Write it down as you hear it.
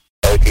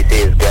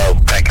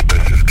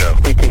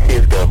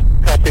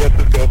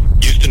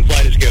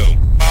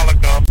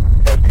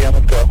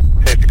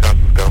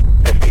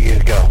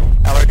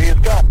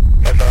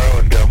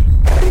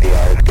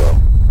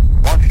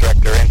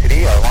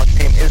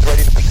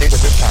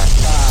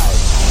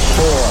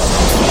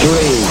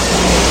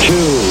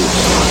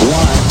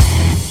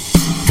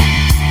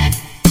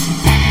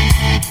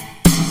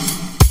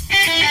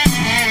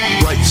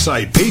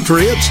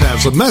Patriots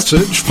has a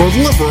message for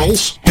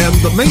liberals and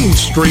the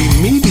mainstream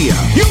media.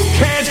 You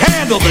can't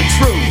handle the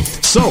truth!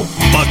 So,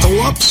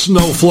 buckle up,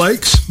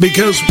 snowflakes,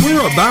 because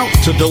we're about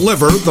to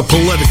deliver the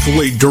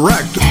politically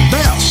direct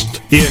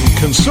best in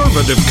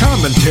conservative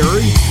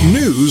commentary,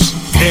 news,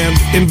 and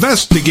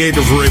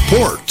investigative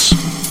reports.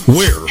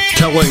 We're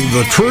telling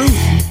the truth,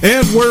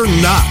 and we're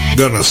not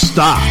gonna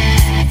stop.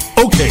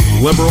 Okay,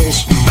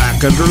 liberals,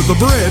 back under the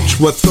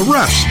bridge with the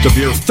rest of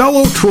your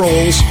fellow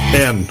trolls,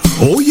 and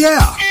oh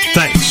yeah,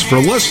 thanks for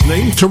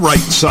listening to Right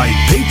Side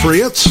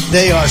Patriots.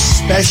 They are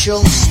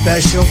special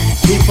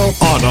people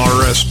On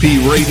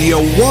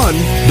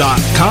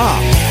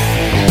RSPRadio1.com.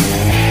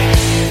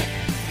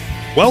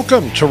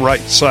 Welcome to Right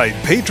Side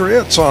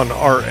Patriots on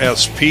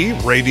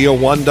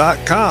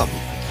RSPRadio1.com.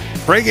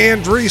 Craig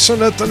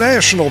Andresen at the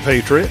National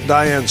Patriot,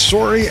 Diane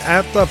Sori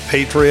at the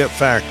Patriot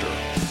Factor.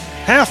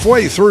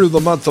 Halfway through the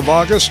month of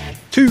August,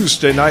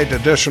 Tuesday night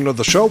edition of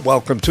the show.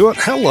 Welcome to it.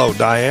 Hello,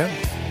 Diane.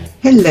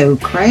 Hello,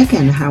 Craig,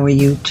 and how are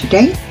you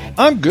today?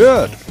 I'm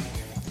good.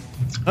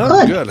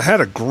 I'm good.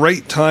 Had a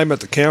great time at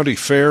the county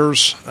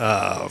fairs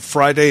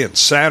Friday and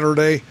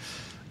Saturday,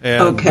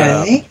 and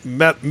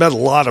met a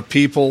lot of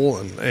people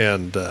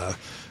and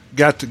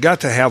got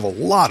to have a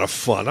lot of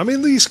fun. I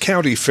mean, these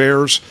county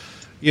fairs,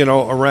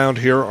 around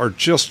here are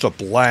just a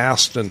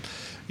blast, and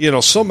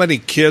so many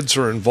kids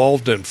are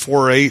involved in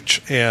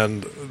 4-H,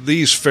 and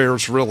these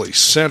fairs really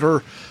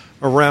center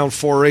around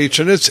 4-H.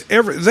 And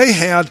they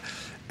had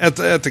at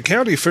the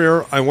county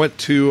fair I went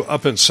to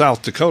up in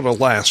South Dakota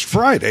last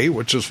Friday,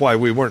 which is why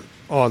we weren't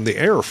on the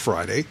air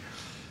Friday.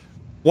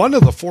 One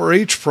of the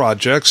 4-H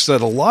projects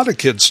that a lot of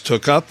kids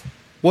took up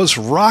was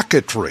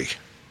rocketry.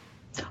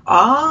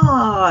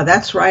 Ah,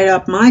 that's right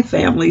up my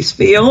family's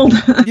field.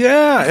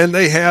 Yeah, and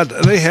they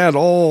had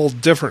all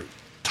different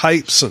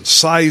types and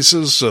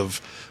sizes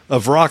of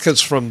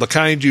rockets, from the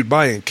kind you'd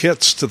buy in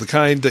kits to the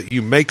kind that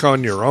you make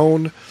on your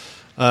own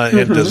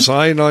and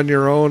design on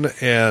your own.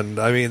 And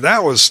I mean,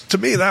 to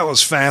me, that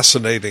was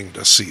fascinating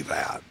to see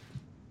that.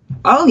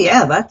 Oh,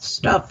 yeah, that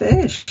stuff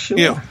is,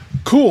 sure.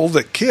 Cool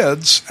that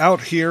kids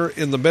out here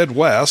in the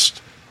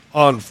Midwest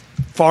on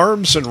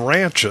farms and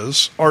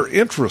ranches are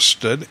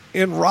interested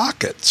in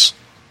rockets.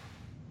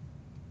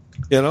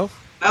 Well,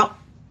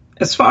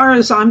 as far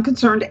as I'm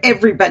concerned,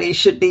 everybody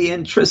should be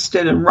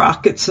interested in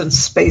rockets and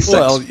space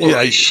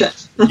exploration.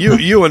 Yeah,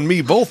 you and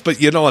me both. But,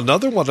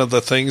 another one of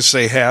the things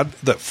they had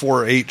that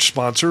 4-H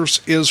sponsors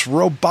is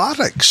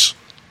robotics.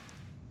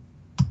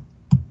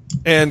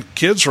 And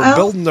kids are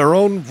building their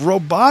own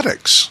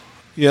robotics,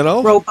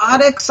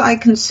 Robotics I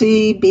can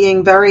see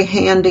being very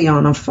handy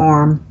on a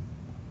farm.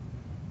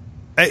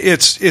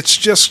 It's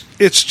just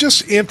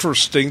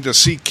interesting to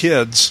see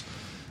kids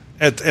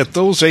at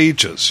those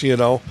ages,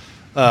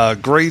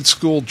 grade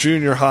school,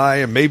 junior high,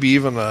 and maybe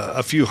even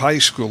a few high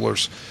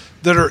schoolers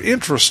that are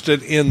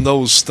interested in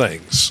those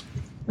things.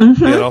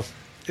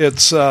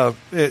 It's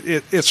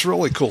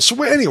really cool.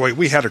 So anyway,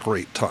 we had a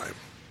great time.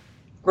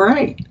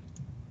 Great.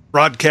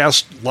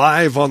 Broadcast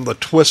live on the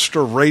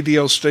Twister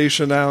radio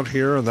station out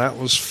here, and that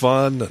was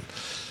fun.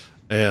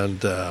 And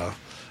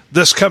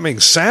this coming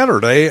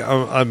Saturday,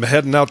 I'm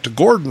heading out to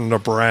Gordon,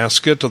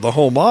 Nebraska, to the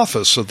home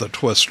office of the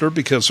Twister,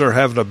 because they're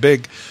having a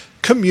big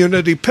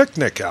community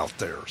picnic out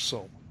there.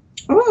 So,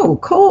 oh,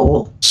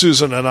 cool.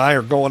 Susan and I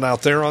are going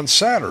out there on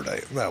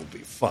Saturday. That'll be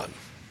fun.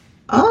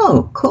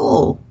 Oh,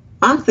 cool.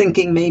 I'm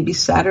thinking maybe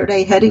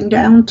Saturday heading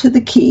down to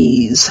the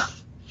Keys.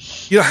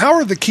 How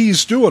are the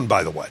Keys doing,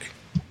 by the way?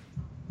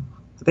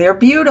 They're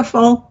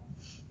beautiful.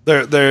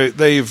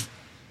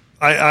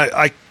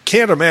 I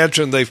can't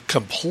imagine they've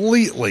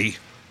completely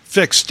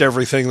fixed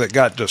everything that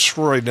got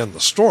destroyed in the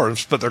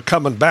storms, but they're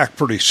coming back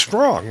pretty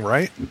strong,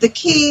 right? The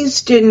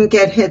Keys didn't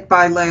get hit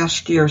by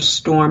last year's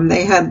storm.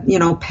 They had,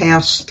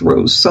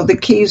 pass-throughs, so the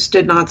Keys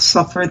did not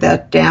suffer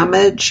that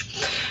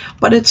damage.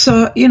 But it's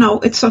a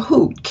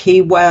hoot.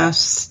 Key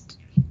West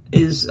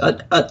is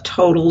a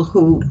total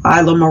hoot.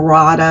 Isla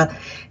Mirada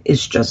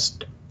is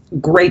just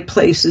great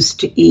places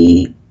to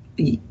eat.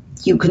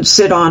 You can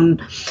sit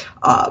on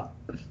a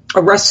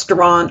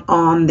restaurant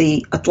on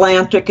the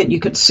Atlantic and you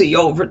can see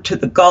over to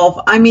the Gulf.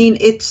 I mean,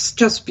 it's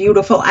just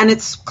beautiful, and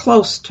it's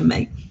close to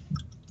me.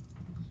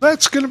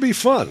 That's going to be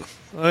fun.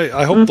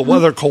 I hope the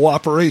weather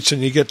cooperates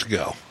and you get to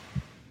go.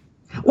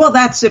 Well,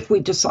 that's if we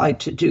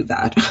decide to do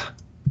that.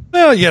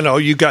 Well,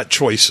 you got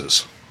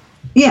choices.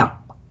 Yeah.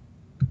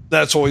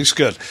 That's always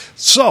good.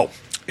 So,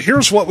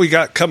 here's what we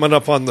got coming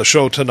up on the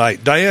show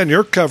tonight. Diane,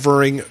 you're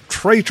covering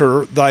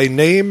Traitor, Thy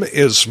Name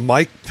is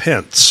Mike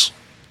Pence.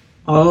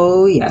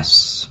 Oh,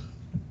 yes.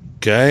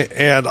 Okay,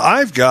 and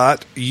I've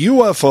got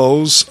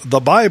UFOs, the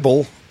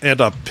Bible,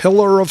 and a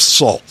pillar of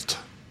salt.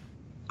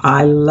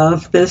 I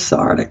love this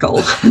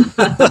article.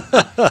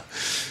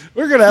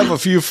 We're going to have a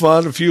few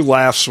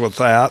laughs with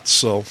that,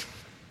 so,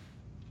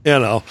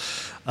 and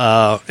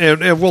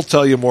we'll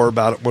tell you more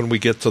about it when we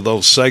get to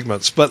those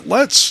segments. But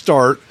let's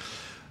start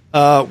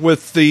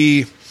with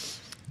the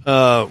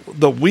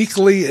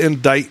weekly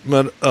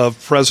indictment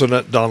of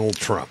President Donald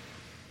Trump.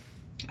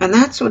 And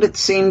that's what it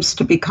seems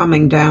to be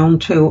coming down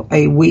to,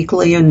 a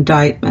weekly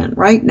indictment.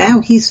 Right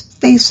now, he's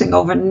facing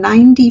over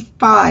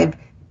 95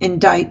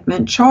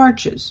 indictment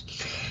charges.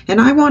 And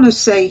I want to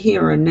say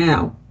here and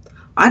now,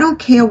 I don't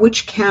care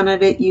which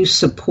candidate you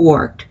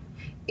support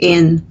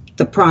in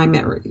the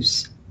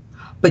primaries,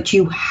 but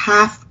you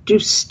have to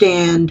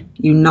stand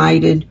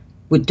united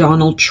with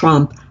Donald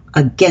Trump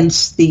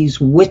against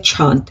these witch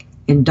hunt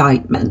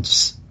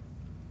indictments.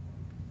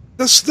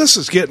 This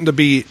is getting to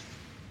be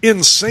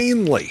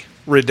insanely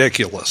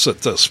ridiculous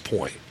at this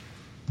point.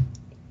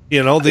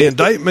 You know, the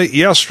indictment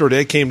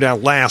yesterday came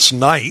down last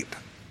night.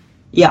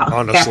 Yeah,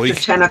 honestly.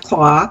 After 10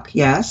 o'clock,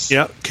 yes.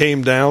 Yeah,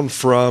 came down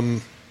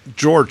from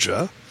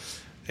Georgia,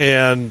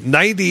 and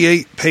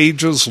 98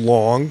 pages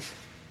long,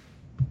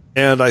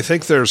 and I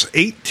think there's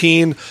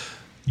 18,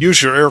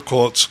 use your air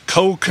quotes,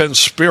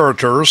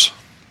 co-conspirators.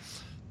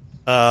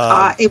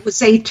 It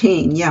was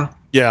 18, yeah.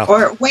 Yeah.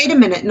 Or, wait a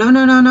minute,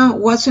 no.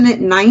 Wasn't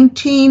it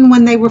 19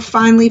 when they were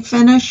finally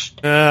finished?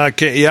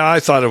 Okay, yeah,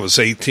 I thought it was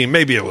 18.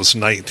 Maybe it was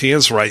 19.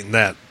 It's right in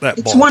that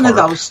It's ballpark. one of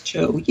those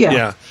two, yeah.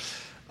 Yeah.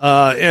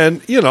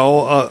 And, you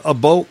know, a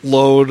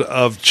boatload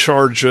of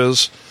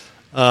charges.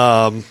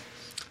 And,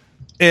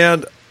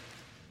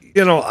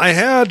 you know, I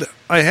had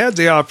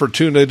the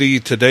opportunity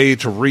today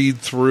to read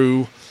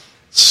through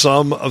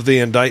some of the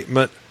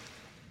indictment.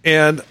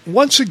 And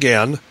once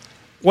again,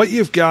 what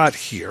you've got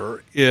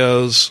here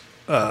is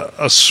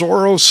a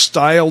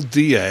Soros-style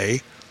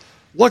DA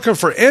looking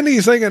for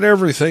anything and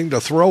everything to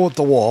throw at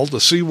the wall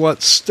to see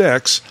what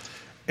sticks.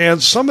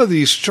 And some of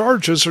these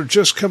charges are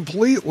just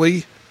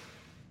completely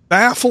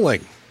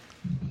baffling.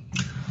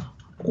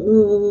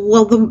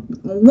 Well, the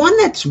one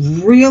that's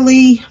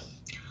really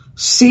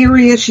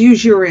serious,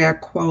 use your air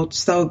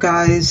quotes though,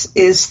 guys,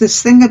 is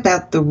this thing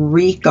about the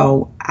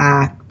RICO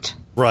Act.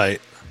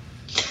 Right.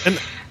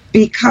 And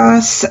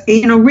because,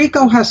 you know,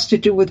 RICO has to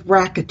do with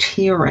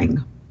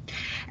racketeering.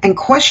 And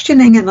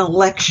questioning an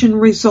election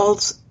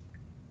results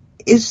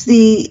is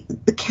the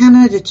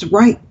candidate's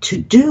right to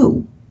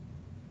do.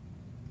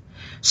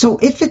 So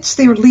if it's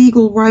their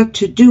legal right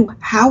to do,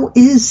 how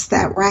is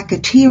that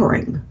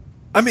racketeering?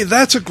 I mean,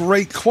 that's a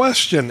great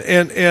question.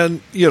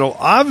 And you know,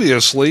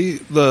 obviously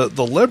the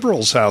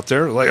liberals out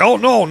there are like, oh,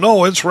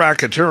 no, it's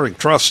racketeering.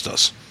 Trust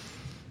us.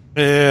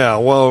 Yeah,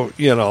 well,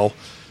 you know,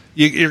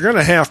 you're going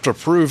to have to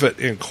prove it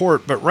in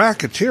court. But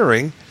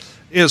racketeering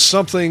is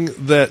something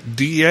that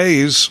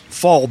DAs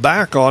fall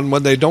back on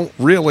when they don't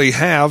really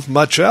have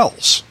much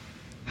else.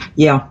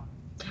 Yeah.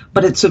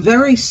 But it's a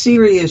very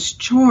serious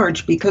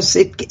charge because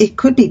it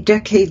could be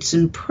decades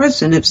in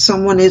prison if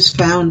someone is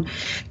found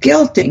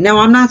guilty. Now,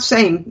 I'm not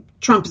saying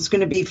Trump is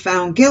going to be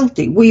found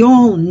guilty. We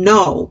all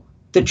know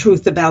the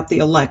truth about the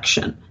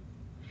election.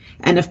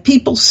 And if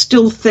people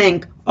still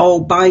think,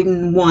 oh,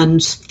 Biden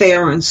won's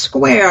fair and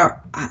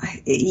square,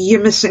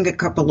 you're missing a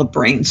couple of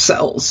brain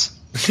cells.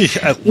 Yeah,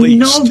 at least. We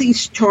know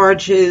these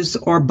charges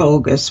are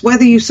bogus,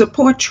 whether you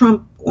support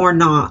Trump or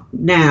not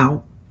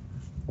now.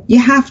 You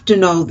have to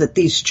know that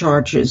these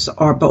charges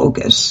are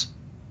bogus.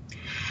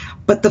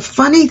 But the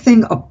funny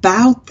thing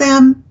about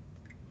them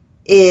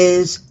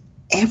is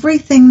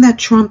everything that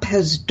Trump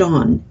has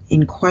done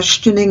in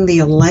questioning the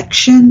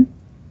election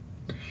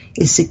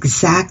is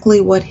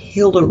exactly what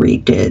Hillary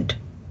did,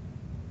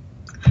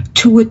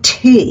 to a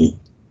T,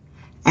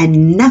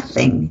 and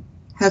nothing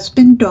has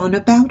been done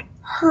about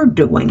her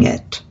doing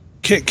it.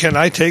 Can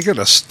I take it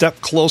a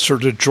step closer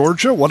to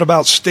Georgia? What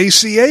about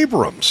Stacey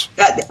Abrams?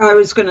 I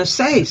was going to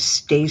say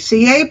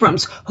Stacey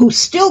Abrams, who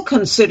still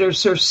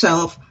considers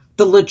herself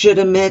the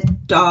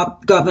legitimate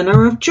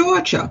governor of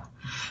Georgia.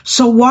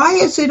 So why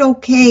is it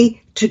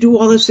okay to do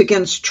all this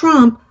against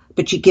Trump,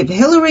 but you give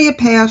Hillary a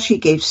pass, you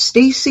gave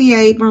Stacey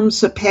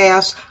Abrams a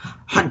pass,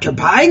 Hunter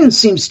Biden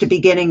seems to be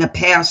getting a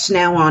pass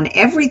now on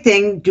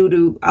everything due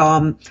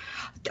to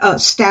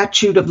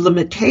statute of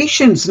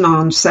limitations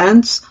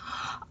nonsense.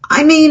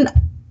 I mean,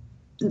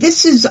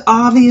 this is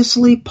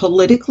obviously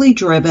politically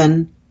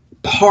driven,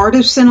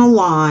 partisan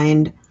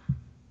aligned,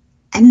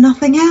 and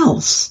nothing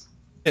else.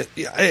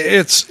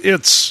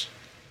 It's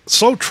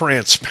so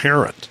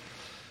transparent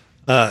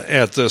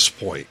at this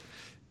point.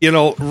 You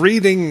know,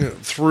 reading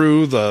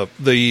through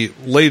the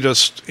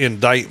latest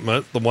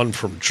indictment, the one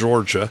from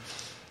Georgia,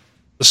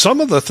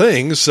 some of the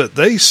things that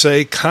they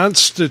say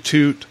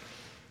constitute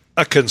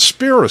a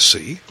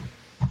conspiracy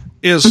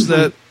is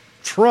that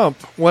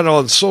Trump went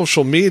on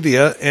social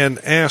media and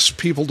asked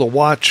people to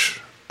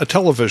watch a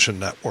television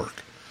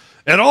network.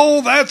 And,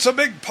 oh, that's a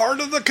big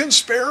part of the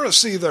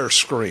conspiracy, they're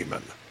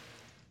screaming.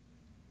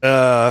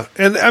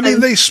 And, I mean,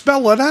 they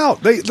spell it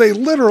out. They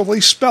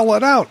literally spell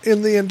it out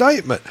in the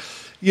indictment.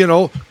 You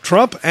know,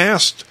 Trump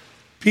asked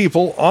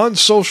people on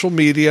social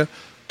media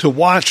to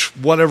watch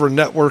whatever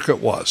network it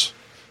was.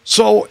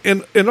 So,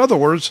 in other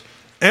words,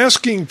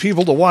 asking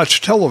people to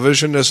watch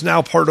television is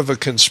now part of a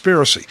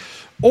conspiracy.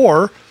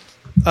 Or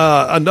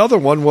another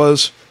one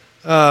was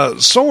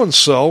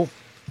so-and-so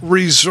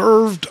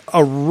reserved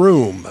a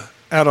room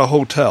at a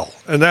hotel,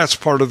 and that's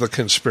part of the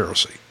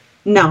conspiracy.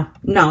 No.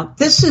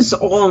 This is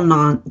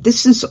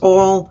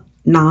all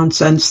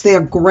nonsense.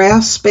 They're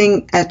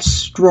grasping at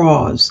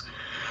straws.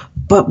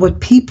 But what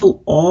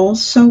people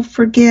also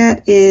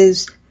forget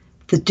is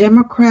the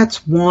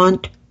Democrats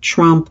want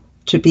Trump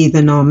to be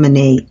the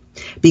nominee.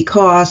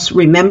 Because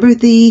remember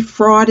the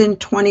fraud in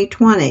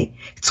 2020?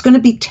 It's going to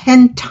be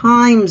 10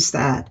 times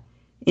that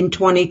in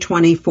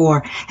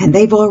 2024. And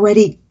they've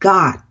already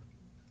got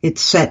it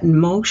set in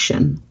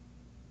motion.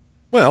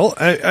 Well,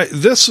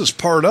 this is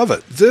part of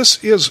it.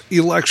 This is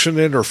election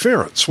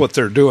interference, what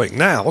they're doing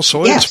now.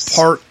 So Yes. It's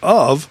part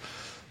of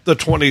the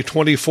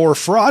 2024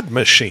 fraud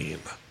machine.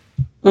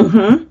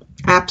 Mm-hmm.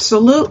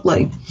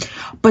 Absolutely.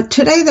 But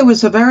today there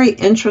was a very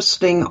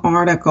interesting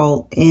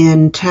article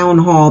in Town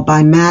Hall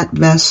by Matt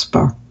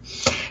Vesper.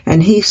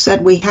 And he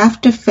said we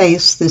have to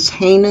face this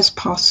heinous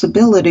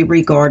possibility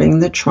regarding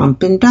the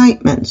Trump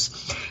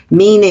indictments,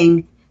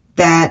 meaning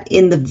that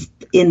in the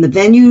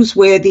venues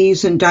where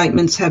these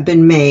indictments have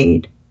been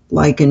made,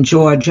 like in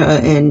Georgia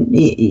and,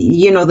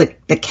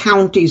 the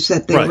counties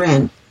that they're Right.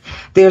 in,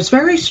 there's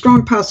very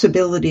strong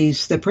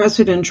possibilities that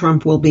President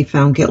Trump will be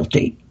found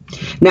guilty.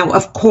 Now,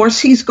 of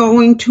course, he's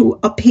going to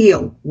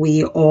appeal.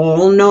 We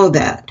all know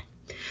that.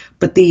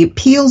 But the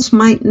appeals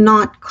might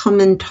not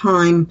come in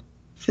time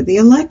for the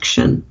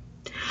election.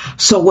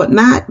 So what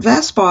Matt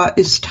Vespa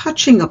is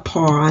touching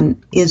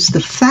upon is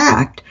the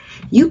fact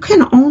you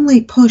can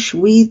only push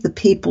we the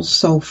people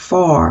so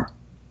far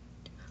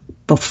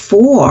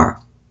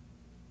before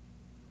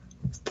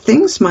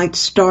things might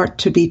start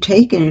to be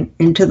taken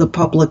into the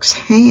public's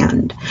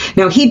hand.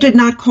 Now, he did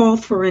not call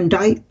for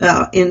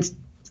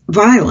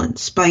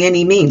violence by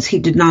any means. He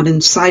did not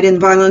incite in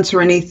violence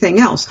or anything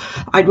else.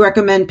 I'd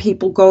recommend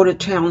people go to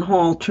Town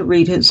Hall to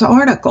read his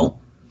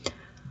article.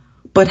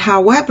 But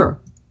however,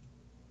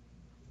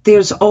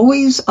 there's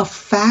always a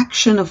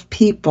faction of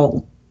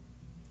people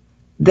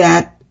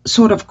that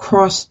sort of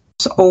cross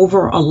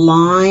over a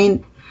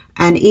line,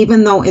 and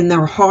even though in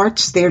their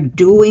hearts they're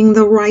doing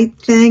the right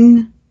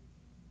thing,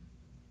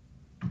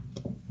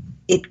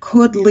 it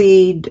could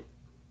lead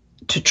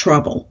to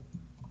trouble.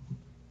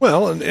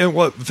 Well, and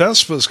what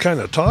Vespa's kind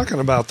of talking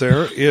about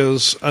there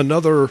is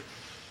another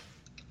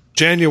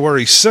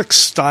January 6th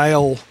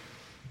style,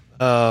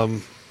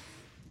 bunch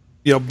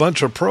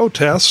of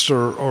protests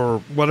or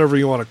whatever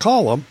you want to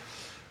call them.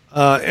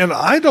 And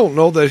I don't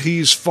know that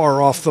he's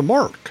far off the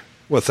mark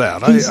with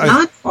that. He's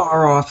not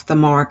far off the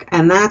mark,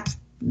 and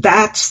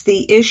that's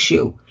the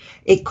issue.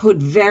 It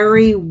could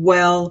very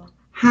well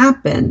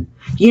happen.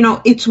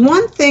 It's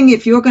one thing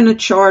if you're going to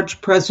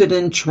charge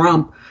President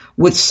Trump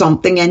with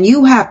something and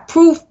you have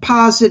proof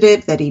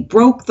positive that he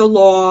broke the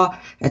law,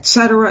 et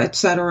cetera, et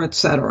cetera, et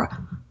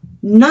cetera.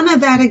 None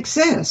of that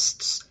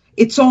exists.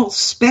 It's all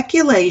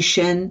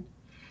speculation.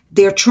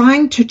 They're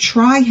trying to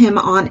try him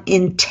on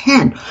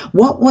intent.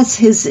 What was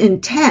his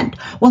intent?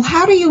 Well,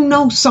 how do you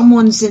know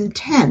someone's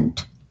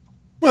intent?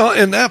 Well,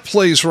 and that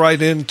plays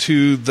right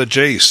into the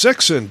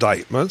J6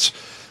 indictments.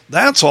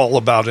 That's all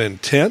about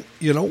intent.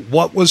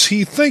 What was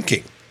he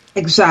thinking?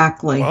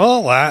 Exactly.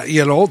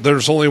 Well,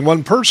 there's only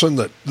one person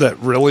that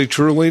really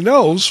truly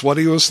knows what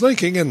he was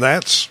thinking, and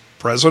that's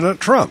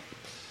President Trump.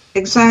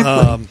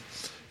 Exactly.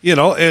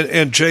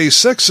 And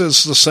J6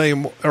 is the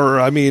same,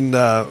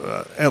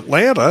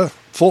 Atlanta,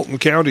 Fulton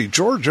County,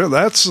 Georgia,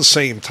 that's the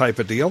same type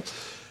of deal.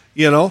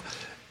 You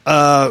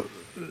are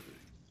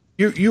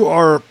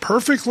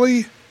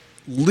perfectly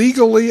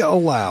legally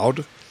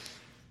allowed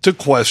to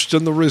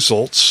question the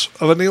results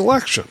of an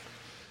election.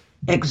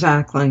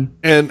 Exactly.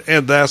 And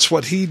that's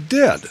what he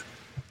did.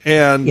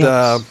 And,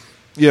 yes.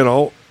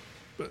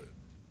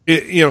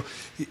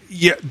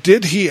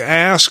 Did he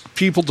ask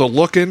people to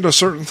look into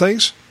certain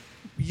things?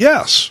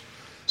 Yes.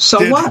 What? So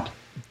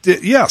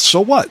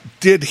what?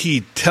 Did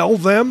he tell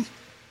them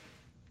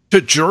to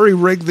jury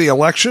rig the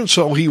election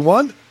so he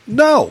won?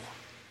 No.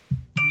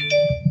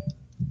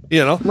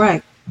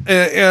 Right.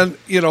 And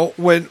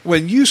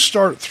when you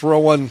start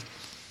throwing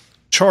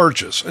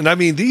charges, and I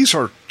mean, these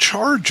are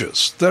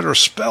charges that are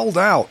spelled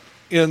out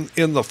in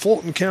the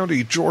Fulton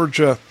County,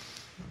 Georgia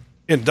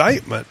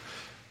indictment.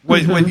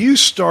 When you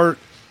start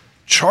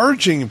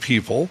charging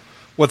people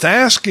with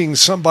asking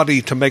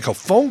somebody to make a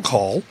phone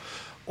call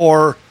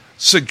or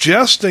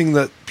suggesting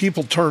that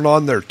people turn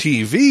on their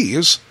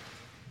TVs,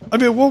 I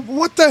mean, well,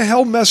 what the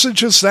hell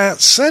message is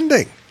that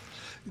sending?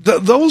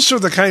 Those are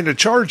the kind of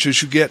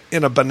charges you get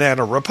in a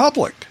banana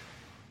republic.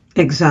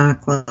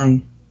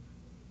 Exactly.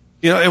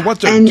 And what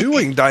they're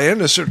doing,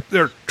 Diane, is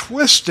they're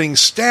twisting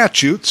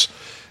statutes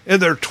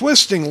and they're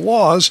twisting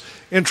laws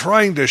and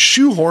trying to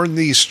shoehorn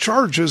these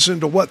charges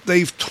into what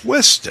they've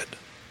twisted.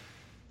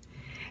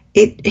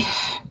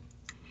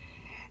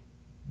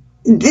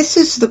 This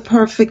is the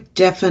perfect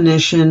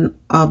definition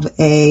of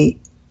a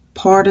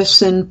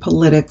partisan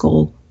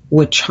political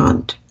witch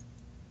hunt.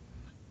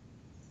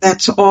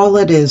 That's all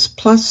it is.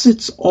 Plus,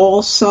 it's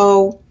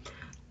also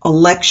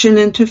election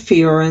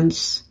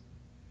interference.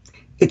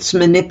 It's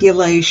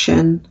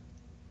manipulation.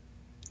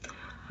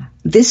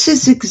 This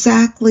is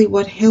exactly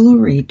what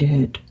Hillary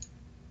did.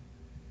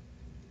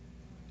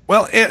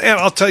 Well, and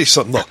I'll tell you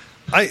something. Look,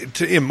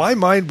 in my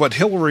mind, what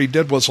Hillary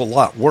did was a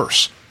lot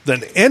worse.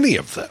 than any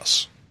of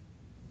this.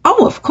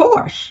 Oh, of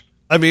course.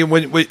 I mean,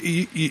 when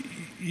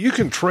you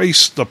can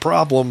trace the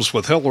problems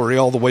with Hillary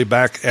all the way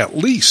back at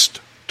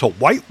least to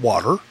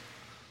Whitewater.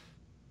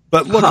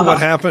 But look what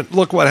happened.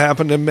 Look what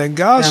happened in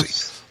Benghazi.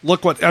 Yes.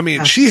 Look what, I mean,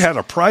 yes. She had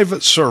a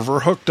private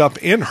server hooked up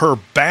in her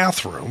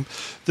bathroom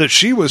that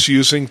she was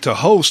using to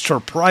host her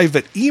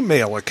private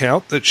email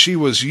account that she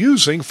was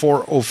using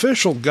for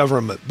official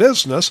government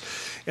business.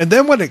 And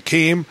then when it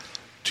came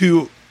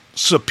to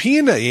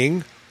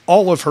subpoenaing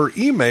all of her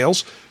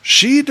emails,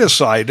 she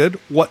decided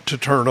what to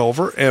turn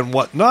over and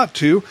what not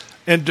to,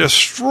 and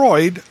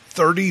destroyed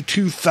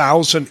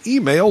 32,000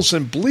 emails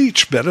and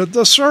bleach-bitted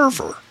the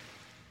server.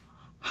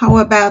 How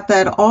about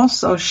that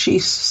also? She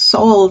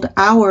sold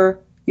our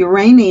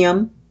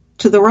uranium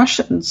to the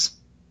Russians.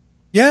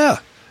 Yeah.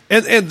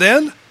 And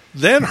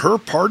then her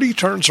party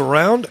turns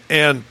around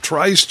and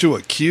tries to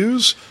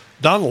accuse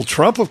Donald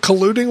Trump of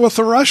colluding with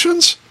the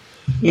Russians?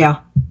 Yeah.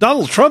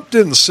 Donald Trump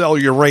didn't sell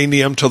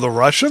uranium to the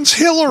Russians.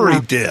 Hillary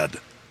did.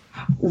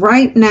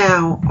 Right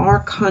now,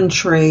 our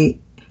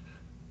country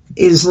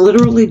is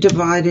literally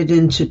divided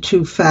into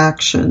two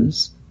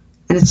factions.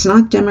 And it's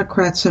not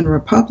Democrats and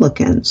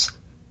Republicans.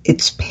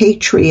 It's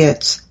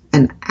patriots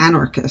and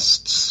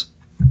anarchists.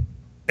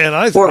 And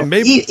I think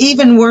maybe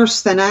even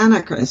worse than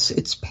anarchists,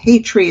 it's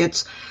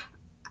patriots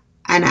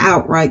and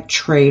outright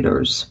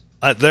traitors.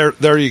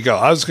 There you go.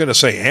 I was going to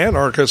say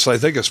anarchists. I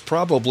think is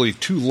probably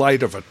too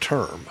light of a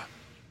term.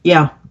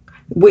 Yeah,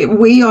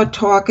 we are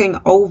talking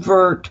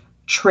overt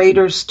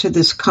traitors to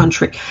this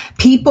country.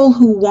 People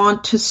who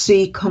want to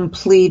see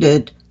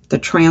completed the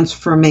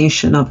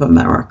transformation of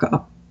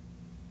America.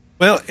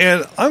 Well,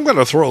 and I'm going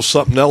to throw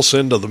something else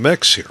into the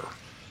mix here.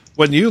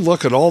 When you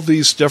look at all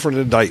these different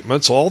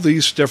indictments, all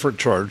these different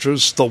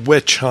charges, the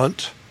witch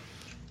hunt,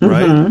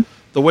 right?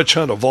 The witch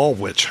hunt of all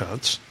witch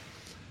hunts.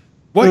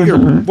 What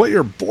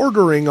you're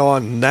bordering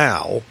on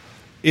now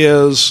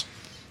is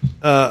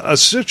a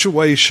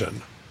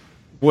situation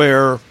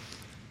where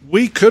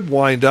we could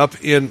wind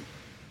up in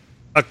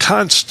a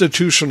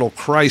constitutional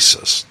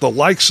crisis, the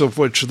likes of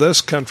which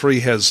this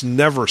country has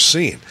never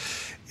seen.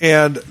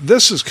 And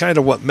this is kind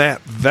of what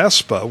Matt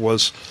Vespa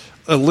was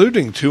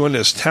alluding to in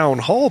his town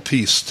hall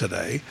piece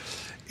today,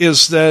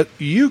 is that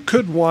you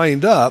could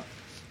wind up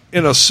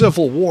in a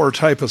civil war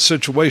type of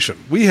situation.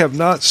 We have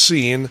not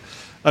seen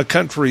a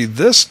country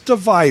this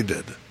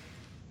divided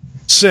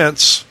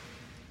since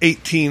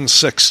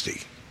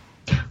 1860.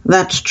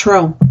 That's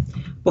true.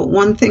 But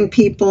one thing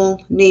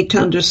people need to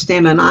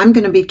understand, and I'm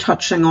going to be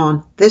touching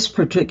on this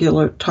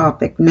particular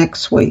topic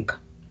next week,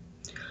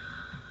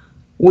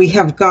 we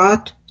have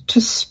got to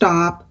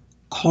stop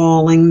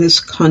calling this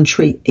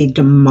country a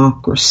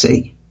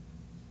democracy.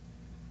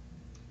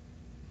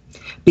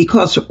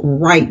 Because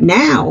right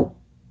now,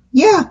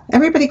 yeah,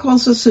 everybody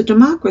calls us a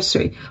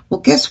democracy. Well,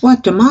 guess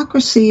what?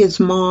 Democracy is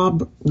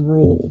mob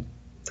rule.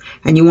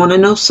 And you want to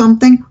know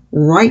something?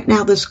 Right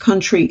now, this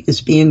country is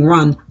being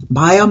run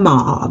by a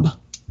mob.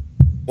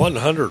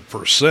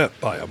 100%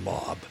 by a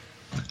mob.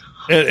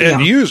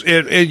 And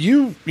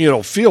you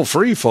feel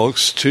free,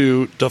 folks,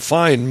 to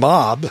define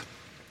mob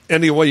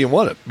any way you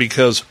want it,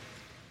 because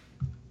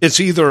it's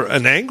either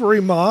an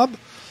angry mob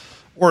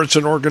or it's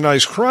an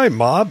organized crime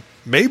mob.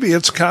 Maybe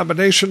it's a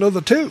combination of the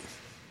two.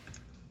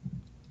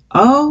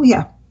 Oh,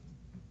 yeah.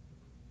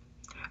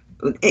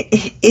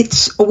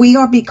 We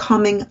are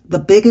becoming the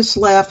biggest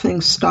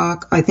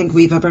laughingstock I think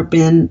we've ever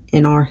been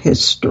in our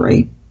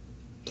history.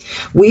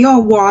 We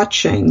are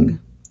watching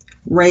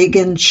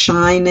Reagan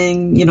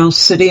shining,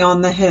 city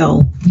on the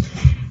hill,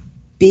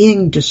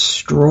 being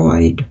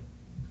destroyed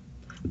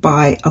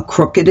by a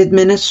crooked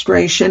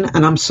administration.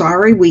 And I'm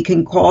sorry, we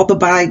can call the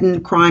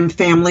Biden crime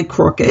family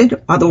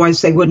crooked.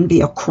 Otherwise, they wouldn't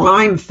be a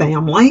crime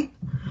family.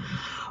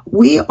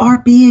 We are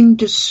being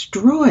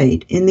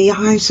destroyed in the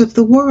eyes of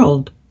the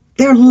world.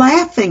 They're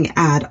laughing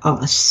at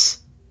us.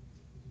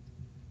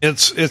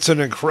 It's an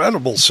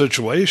incredible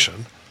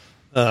situation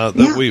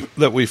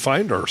that we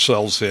find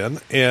ourselves in,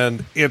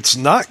 and it's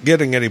not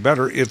getting any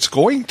better. It's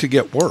going to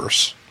get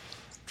worse.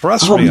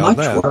 Trust me on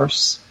that. Much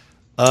worse.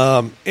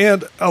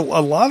 And a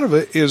lot of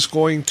it is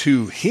going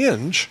to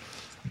hinge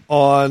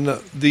on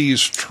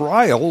these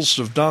trials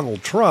of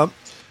Donald Trump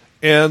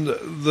and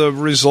the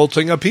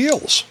resulting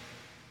appeals.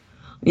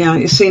 Yeah,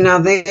 you see, now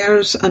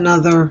there's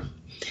another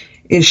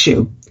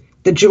issue.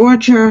 The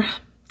Georgia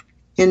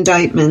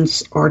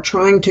indictments are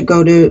trying to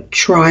go to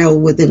trial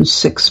within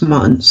 6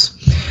 months,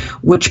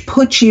 which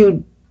puts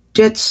you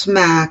dead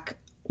smack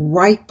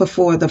right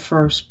before the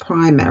first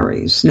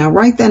primaries. Now,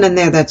 right then and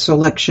there, that's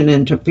election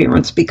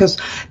interference, because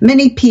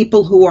many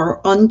people who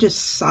are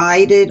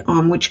undecided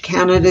on which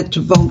candidate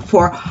to vote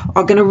for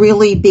are going to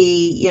really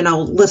be,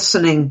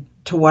 listening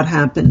to what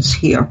happens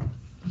here.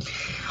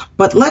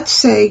 But let's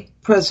say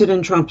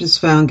President Trump is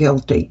found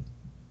guilty.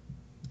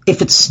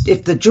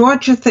 If the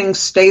Georgia thing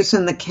stays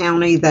in the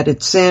county that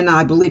it's in,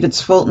 I believe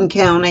it's Fulton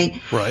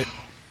County. Right.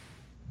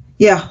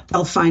 Yeah,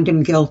 they'll find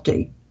him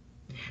guilty.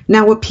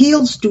 Now,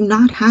 appeals do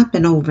not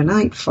happen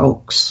overnight,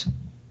 folks.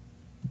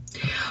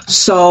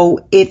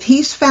 So if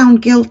he's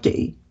found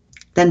guilty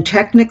then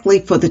technically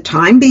for the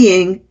time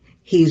being,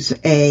 he's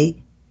a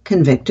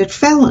convicted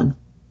felon.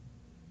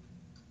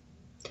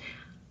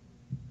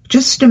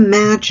 Just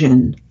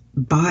imagine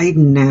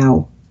Biden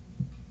now.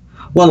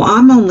 Well,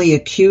 I'm only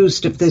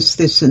accused of this,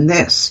 this, and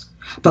this,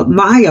 but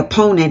my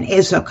opponent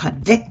is a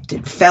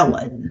convicted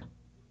felon.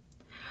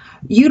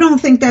 You don't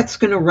think that's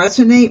going to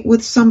resonate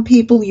with some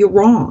people? You're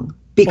wrong,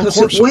 because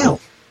it will.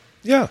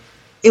 Yeah.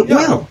 It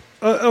will.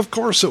 Of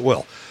course it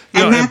will.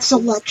 And that's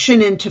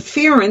election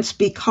interference,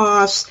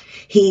 because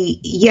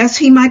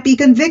he might be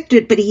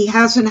convicted, but he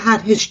hasn't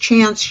had his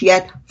chance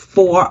yet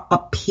for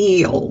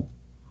appeal.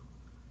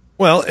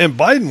 Well, and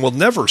Biden will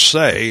never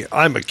say,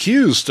 I'm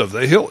accused of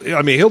that.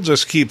 He'll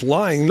just keep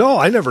lying. No,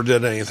 I never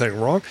did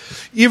anything wrong.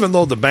 Even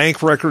though the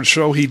bank records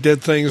show he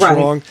did things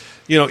wrong,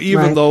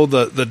 even though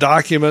the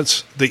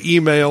documents, the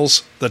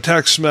emails, the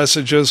text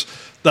messages,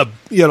 on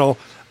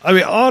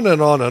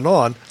and on and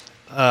on.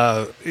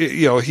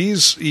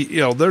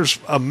 There's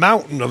a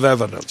mountain of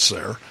evidence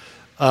there.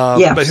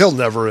 Yes. But he'll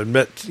never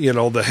admit,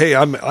 that, hey,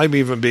 I'm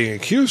even being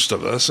accused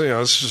of this.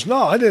 It's just,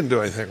 no, I didn't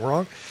do anything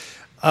wrong.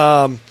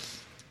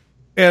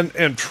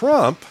 And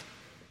Trump,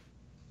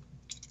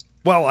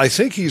 well, I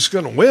think he's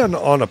going to win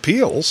on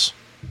appeals,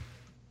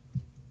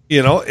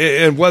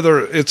 and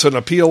whether it's an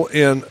appeal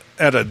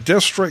at a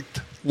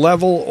district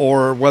level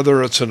or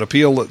whether it's an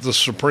appeal at the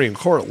Supreme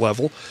Court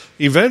level,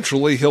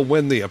 eventually he'll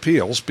win the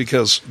appeals,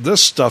 because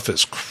this stuff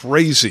is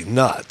crazy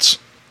nuts.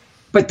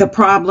 But the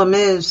problem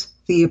is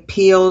the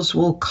appeals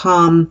will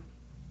come,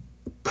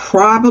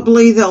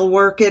 probably they'll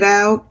work it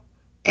out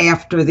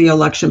after the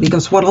election,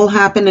 because what will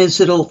happen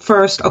is it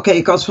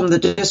goes from the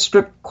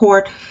district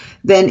court,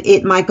 then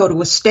it might go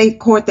to a state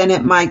court, then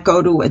it might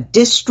go to a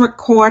district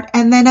court,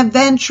 and then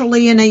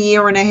eventually in a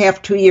year and a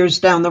half, 2 years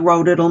down the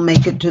road, it'll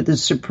make it to the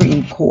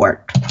Supreme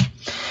Court.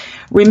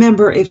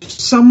 Remember, if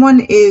someone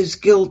is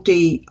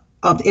guilty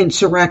of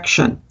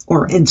insurrection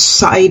or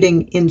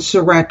inciting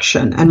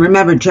insurrection, and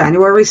remember,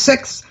 January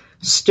 6th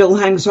still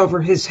hangs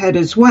over his head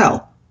as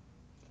well,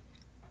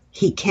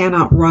 he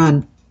cannot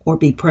run or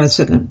be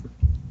president.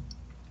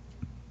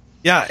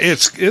 Yeah,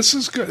 this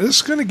is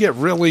going to get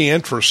really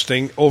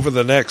interesting over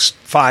the next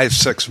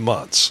 5-6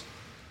 months.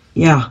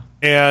 Yeah.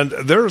 And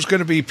there's going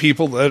to be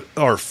people that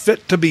are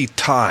fit to be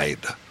tied.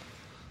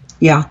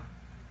 Yeah.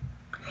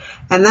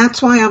 And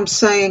that's why I'm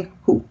saying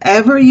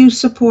whoever you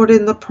support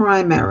in the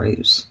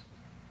primaries,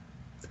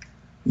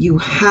 you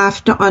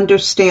have to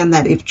understand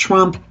that if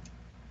Trump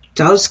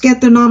does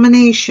get the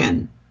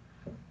nomination,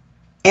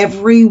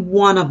 every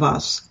one of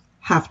us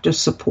have to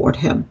support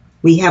him.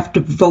 We have to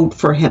vote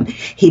for him.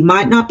 He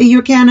might not be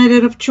your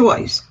candidate of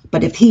choice,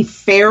 but if he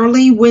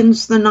fairly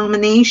wins the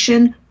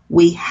nomination,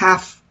 we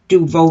have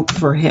to vote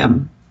for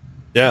him.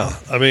 Yeah,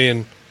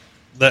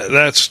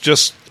 that's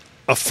just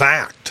a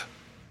fact.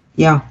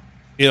 Yeah.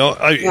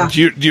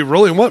 Do you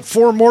really want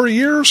 4 more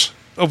years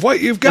of what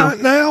you've got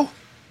now?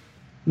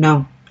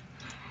 No.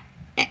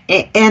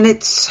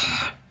 And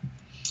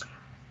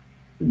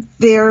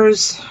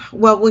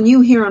when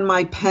you hear in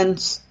my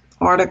Pence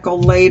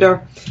article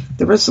later,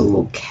 there is a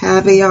little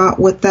caveat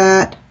with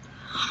that.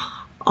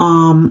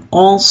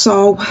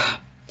 Also,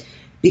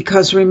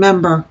 because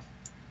remember,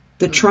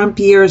 the Trump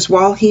years,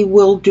 while he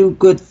will do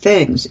good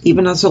things,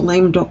 even as a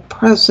lame duck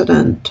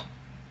president,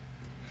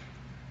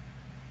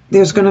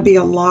 there's going to be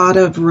a lot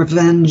of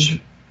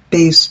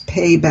revenge-based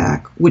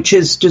payback, which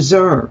is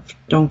deserved.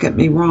 Don't get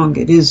me wrong,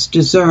 it is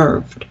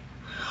deserved.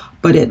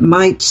 But it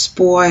might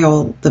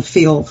spoil the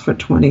field for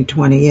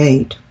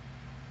 2028.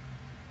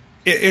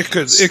 It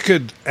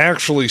could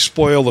actually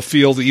spoil the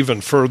field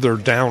even further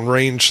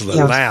downrange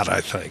than that, I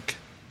think.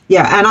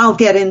 Yeah, and I'll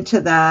get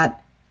into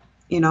that,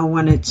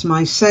 when it's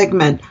my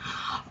segment.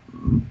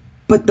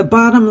 But the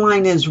bottom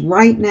line is,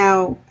 right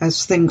now,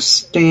 as things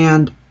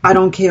stand, I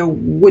don't care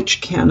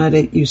which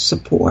candidate you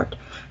support.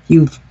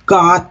 You've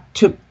got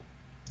to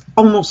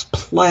almost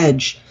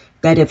pledge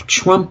that if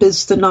Trump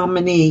is the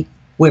nominee,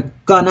 we're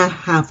going to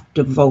have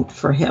to vote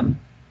for him.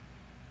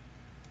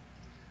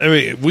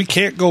 We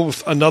can't go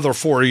another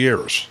 4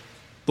 years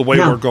the way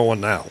we're going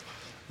now.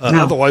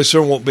 No. Otherwise,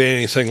 there won't be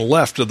anything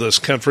left of this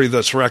country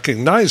that's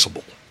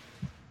recognizable.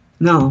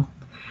 No.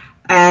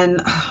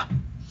 And,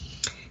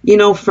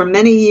 for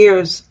many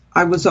years,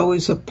 I was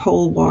always a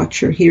poll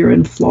watcher here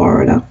in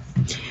Florida.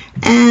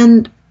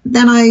 And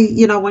then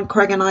when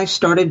Craig and I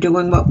started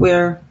doing what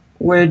we're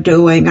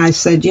doing, I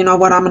said, I'm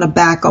going to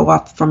back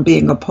off from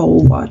being a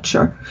poll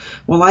watcher.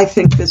 Well, I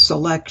think this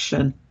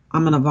election,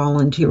 I'm going to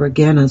volunteer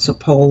again as a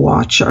poll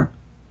watcher.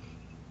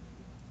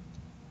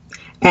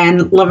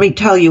 And let me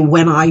tell you,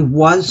 when I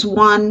was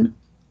one,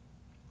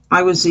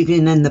 I was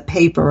even in the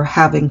paper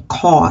having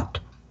caught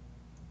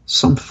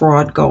some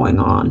fraud going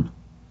on.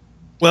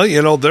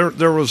 Well,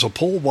 there was a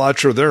poll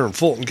watcher there in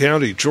Fulton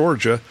County,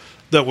 Georgia,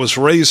 that was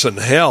raising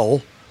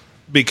hell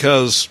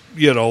because,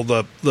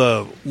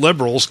 the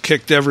liberals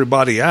kicked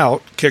everybody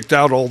out, kicked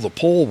out all the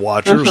poll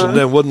watchers, and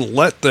then wouldn't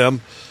let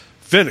them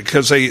finish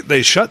because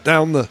they shut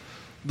down the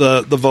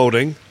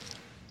voting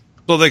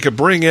so they could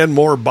bring in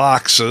more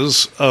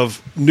boxes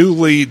of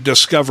newly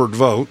discovered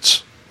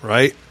votes,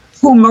 right?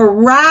 Who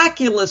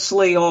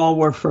miraculously all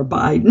were for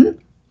Biden.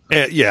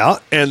 And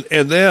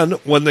then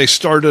when they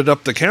started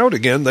up the count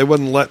again, they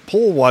wouldn't let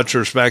poll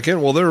watchers back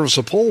in. Well, there was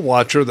a poll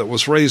watcher that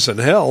was raising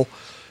hell.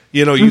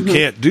 You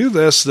can't do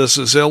this. This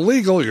is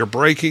illegal. You're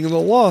breaking the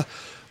law.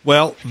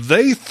 Well,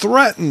 they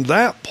threatened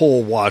that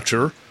poll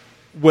watcher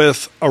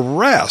with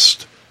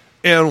arrest.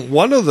 And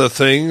one of the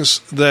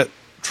things that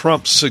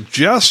Trump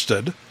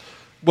suggested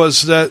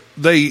was that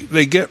they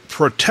get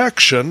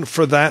protection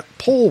for that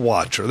poll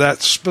watcher,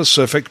 that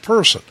specific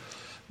person.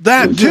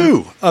 That,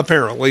 too,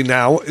 apparently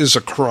now is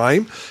a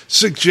crime.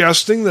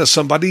 Suggesting that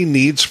somebody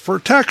needs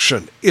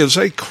protection is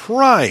a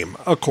crime,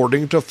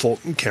 according to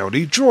Fulton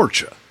County,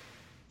 Georgia.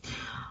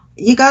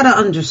 You got to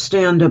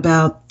understand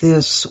about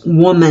this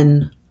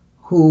woman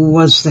who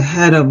was the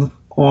head of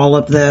all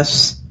of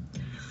this.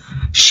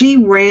 She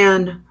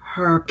ran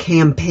her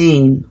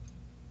campaign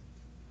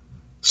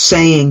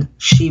saying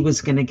she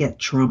was going to get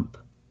Trump.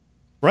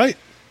 Right.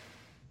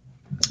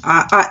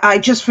 I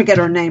just forget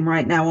her name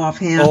right now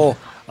offhand. Oh,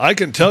 I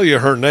can tell you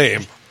her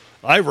name.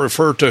 I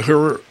refer to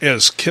her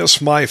as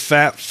Kiss My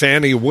Fat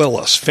Fannie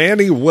Willis.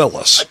 Fannie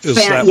Willis is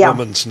that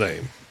woman's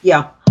name.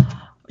 Yeah.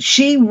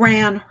 She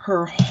ran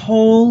her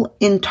whole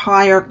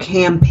entire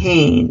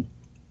campaign.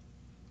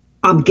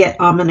 I'm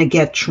going to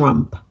get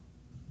Trump.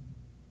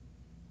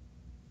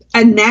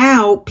 And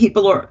now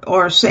people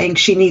are saying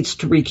she needs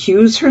to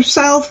recuse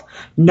herself.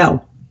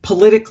 No,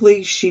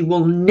 politically, she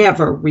will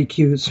never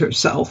recuse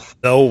herself.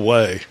 No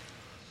way.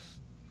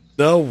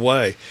 No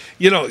way.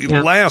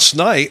 Last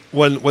night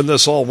when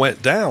this all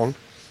went down,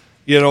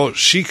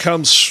 she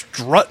comes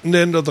strutting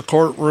into the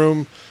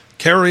courtroom,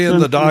 carrying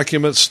the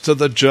documents to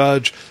the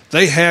judge.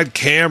 They had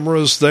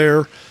cameras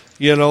there,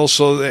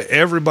 so that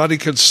everybody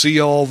could see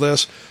all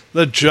this.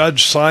 The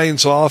judge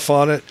signs off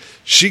on it.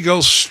 She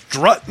goes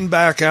strutting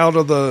back out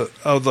of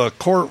the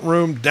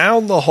courtroom,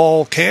 down the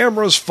hall,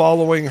 cameras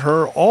following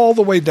her all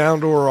the way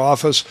down to her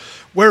office,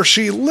 where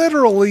she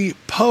literally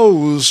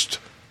posed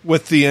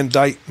with the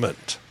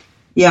indictment.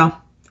 Yeah,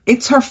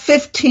 it's her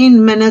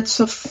 15 minutes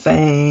of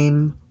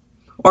fame,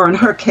 or in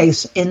her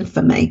case,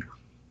 infamy.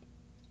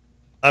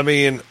 I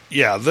mean,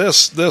 yeah,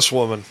 this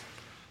woman,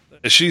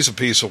 she's a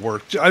piece of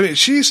work. I mean,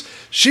 she's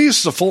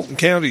the Fulton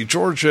County,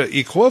 Georgia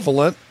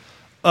equivalent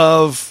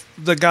of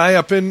the guy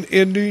up in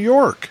New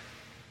York.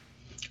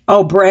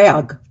 Oh,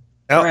 Bragg.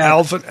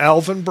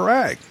 Alvin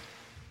Bragg.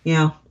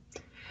 Yeah.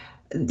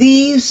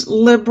 These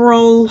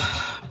liberal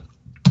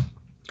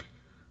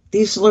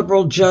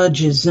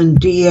judges and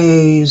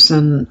DAs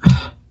and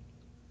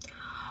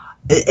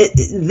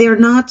they're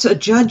not. A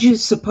judge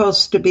is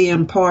supposed to be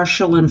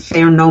impartial and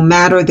fair no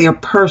matter their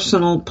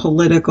personal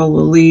political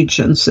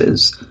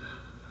allegiances.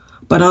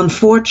 But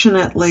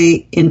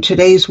unfortunately, in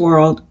today's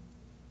world,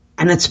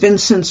 and it's been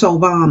since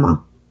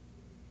Obama,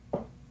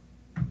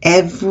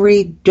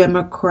 every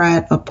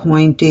Democrat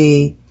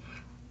appointee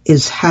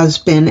has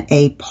been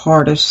a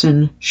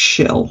partisan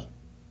shill.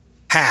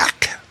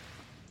 Hack.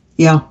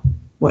 Yeah,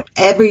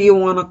 whatever you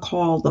want to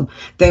call them.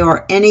 They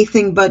are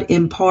anything but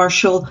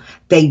impartial.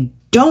 They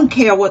don't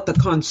care what the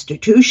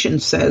Constitution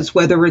says,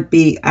 whether it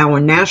be our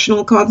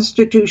national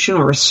Constitution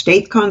or a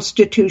state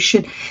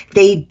Constitution.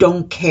 They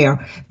don't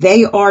care.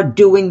 They are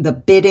doing the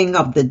bidding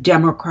of the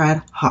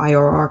Democrat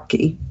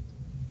hierarchy.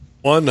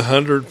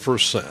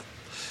 100%.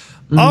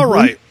 All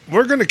right.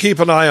 We're going to keep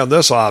an eye on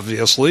this,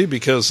 obviously,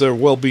 because there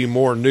will be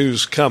more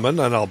news coming,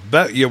 and I'll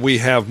bet you we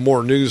have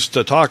more news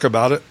to talk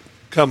about it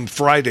come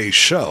Friday's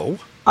show.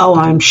 Oh,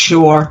 I'm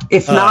sure.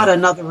 If not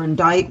another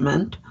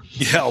indictment.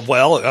 Yeah,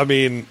 well, I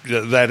mean,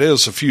 that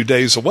is a few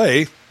days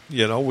away.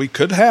 We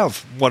could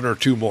have one or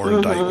two more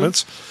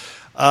indictments.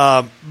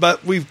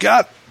 But we've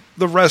got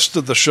the rest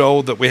of the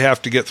show that we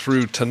have to get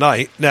through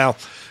tonight. Now,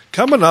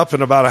 coming up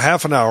in about a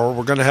half an hour,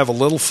 we're going to have a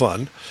little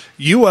fun.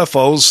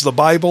 UFOs, the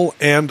Bible,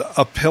 and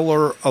a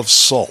pillar of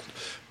salt.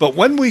 But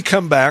when we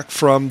come back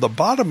from the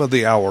bottom of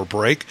the hour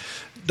break,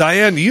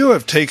 Diane, you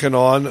have taken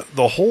on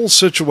the whole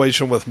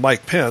situation with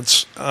Mike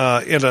Pence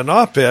in an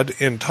op-ed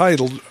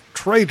entitled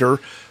Traitor,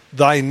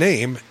 Thy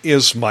Name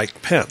is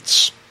Mike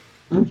Pence.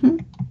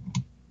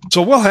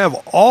 So we'll have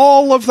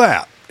all of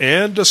that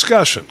and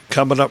discussion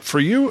coming up for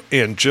you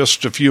in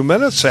just a few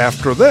minutes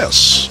after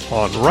this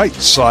on Right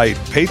Side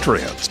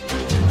Patriots.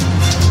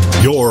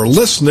 You're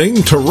listening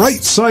to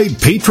Right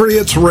Side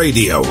Patriots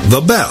Radio,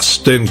 the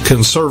best in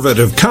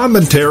conservative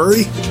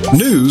commentary,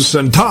 news,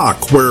 and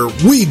talk, where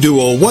we do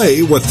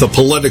away with the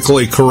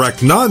politically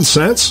correct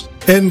nonsense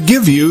and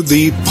give you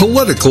the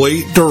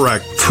politically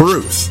direct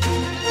truth.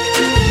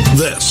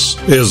 This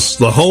is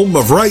the home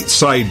of Right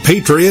Side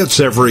Patriots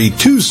every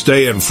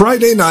Tuesday and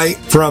Friday night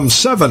from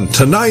 7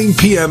 to 9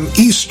 p.m.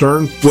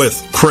 Eastern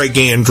with Craig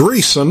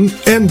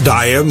Andresen and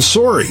Diane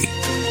Sori.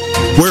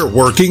 We're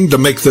working to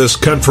make this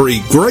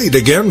country great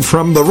again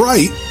from the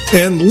right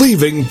and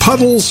leaving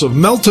puddles of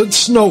melted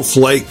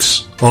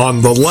snowflakes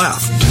on the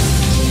left.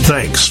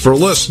 Thanks for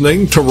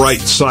listening to Right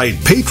Side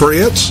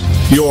Patriots,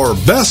 your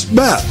best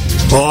bet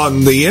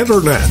on the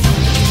Internet.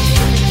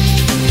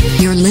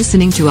 You're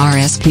listening to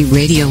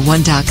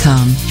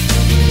RSPRadio1.com.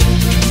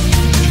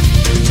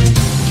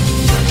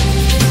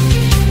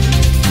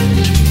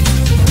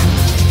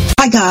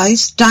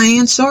 guys,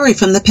 Diane Sori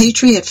from The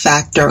Patriot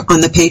Factor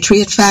on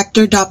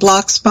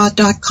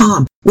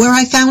thepatriotfactor.blogspot.com, where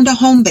I found a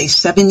home base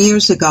 7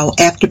 years ago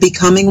after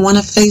becoming one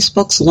of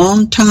Facebook's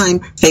longtime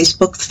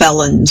Facebook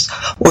felons,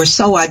 or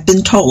so I've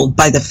been told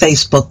by the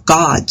Facebook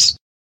gods.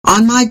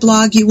 On my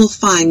blog, you will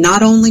find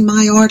not only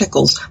my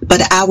articles,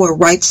 but our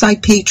Right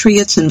Side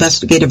Patriots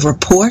investigative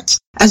reports,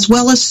 as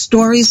well as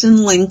stories and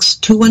links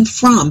to and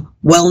from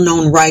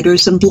well-known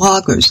writers and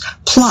bloggers,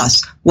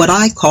 plus what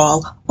I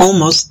call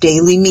almost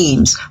daily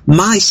memes,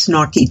 my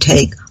snarky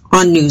take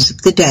on news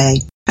of the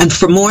day. And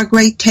for more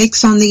great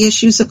takes on the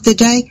issues of the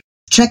day,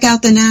 check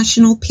out The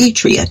National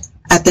Patriot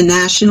at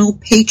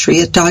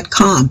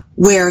thenationalpatriot.com,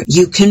 where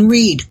you can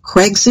read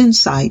Craig's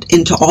insight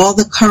into all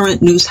the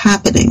current news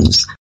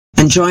happenings.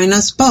 And join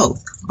us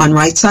both on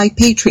Right Side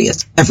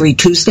Patriots every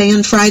Tuesday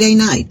and Friday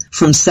night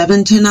from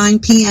 7 to 9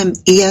 p.m.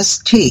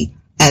 EST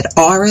at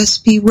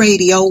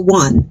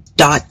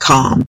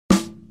rspradio1.com.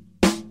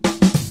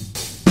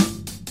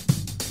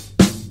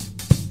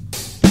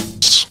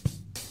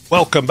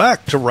 Welcome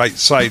back to Right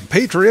Side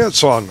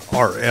Patriots on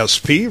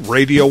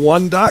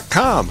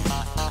rspradio1.com.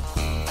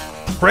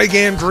 Craig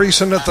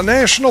Andresen at the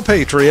National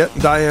Patriot,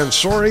 Diane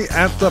Sori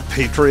at the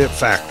Patriot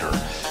Factor.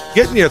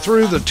 Getting you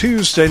through the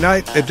Tuesday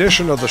night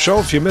edition of the show.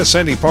 If you miss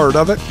any part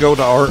of it, go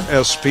to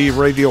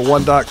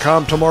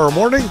rspradio1.com tomorrow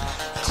morning,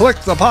 click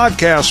the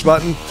podcast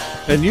button,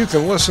 and you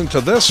can listen to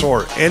this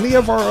or any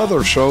of our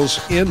other shows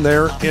in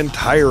their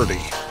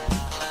entirety.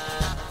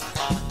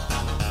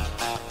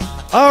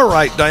 All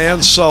right,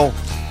 Diane, so,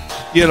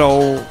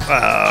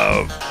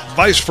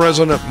 Vice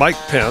President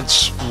Mike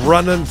Pence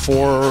running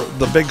for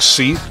the big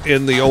seat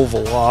in the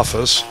Oval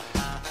Office,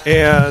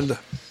 and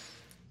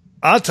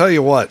I'll tell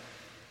you what,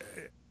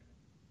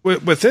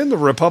 within the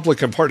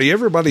Republican Party,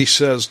 everybody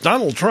says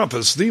Donald Trump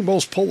is the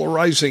most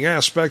polarizing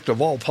aspect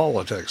of all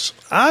politics.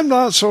 I'm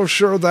not so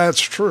sure that's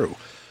true,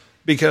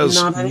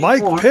 because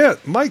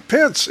Mike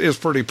Pence is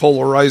pretty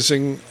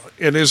polarizing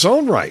in his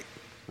own right,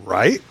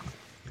 right?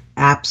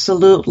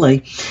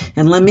 Absolutely.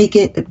 And let me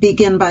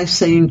begin by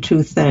saying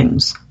two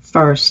things.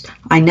 First,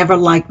 I never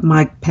liked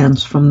Mike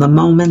Pence from the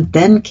moment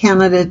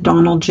then-candidate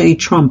Donald J.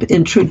 Trump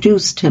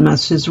introduced him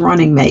as his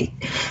running mate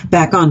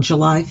back on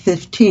July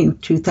 15,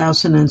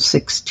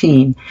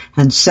 2016.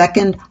 And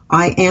second,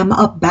 I am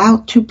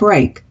about to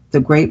break the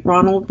great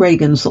Ronald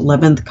Reagan's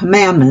 11th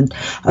commandment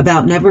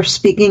about never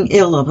speaking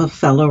ill of a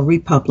fellow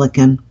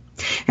Republican.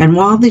 And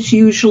while this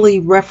usually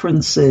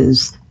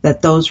references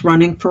that those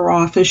running for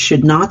office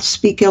should not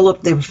speak ill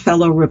of their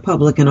fellow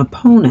Republican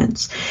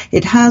opponents,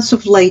 it has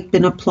of late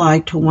been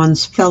applied to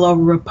one's fellow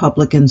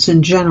Republicans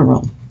in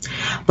general.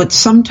 But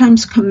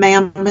sometimes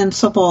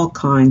commandments of all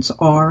kinds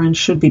are and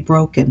should be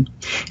broken.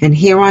 And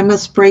here I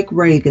must break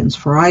Reagan's,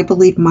 for I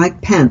believe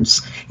Mike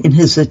Pence, in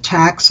his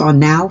attacks on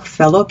now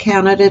fellow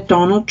candidate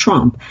Donald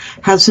Trump,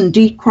 has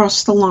indeed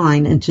crossed the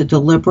line into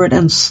deliberate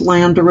and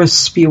slanderous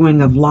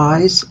spewing of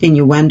lies,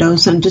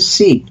 innuendos, and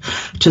deceit,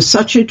 to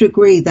such a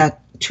degree that,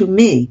 to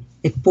me,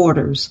 it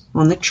borders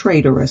on the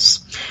traitorous.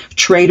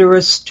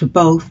 Traitorous to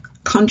both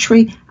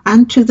country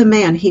and to the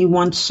man he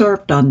once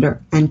served under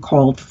and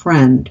called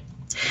friend.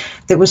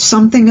 There was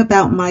something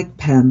about Mike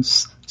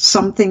Pence,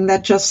 something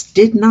that just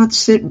did not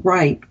sit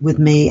right with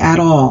me at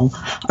all,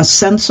 a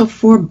sense of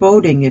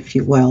foreboding, if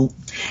you will.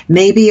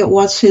 Maybe it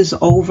was his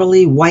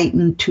overly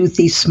whitened,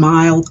 toothy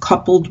smile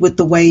coupled with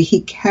the way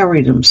he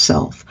carried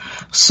himself,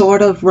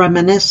 sort of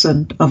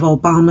reminiscent of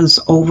Obama's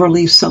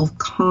overly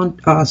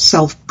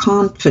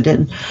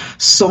self-confident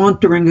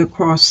sauntering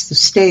across the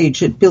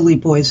stage at Billy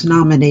Boy's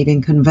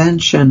nominating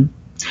convention.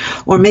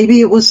 Or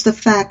maybe it was the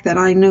fact that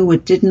I knew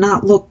it did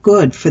not look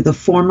good for the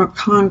former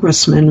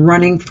congressman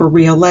running for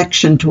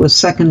re-election to a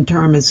second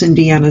term as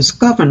Indiana's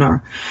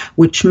governor,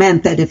 which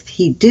meant that if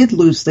he did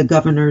lose the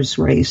governor's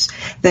race,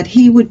 that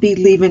he would be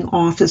leaving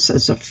office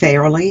as a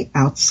fairly,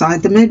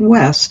 outside the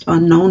Midwest,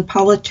 unknown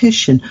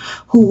politician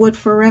who would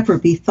forever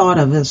be thought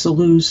of as a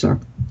loser.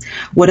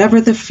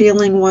 Whatever the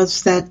feeling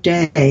was that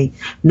day,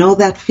 know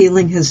that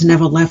feeling has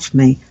never left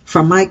me,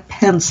 for Mike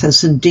Pence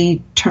has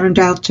indeed turned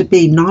out to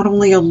be not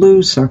only a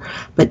loser,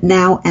 but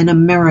now an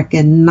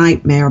American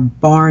nightmare,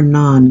 bar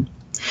none.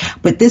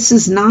 But this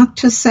is not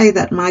to say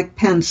that Mike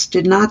Pence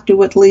did not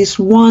do at least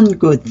one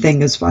good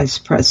thing as vice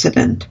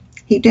president.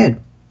 He did.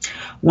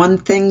 One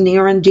thing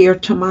near and dear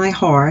to my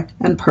heart,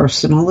 and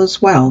personal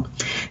as well,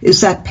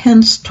 is that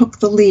Pence took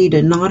the lead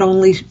in not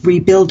only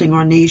rebuilding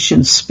our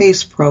nation's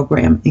space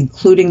program,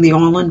 including the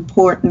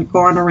all-important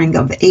garnering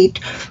of $8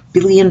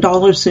 billion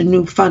in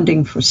new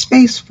funding for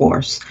Space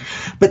Force,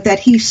 but that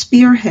he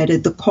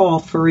spearheaded the call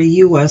for a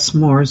U.S.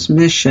 Mars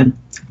mission.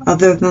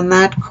 Other than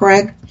that,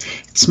 Craig,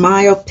 it's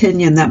my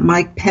opinion that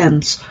Mike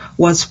Pence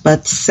was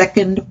but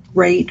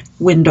second-rate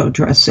window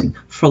dressing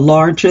for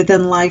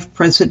larger-than-life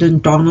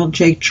President Donald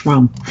J.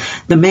 Trump,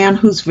 the man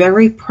whose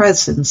very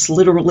presence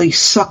literally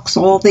sucks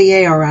all the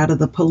air out of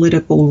the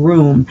political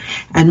room,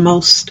 and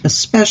most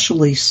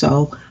especially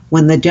so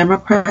when the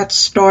Democrats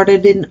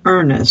started in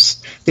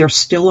earnest their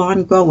still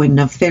ongoing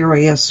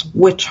nefarious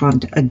witch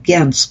hunt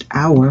against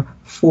our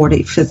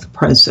 45th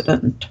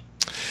president.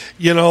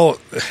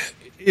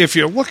 If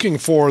you're looking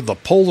for the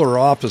polar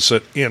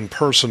opposite in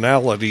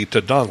personality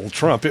to Donald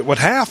Trump, it would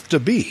have to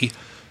be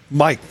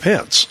Mike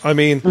Pence. I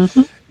mean,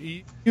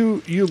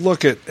 you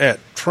look at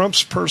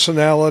Trump's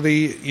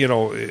personality,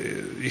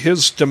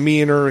 his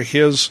demeanor,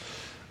 his,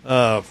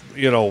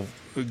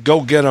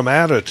 go-get-em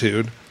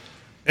attitude,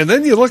 and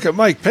then you look at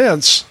Mike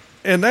Pence,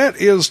 and that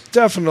is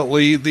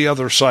definitely the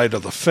other side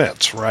of the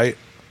fence, right?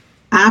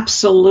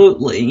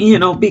 Absolutely,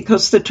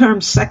 because the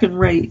term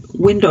second-rate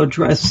window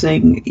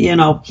dressing,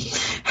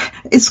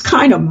 is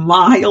kind of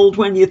mild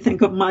when you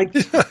think of Mike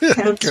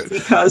Pence,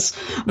 because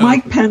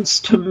Mike Pence,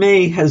 to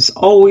me, has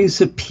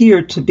always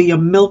appeared to be a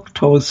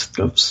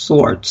milquetoast of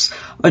sorts,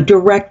 a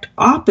direct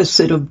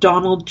opposite of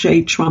Donald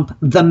J. Trump,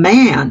 the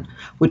man,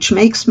 which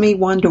makes me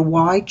wonder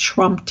why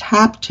Trump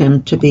tapped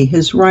him to be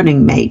his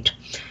running mate.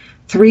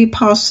 3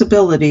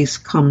 possibilities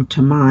come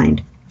to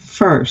mind.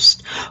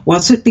 First,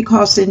 was it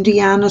because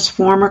Indiana's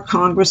former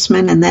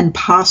congressman and then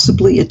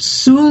possibly its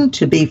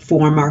soon-to-be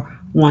former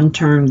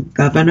one-term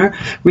governor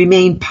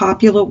remained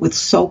popular with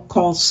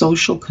so-called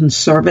social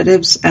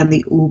conservatives and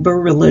the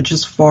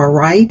uber-religious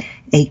far-right,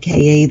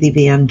 aka the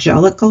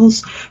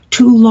evangelicals,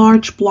 2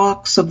 large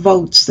blocks of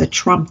votes that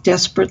Trump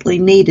desperately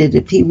needed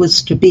if he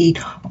was to beat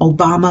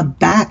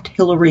Obama-backed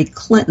Hillary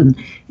Clinton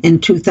in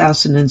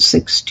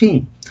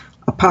 2016?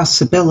 A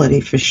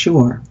possibility for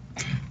sure.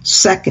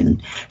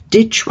 Second,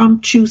 did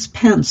Trump choose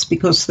Pence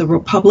because the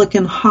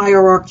Republican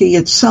hierarchy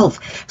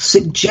itself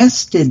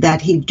suggested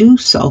that he do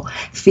so,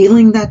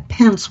 feeling that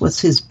Pence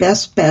was his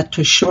best bet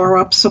to shore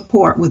up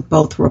support with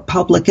both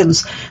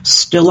Republicans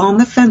still on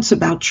the fence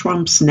about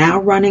Trump's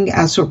now running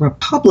as a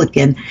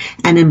Republican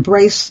and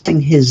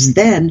embracing his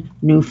then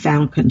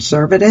newfound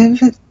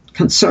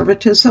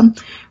conservatism?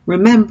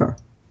 Remember,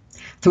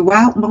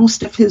 throughout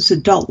most of his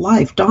adult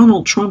life,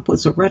 Donald Trump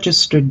was a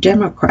registered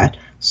Democrat,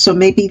 so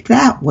maybe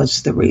that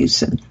was the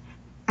reason.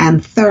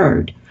 And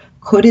third,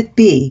 could it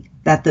be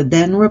that the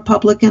then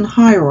Republican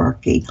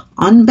hierarchy,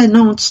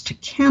 unbeknownst to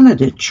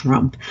candidate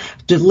Trump,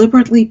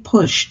 deliberately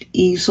pushed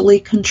easily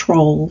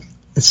controlled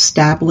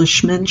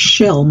establishment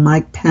shill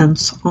Mike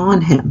Pence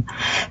on him,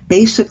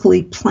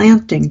 basically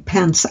planting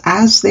Pence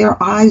as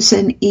their eyes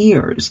and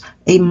ears,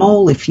 a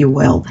mole, if you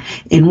will,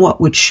 in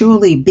what would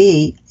surely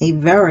be a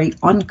very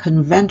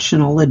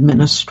unconventional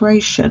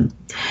administration.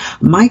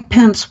 Mike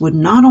Pence would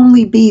not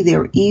only be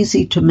their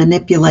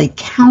easy-to-manipulate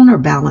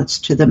counterbalance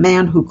to the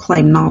man who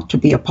claimed not to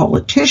be a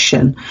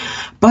politician,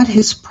 but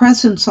his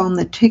presence on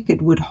the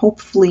ticket would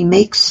hopefully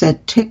make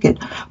said ticket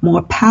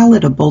more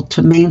palatable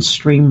to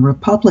mainstream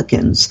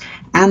Republicans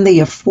and the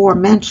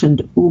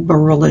aforementioned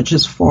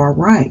uber-religious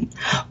far-right,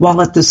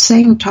 while at the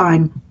same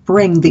time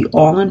bring the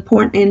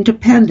all-important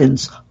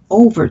independents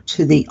over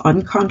to the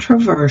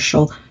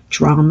uncontroversial,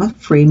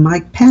 drama-free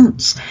Mike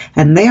Pence,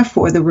 and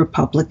therefore the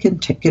Republican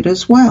ticket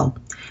as well.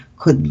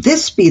 Could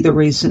this be the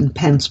reason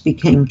Pence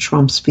became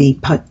Trump's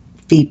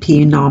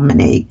VP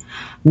nominee?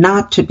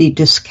 Not to be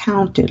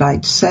discounted,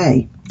 I'd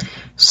say.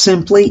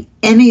 Simply,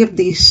 any of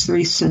these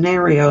 3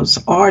 scenarios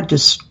are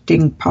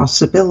distinct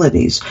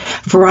possibilities,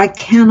 for I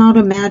cannot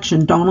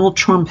imagine Donald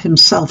Trump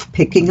himself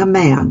picking a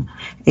man,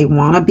 a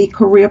wannabe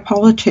career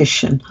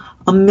politician,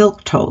 a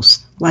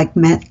milquetoast like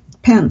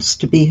Pence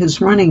to be his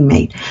running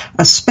mate,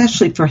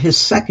 especially for his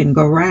second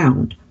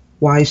go-round.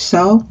 Why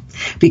so?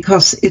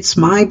 Because it's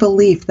my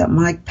belief that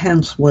Mike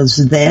Pence was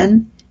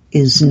then,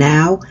 is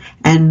now,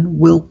 and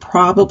will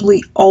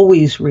probably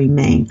always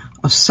remain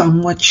a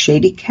somewhat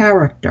shady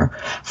character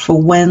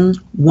for when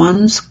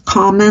one's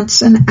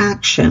comments and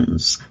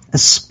actions,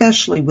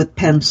 especially with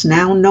Pence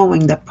now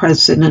knowing that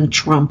President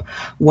Trump,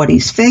 what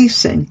he's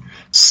facing,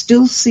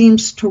 still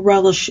seems to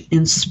relish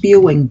in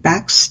spewing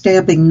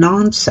backstabbing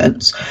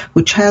nonsense,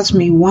 which has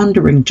me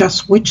wondering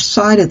just which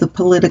side of the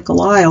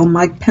political aisle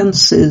Mike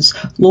Pence's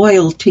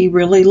loyalty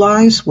really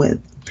lies with.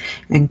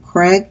 And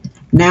Craig,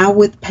 now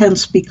with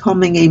Pence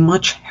becoming a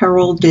much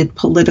heralded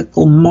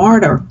political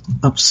martyr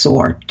of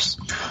sorts,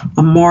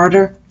 a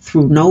martyr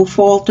through no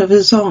fault of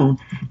his own,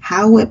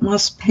 how it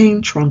must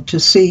pain Trump to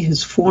see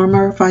his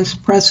former vice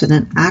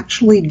president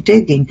actually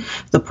digging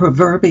the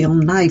proverbial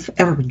knife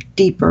ever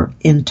deeper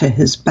into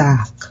his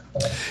back.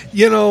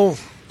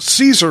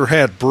 Caesar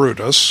had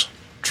Brutus,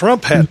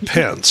 Trump had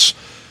Pence.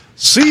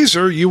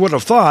 Caesar, you would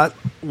have thought,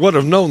 would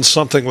have known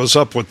something was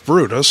up with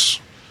Brutus,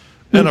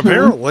 and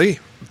apparently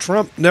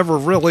Trump never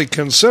really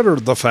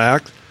considered the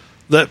fact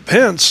that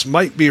Pence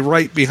might be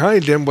right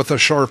behind him with a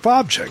sharp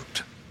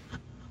object.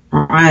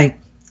 Right.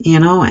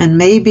 And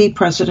maybe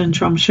President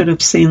Trump should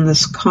have seen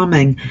this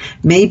coming.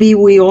 Maybe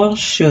we all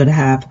should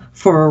have,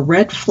 for a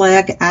red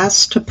flag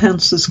as to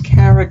Pence's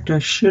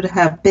character should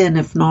have been,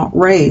 if not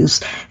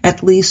raised,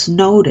 at least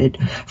noted,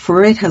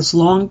 for it has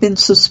long been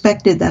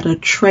suspected that a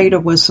traitor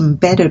was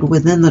embedded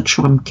within the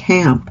Trump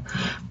camp.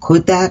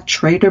 Could that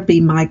traitor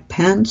be Mike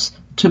Pence?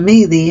 To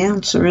me, the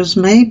answer is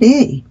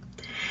maybe.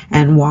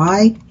 And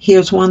why?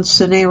 Here's one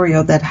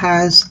scenario that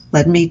has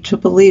led me to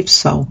believe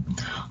so.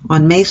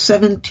 On May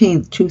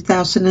 17,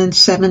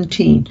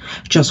 2017,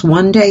 just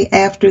one day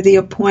after the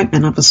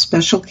appointment of a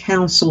special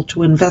counsel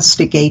to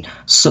investigate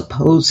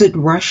supposed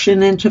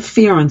Russian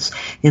interference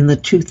in the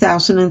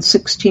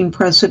 2016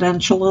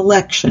 presidential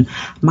election,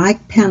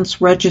 Mike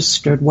Pence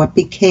registered what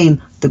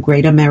became the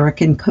Great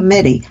American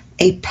Committee,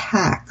 a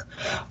PAC,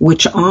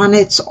 which on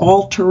its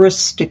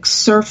altruistic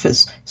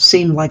surface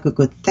seemed like a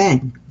good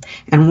thing.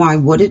 And why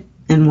wouldn't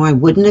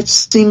it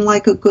seem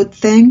like a good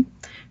thing?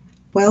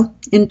 Well,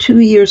 in 2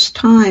 years'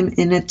 time,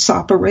 in its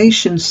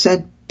operation,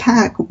 said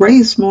PAC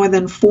raised more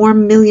than $4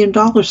 million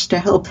to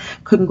help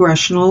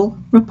congressional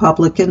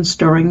Republicans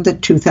during the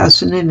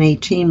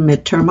 2018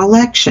 midterm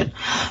election.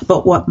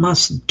 But what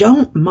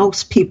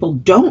most people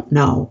don't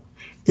know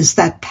is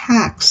that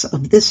PACs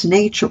of this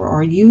nature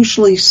are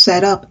usually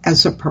set up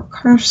as a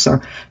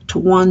precursor to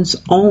one's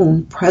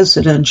own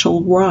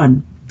presidential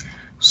run.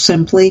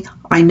 Simply,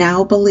 I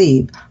now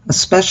believe,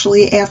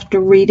 especially after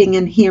reading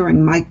and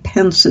hearing Mike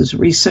Pence's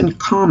recent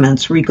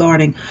comments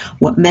regarding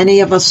what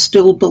many of us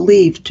still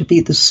believe to be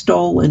the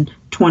stolen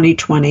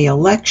 2020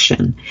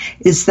 election,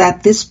 is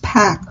that this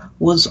PAC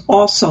was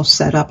also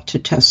set up to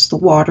test the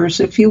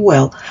waters, if you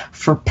will,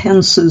 for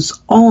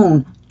Pence's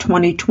own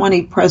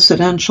 2020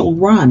 presidential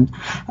run,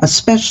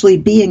 especially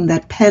being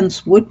that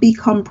Pence would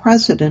become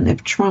president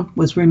if Trump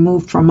was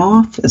removed from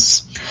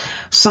office.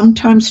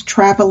 Sometimes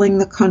traveling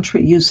the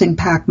country using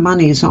PAC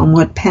monies on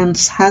what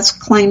Pence has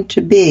claimed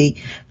to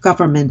be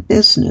government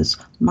business.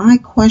 My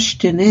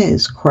question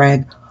is,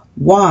 Craig,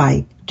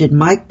 why did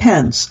Mike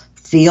Pence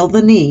feel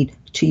the need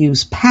to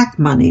use PAC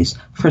monies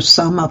for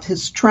some of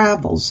his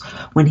travels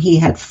when he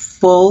had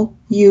full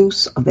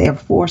use of Air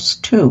Force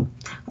Two,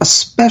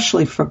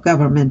 especially for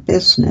government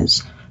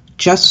business?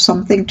 Just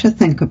something to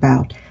think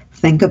about.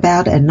 Think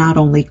about and not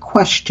only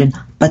question,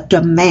 but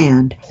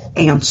demand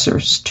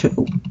answers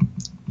to.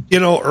 You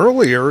know,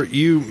 earlier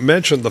you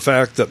mentioned the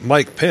fact that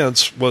Mike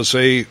Pence was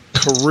a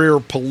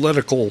career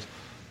political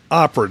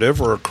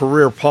operative or a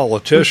career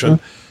politician.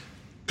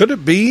 Mm-hmm. Could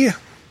it be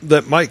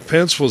that Mike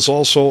Pence was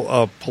also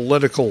a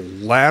political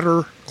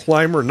ladder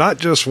climber, not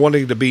just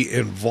wanting to be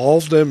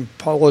involved in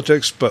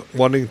politics, but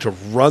wanting to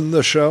run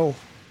the show?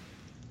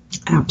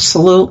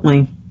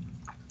 Absolutely.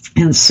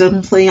 And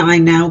simply, I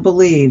now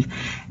believe,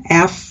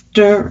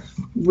 after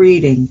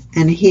reading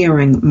and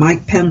hearing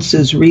Mike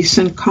Pence's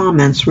recent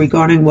comments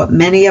regarding what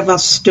many of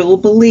us still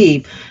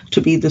believe to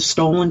be the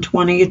stolen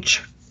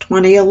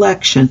 2020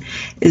 election,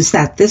 is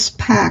that this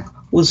PAC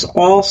was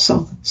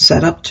also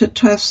set up to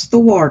test the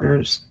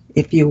waters.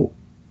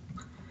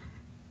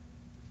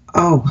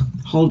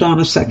 Hold on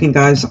a second,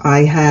 guys.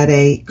 I had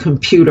a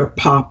computer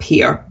pop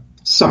here.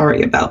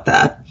 Sorry about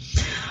that.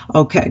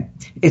 Okay.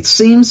 It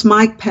seems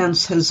Mike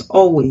Pence has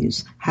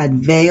always had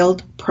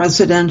veiled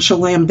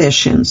presidential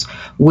ambitions,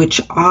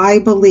 which I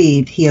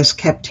believe he has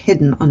kept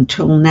hidden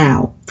until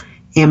now.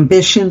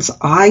 Ambitions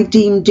I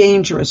deem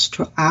dangerous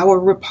to our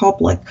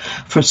republic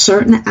for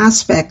certain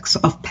aspects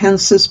of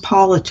Pence's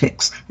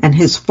politics and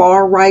his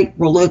far-right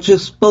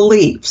religious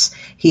beliefs.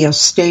 He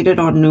has stated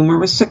on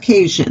numerous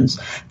occasions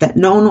that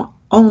not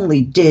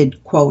only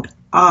did, quote,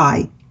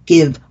 I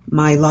give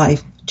my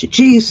life to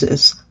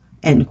Jesus,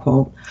 end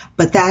quote,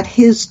 but that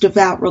his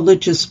devout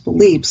religious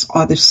beliefs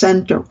are the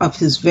center of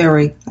his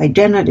very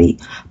identity,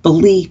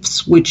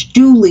 beliefs which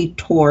do lead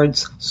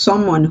towards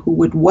someone who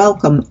would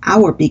welcome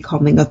our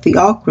becoming a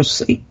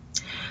theocracy.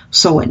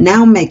 So it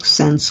now makes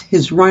sense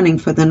his running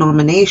for the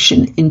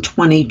nomination in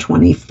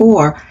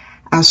 2024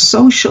 as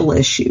social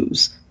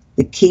issues,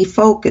 the key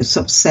focus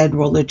of said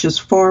religious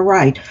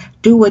far-right,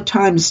 do at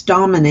times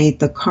dominate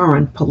the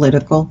current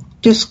political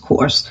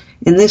discourse.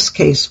 In this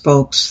case,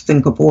 folks,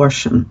 think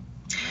abortion.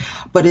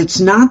 But it's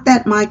not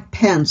that Mike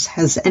Pence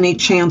has any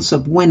chance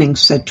of winning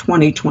said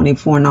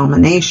 2024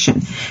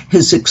 nomination.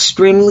 His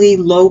extremely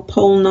low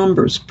poll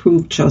numbers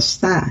prove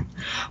just that.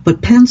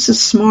 But Pence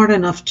is smart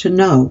enough to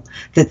know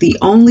that the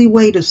only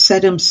way to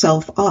set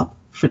himself up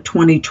for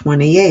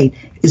 2028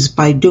 is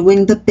by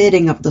doing the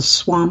bidding of the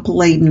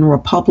swamp-laden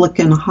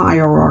Republican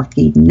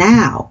hierarchy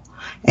now,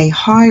 a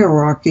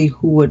hierarchy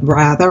who would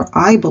rather,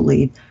 I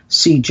believe,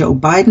 see Joe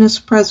Biden as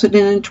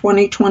president in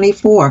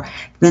 2024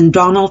 than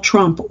Donald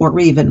Trump or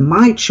even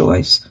my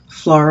choice,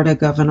 Florida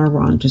Governor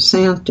Ron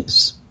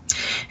DeSantis.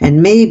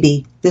 And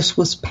maybe this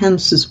was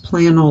Pence's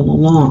plan all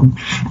along,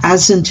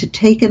 as in to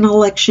take an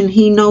election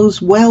he knows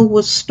well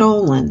was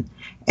stolen.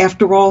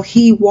 After all,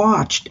 he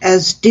watched,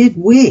 as did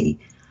we,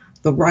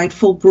 the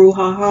rightful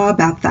brouhaha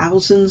about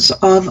thousands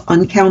of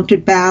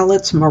uncounted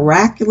ballots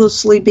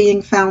miraculously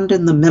being found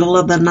in the middle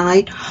of the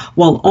night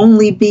while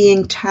only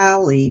being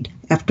tallied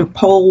after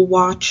poll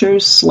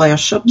watchers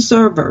 /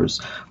 observers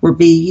were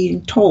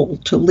being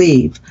told to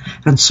leave.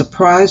 And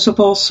surprise of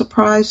all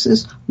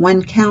surprises,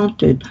 when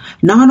counted,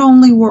 not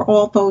only were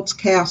all votes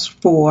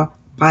cast for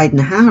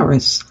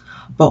Biden-Harris,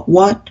 but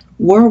what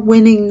were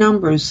winning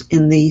numbers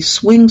in the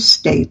swing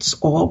states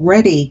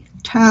already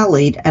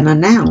tallied and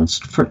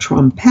announced for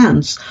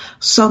Trump-Pence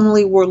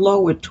suddenly were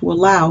lowered to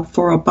allow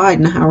for a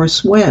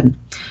Biden-Harris win.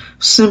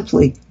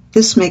 Simply,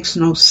 This makes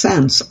no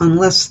sense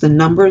unless the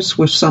numbers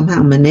were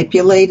somehow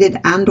manipulated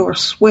and or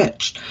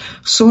switched,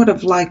 sort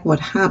of like what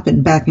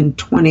happened back in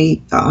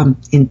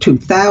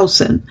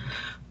 2000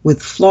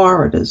 with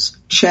Florida's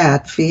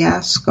Chad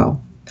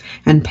fiasco.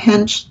 And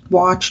Pence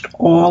watched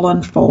all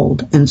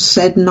unfold and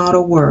said not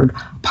a word,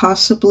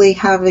 possibly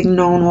having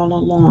known all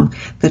along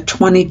that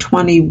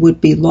 2020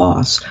 would be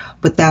lost,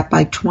 but that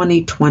by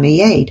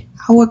 2028,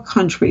 our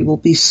country will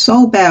be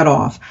so bad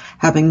off,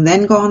 having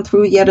then gone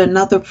through yet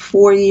another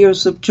 4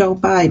 years of Joe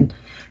Biden,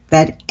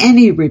 that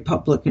any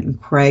Republican,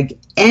 Craig,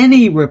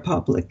 any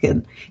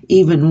Republican,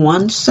 even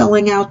one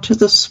selling out to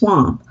the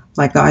swamp,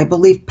 like I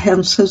believe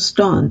Pence has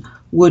done,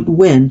 would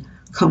win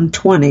come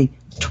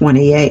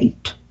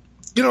 2028.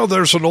 You know,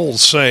 there's an old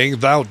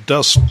saying, thou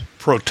dost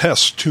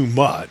protest too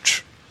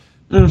much.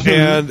 Mm-hmm.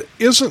 And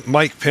isn't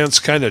Mike Pence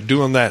kind of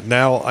doing that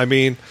now? I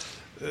mean,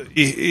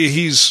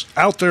 he's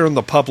out there in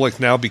the public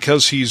now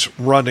because he's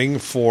running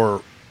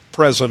for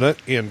president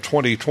in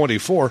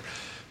 2024,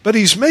 but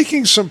he's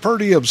making some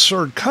pretty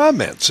absurd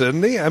comments,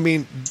 isn't he? I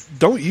mean,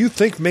 don't you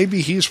think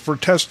maybe he's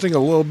protesting a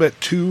little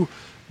bit too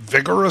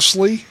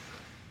vigorously?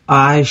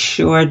 I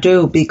sure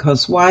do,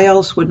 because why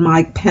else would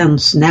Mike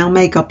Pence now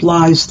make up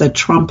lies that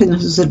Trump and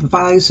his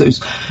advisors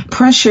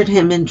pressured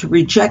him into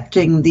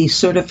rejecting the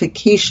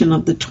certification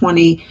of the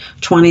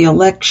 2020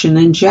 election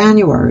in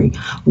January?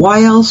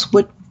 Why else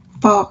would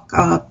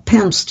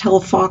Pence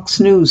tell Fox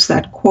News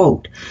that,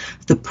 quote,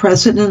 the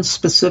president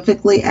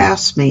specifically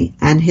asked me,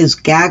 and his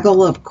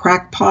gaggle of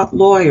crackpot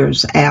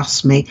lawyers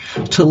asked me,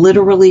 to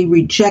literally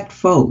reject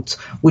votes,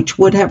 which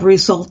would have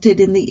resulted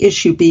in the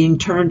issue being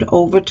turned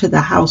over to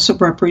the House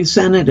of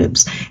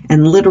Representatives,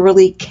 and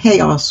literally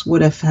chaos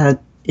would have had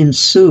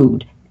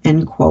ensued,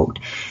 end quote.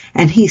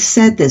 And he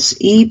said this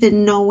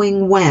even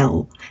knowing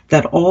well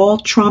that all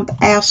Trump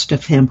asked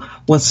of him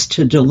was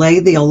to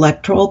delay the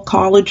Electoral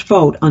College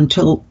vote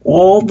until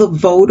all the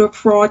voter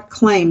fraud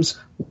claims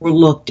were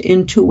looked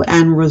into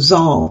and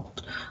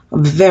resolved. A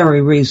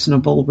very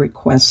reasonable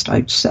request,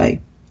 I'd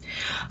say.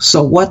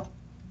 So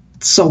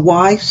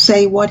why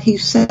say what he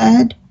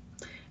said?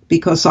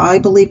 Because I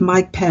believe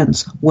Mike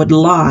Pence would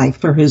lie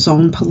for his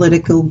own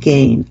political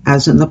gain,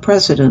 as in the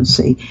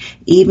presidency,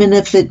 even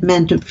if it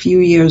meant a few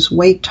years'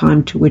 wait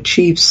time to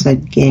achieve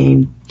said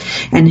gain.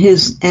 And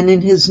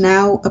in his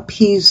now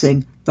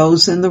appeasing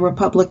those in the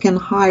Republican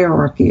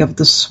hierarchy of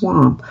the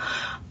swamp,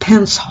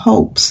 Pence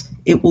hopes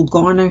it will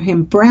garner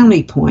him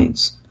brownie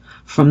points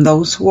from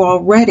those who are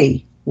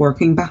already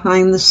working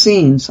behind the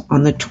scenes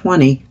on the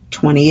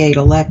 2028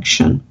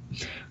 election.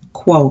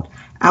 Quote,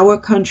 our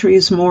country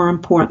is more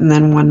important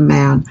than one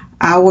man.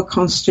 Our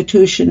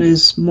Constitution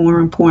is more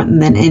important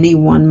than any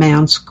one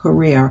man's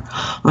career.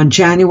 On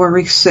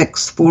January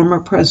 6th, former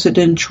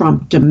President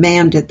Trump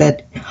demanded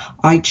that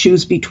I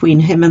choose between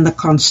him and the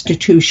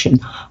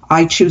Constitution.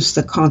 I choose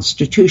the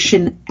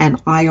Constitution,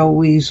 and I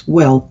always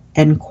will,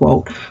 end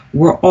quote,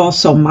 were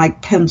also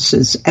Mike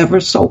Pence's ever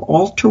so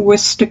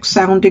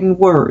altruistic-sounding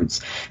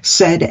words,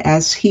 said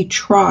as he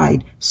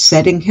tried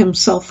setting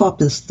himself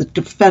up as the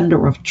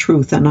defender of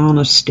truth and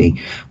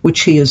honesty,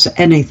 which he is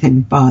anything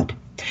but.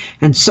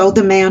 And so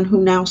the man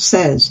who now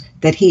says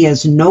that he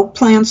has no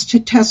plans to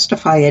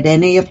testify at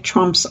any of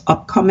Trump's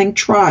upcoming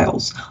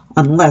trials,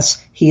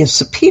 unless he is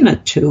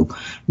subpoenaed to,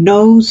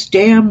 knows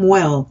damn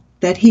well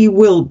that he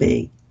will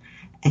be.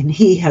 And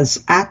he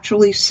has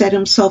actually set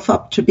himself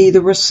up to be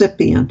the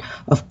recipient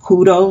of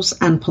kudos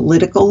and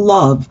political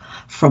love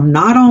from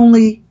not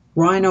only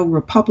Rhino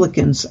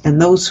Republicans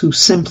and those who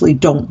simply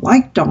don't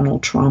like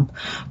Donald Trump,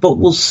 but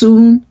will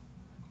soon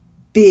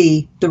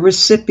be the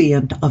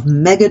recipient of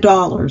mega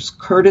dollars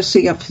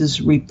courtesy of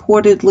his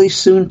reportedly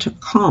soon to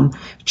come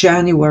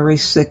January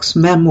 6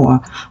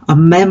 memoir, a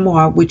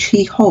memoir which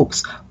he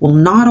hopes will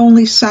not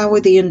only sour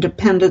the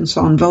independents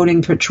on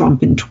voting for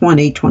Trump in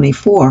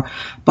 2024,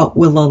 but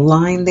will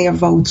align their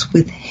votes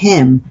with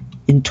him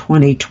in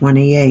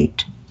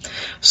 2028.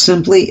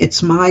 Simply,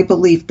 it's my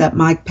belief that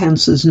Mike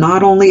Pence is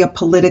not only a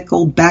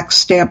political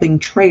backstabbing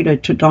traitor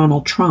to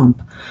Donald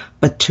Trump,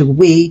 but to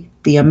we,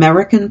 the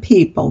American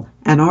people,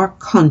 and our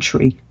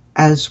country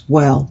as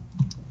well.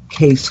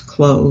 Case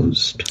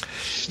closed.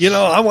 You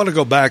know, I want to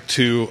go back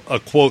to a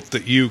quote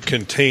that you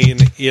contain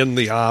in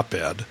the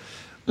op-ed,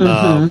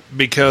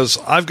 because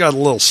I've got a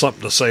little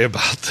something to say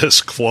about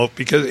this quote,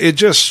 because it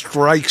just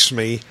strikes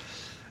me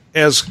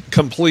as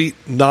complete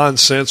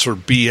nonsense or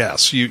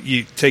BS.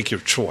 You take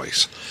your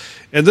choice.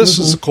 And this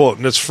is a quote,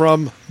 and it's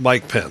from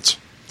Mike Pence.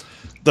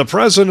 The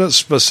president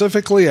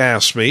specifically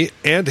asked me,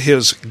 and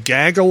his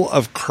gaggle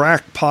of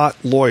crackpot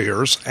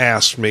lawyers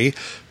asked me,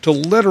 to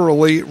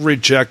literally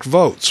reject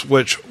votes,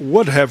 which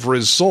would have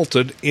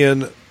resulted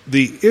in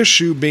the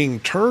issue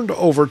being turned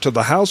over to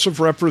the House of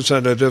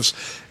Representatives,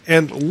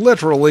 and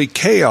literally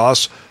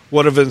chaos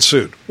would have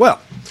ensued.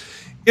 Well,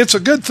 it's a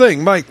good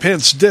thing Mike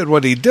Pence did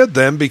what he did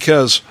then,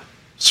 because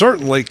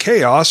certainly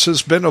chaos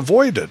has been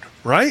avoided,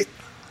 right?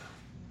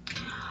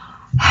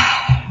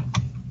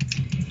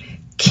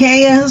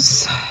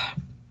 Chaos,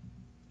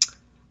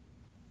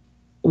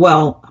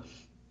 well,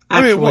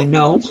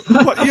 No.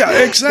 Well,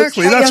 yeah,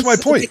 exactly. That's my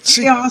point.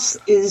 The chaos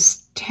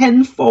is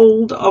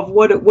tenfold of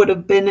what it would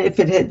have been if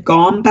it had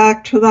gone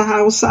back to the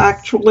House,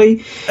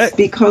 actually,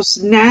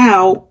 because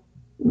now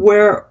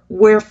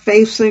we're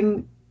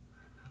facing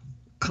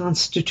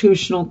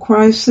constitutional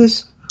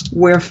crisis.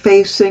 We're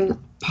facing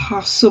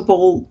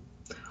possible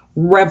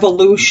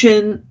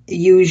revolution.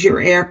 Use your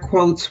air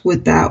quotes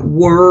with that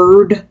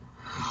word.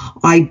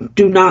 I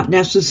do not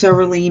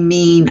necessarily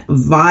mean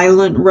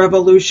violent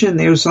revolution.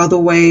 There's other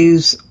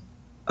ways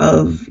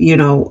of,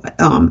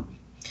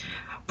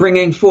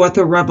 bringing forth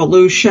a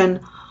revolution.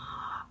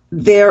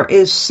 There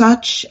is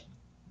such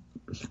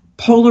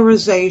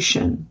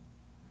polarization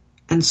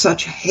and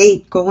such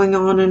hate going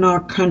on in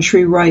our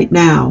country right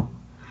now.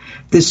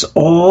 This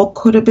all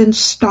could have been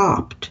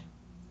stopped.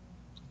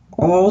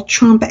 All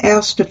Trump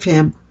asked of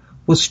him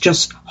was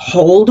just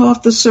hold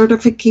off the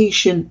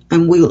certification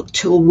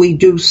till we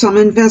do some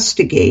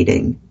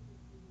investigating.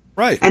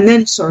 Right. And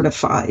then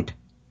certified.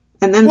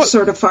 And then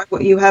certify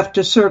what you have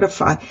to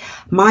certify.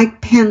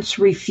 Mike Pence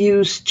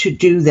refused to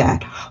do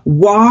that.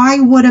 Why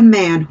would a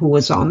man who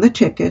was on the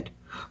ticket,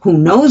 who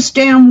knows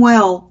damn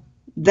well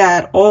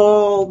that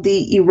all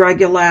the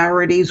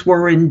irregularities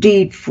were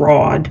indeed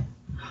fraud,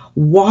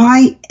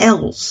 why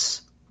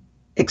else,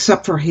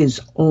 except for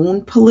his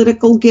own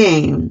political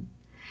gain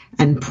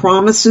and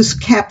promises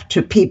kept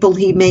to people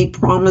he made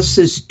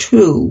promises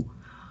to,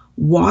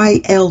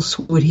 why else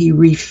would he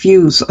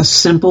refuse a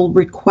simple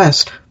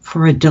request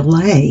for a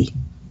delay?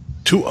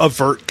 To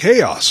avert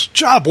chaos.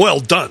 Job well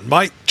done,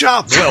 Mike.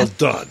 Job well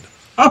done.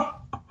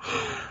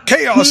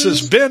 Chaos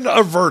has been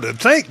averted.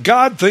 Thank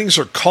God things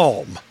are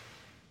calm.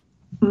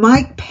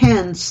 Mike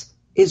Pence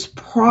is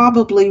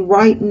probably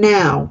right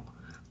now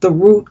the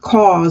root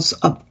cause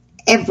of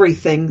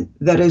everything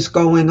that is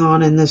going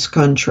on in this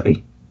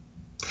country.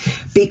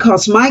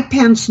 Because Mike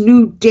Pence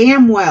knew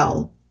damn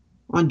well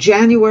on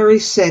January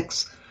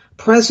 6th,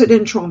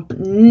 President Trump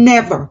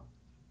never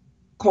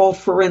called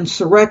for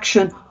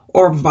insurrection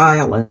or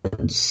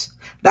violence.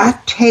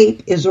 That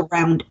tape is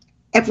around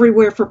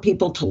everywhere for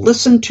people to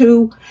listen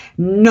to.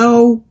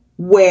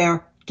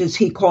 Nowhere does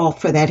he call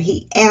for that.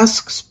 He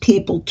asks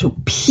people to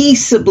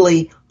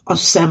peaceably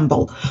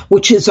assemble,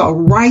 which is a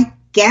right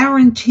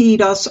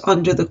guaranteed us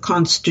under the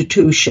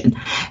Constitution.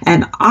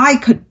 And I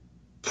could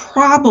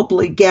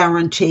probably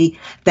guarantee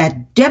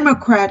that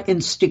Democrat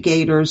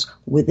instigators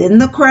within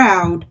the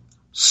crowd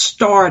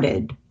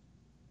started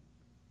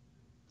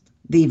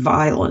the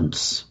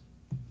violence.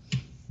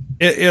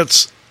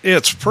 It's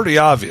pretty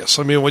obvious.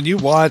 I mean, when you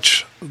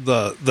watch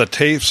the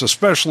tapes,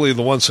 especially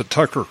the ones that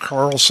Tucker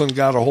Carlson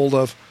got a hold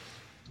of,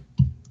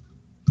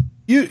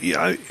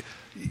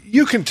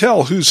 you can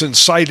tell who's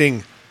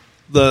inciting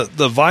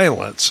the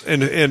violence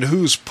and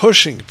who's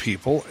pushing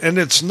people, and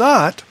it's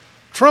not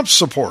Trump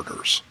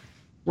supporters.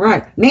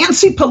 Right.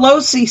 Nancy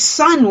Pelosi's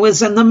son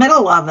was in the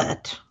middle of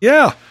it.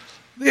 Yeah.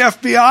 The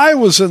FBI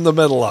was in the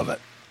middle of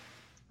it.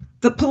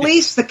 The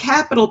police, the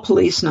Capitol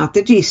Police, not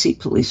the D.C.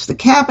 Police, the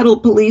Capitol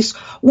Police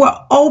were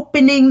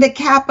opening the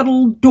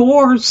Capitol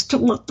doors to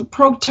let the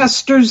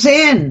protesters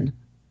in.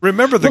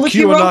 Remember the QAnon... If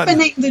you're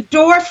opening the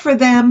door for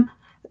them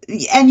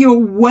and you're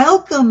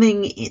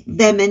welcoming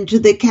them into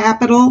the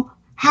Capitol,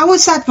 how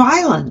is that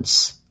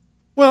violence?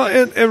 Well,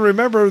 and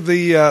remember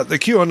the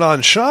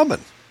QAnon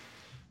shaman,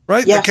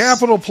 right? Yes. The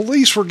Capitol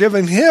Police were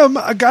giving him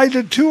a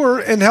guided tour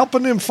and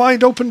helping him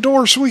find open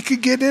doors so he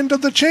could get into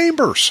the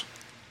chambers.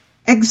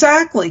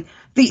 Exactly.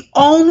 The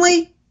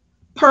only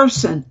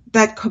person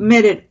that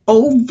committed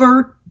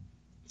overt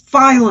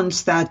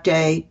violence that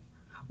day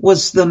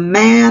was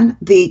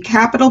the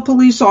Capitol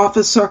Police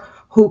officer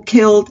who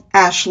killed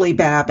Ashley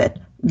Babbitt.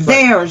 Right.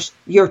 There's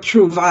your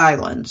true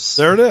violence.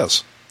 There it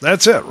is.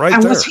 That's it, right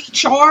and there. And was he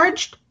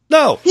charged?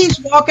 No. He's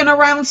walking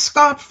around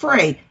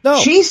scot-free. No.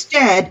 She's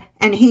dead,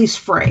 and he's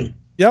free.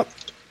 Yep.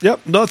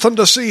 Nothing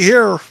to see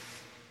here.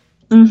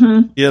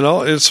 Mm-hmm.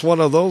 It's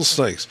one of those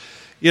things.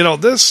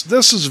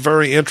 This is a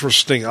very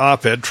interesting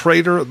op-ed.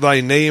 Traitor, thy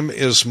name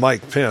is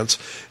Mike Pence.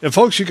 And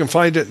folks, you can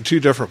find it in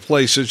two different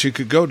places. You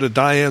could go to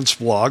Diane's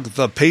blog,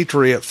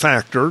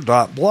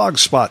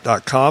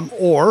 thepatriotfactor.blogspot.com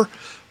or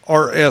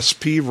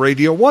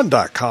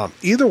rspradio1.com.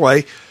 Either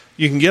way,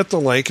 you can get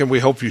the link, and we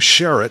hope you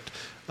share it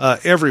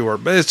everywhere.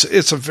 But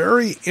it's a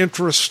very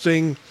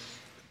interesting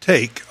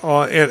take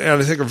and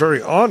I think a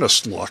very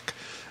honest look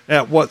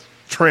at what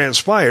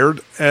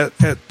transpired at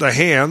the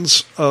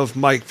hands of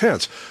Mike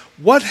Pence.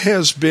 What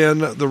has been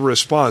the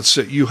response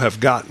that you have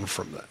gotten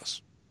from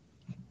this?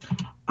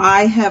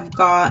 I have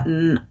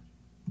gotten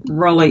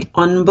really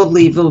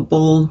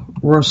unbelievable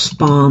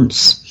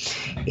response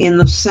in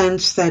the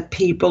sense that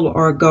people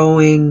are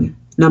going,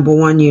 number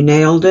one, you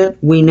nailed it.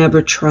 We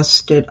never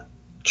trusted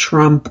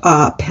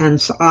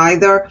Pence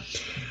either.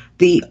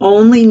 The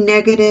only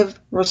negative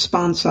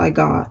response I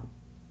got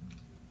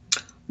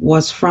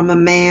was from a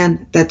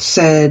man that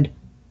said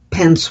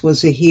Pence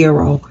was a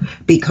hero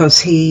because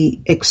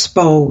he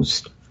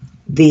exposed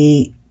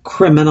the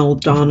criminal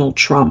Donald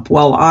Trump.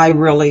 Well, I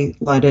really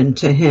let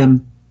into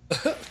him.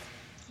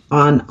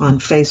 on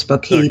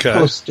Facebook. He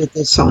posted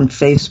this on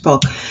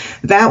Facebook.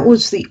 That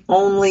was the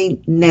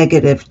only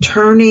negative,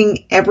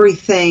 turning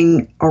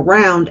everything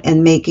around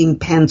and making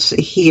Pence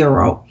a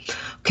hero.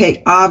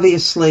 Okay,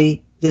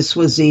 obviously, this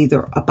was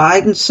either a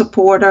Biden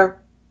supporter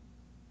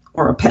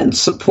or a Pence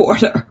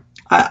supporter.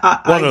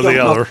 One or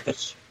the other.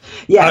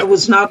 It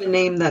was not a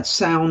name that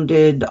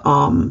sounded...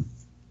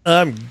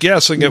 I'm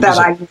guessing it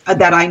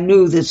that I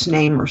knew this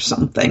name or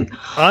something.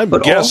 I'm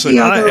guessing.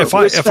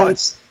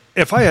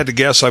 If I had to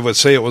guess, I would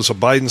say it was a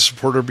Biden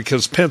supporter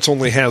because Pence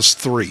only has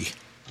 3.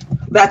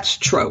 That's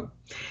true.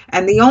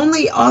 And the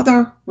only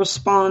other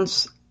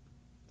response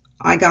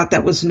I got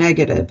that was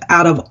negative,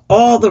 out of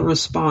all the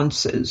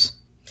responses,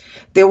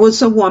 there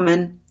was a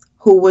woman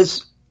who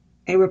was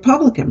a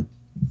Republican.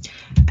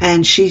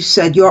 And she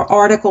said, your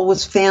article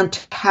was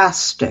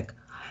fantastic.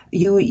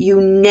 You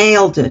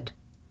nailed it.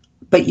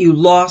 But you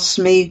lost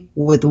me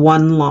with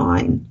one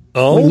line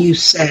when you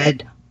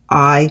said,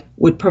 I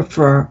would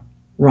prefer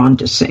Ron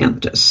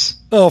DeSantis.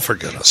 Oh, for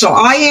goodness. So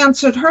I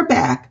answered her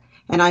back,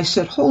 and I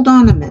said, hold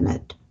on a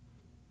minute.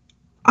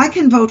 I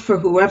can vote for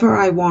whoever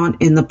I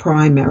want in the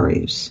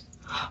primaries.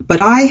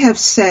 But I have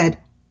said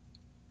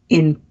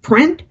in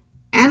print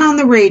and on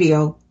the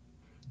radio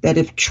that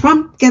if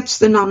Trump gets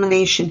the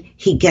nomination,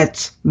 he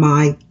gets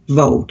my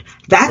vote.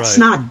 That's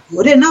not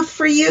good enough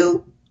for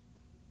you?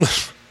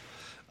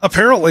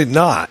 Apparently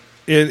not.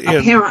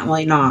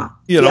 Apparently not.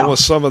 With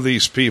some of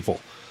these people,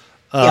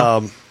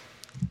 and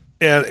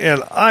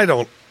I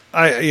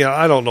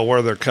don't know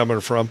where they're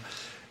coming from.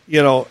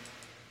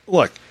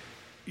 Look,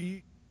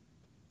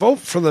 vote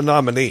for the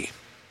nominee,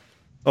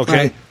 okay?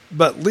 Right.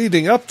 But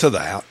leading up to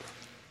that,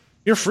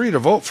 you're free to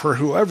vote for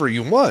whoever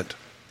you want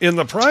in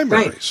the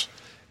primaries,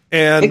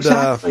 and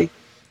exactly.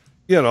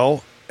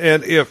 And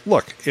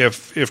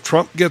if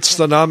Trump gets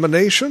the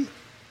nomination,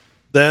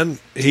 then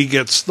he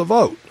gets the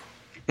vote.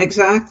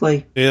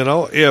 Exactly.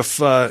 If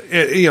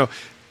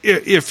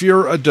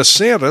you're a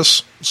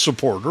DeSantis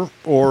supporter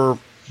or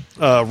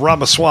a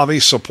Ramaswamy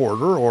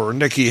supporter or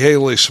Nikki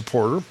Haley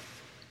supporter,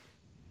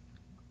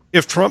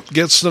 if Trump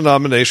gets the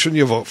nomination,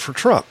 you vote for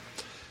Trump.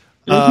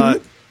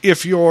 Mm-hmm.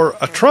 If you're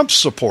a Trump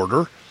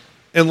supporter,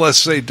 and let's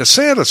say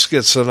DeSantis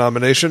gets the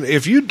nomination,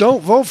 if you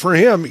don't vote for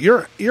him,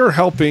 you're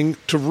helping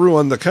to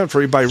ruin the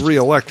country by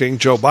reelecting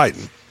Joe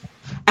Biden.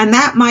 And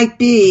that might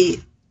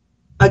be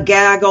a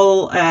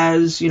gaggle,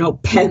 as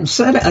Pence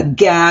said, a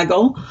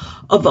gaggle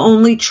of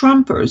only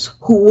Trumpers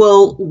who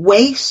will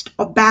waste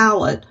a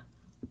ballot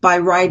by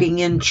writing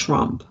in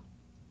Trump.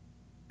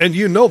 And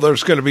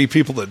there's going to be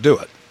people that do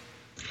it.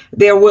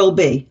 There will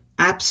be.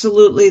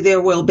 Absolutely there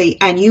will be.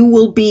 And you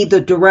will be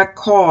the direct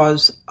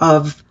cause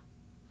of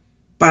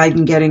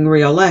Biden getting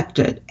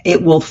reelected.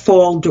 It will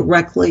fall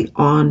directly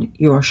on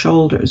your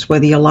shoulders,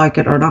 whether you like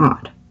it or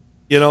not.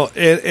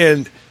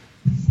 And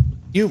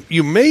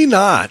you may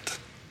not...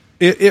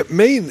 It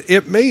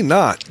may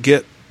not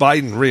get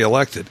Biden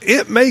reelected.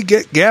 It may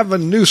get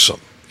Gavin Newsom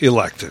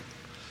elected.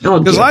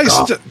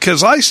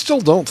 Because I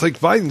still don't think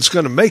Biden's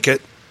going to make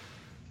it,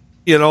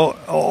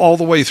 all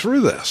the way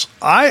through this.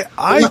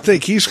 I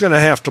think he's going to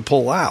have to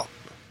pull out.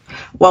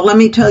 Well, let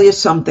me tell you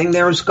something.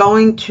 There's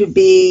going to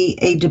be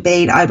a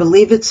debate, I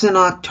believe it's in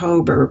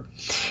October,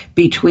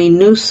 between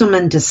Newsom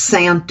and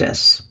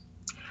DeSantis.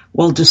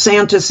 Well,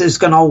 DeSantis is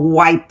going to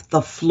wipe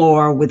the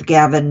floor with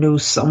Gavin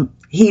Newsom.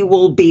 He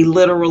will be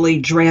literally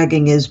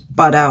dragging his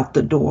butt out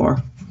the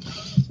door.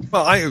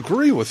 Well, I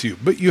agree with you,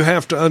 but you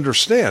have to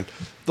understand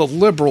the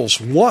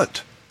liberals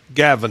want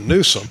Gavin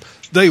Newsom.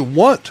 They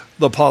want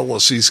the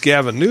policies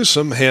Gavin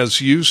Newsom has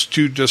used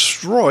to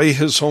destroy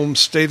his home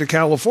state of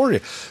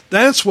California.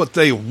 That's what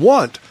they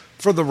want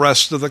for the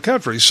rest of the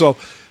country. So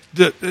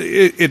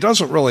it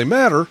doesn't really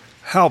matter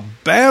how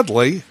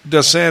badly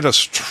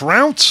DeSantis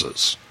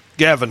trounces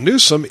Gavin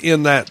Newsom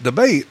in that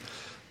debate.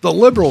 The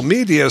liberal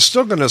media is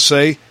still going to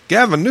say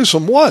Gavin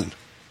Newsom won.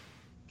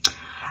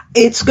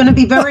 It's going to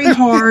be very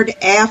hard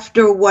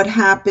after what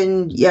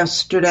happened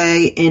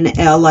yesterday in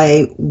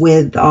L.A.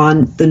 with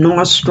the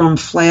Nordstrom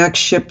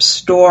flagship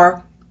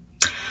store,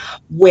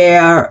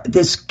 where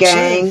this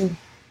gang,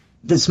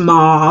 this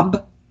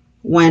mob,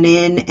 went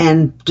in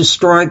and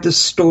destroyed the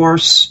store,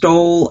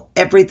 stole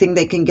everything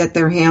they can get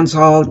their hands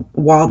on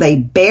while they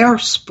bear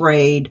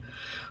sprayed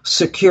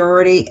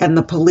security, and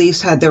the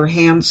police had their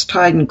hands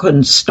tied and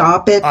couldn't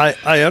stop it.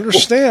 I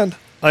understand.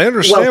 I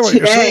understand what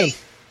you're saying.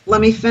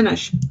 Let me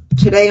finish.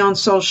 Today on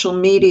social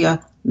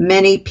media,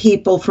 many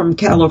people from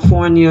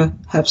California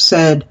have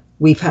said,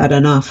 we've had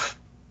enough.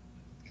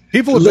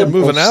 People have been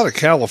moving out of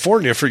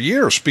California for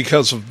years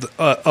because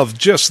of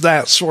just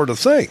that sort of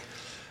thing.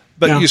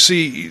 But you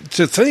see,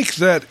 to think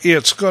that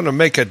it's going to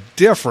make a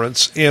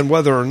difference in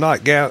whether or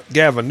not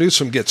Gavin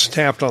Newsom gets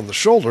tapped on the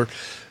shoulder,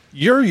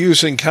 you're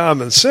using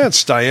common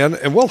sense, Diane,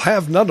 and we'll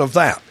have none of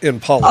that in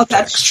politics. Oh,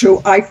 that's true.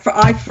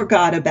 I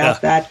forgot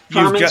about that.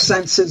 Common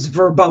sense is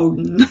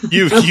verboten.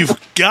 You've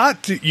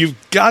got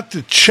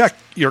to check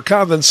your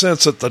common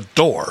sense at the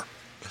door.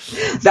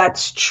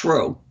 That's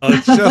true.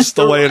 It's just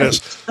the way it is.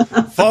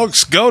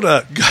 Folks, go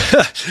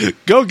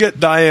get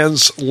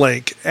Diane's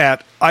link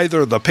at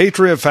either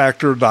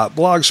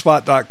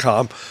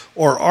thepatriotfactor.blogspot.com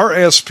or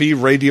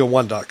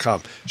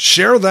rspradio1.com.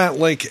 Share that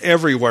link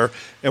everywhere,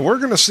 and we're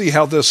going to see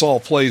how this all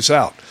plays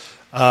out.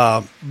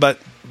 But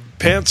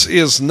Pence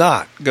is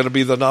not going to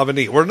be the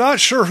nominee. We're not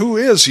sure who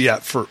is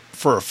yet for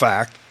a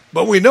fact,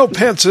 but we know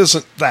Pence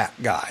isn't that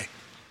guy.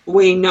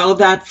 We know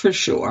that for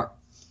sure.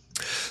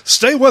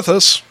 Stay with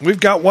us. We've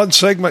got one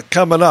segment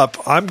coming up.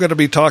 I'm going to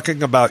be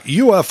talking about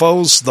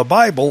UFOs, the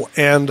Bible,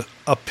 and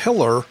a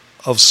pillar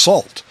of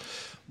salt.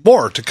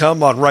 More to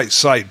come on Right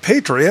Side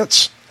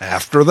Patriots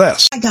after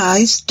this. Hi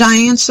guys,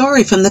 Diane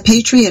Sori from The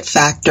Patriot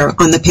Factor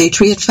on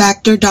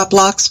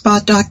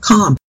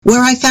thepatriotfactor.blogspot.com,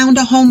 where I found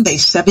a home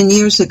base 7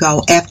 years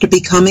ago after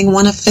becoming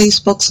one of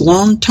Facebook's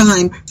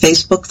longtime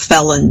Facebook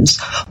felons,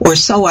 or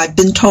so I've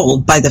been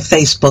told by the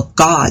Facebook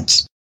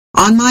gods.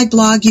 On my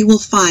blog, you will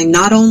find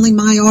not only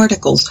my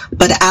articles,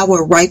 but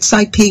our Right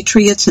Side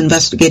Patriots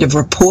investigative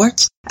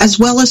reports, as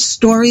well as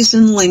stories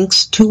and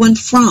links to and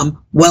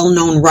from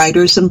well-known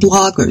writers and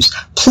bloggers,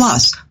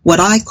 plus what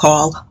I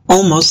call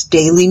almost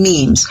daily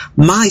memes,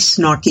 my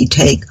snarky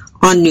take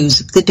on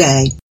news of the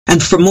day.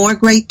 And for more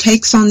great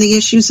takes on the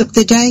issues of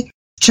the day,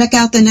 check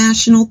out The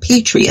National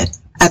Patriot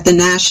at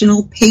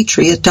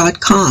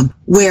thenationalpatriot.com,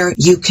 where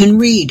you can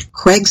read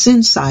Craig's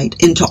insight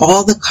into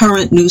all the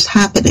current news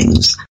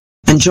happenings.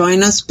 And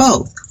join us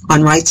both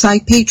on Right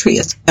Side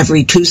Patriots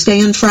every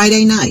Tuesday and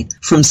Friday night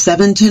from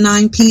 7 to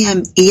 9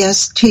 p.m.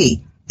 EST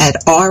at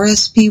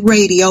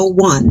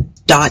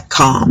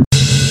rspradio1.com.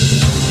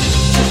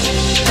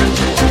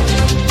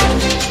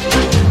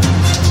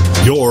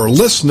 You're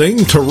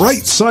listening to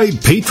Right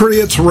Side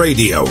Patriots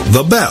Radio,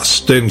 the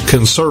best in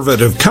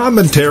conservative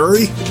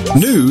commentary,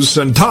 news,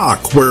 and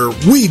talk, where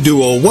we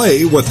do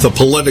away with the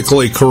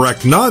politically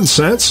correct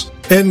nonsense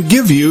and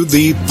give you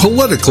the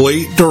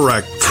politically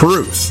direct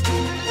truth.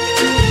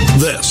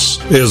 This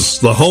is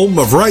the home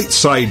of Right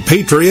Side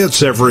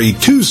Patriots every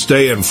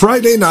Tuesday and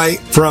Friday night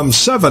from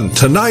 7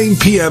 to 9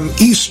 p.m.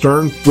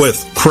 Eastern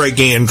with Craig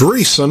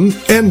Andresen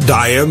and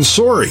Diane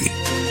Sori.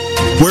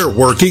 We're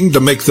working to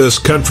make this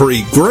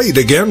country great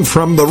again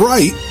from the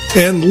right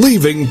and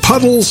leaving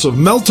puddles of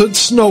melted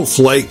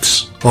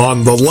snowflakes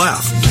on the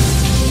left.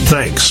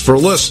 Thanks for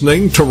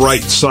listening to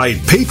Right Side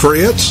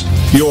Patriots,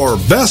 your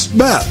best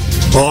bet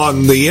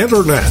on the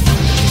Internet.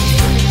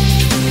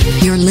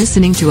 You're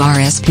listening to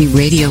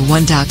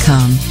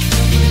rspradio1.com.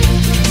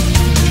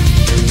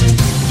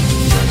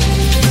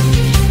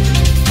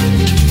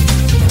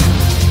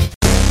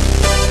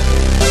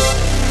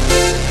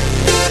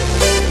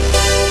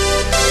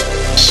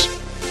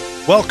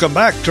 Welcome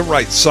back to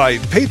Right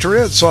Side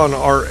Patriots on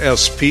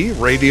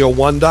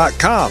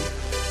rspradio1.com.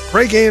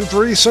 Craig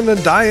Andresen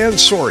and Diane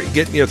Sori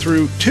getting you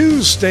through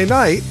Tuesday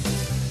night.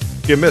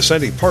 If you miss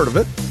any part of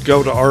it,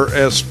 go to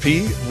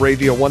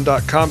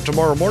rspradio1.com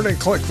tomorrow morning,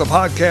 click the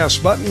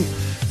podcast button,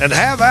 and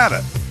have at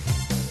it.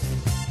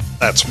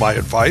 That's my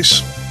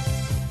advice.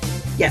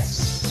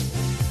 Yes.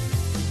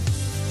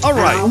 All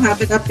right. I'll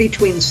have it up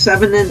between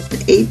 7 and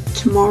 8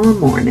 tomorrow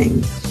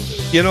morning.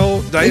 You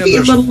know, Diane, maybe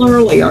a little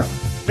earlier.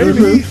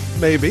 Maybe.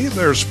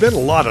 There's been a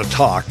lot of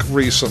talk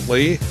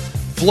recently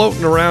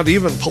floating around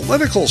even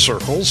political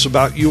circles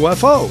about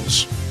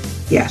UFOs.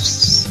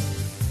 Yes.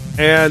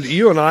 And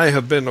you and I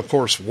have been, of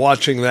course,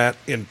 watching that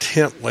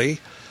intently.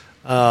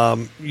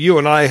 You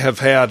and I have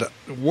had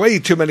way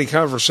too many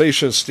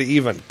conversations to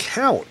even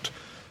count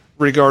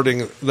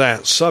regarding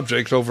that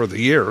subject over the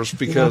years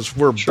because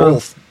we're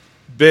both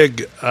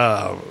big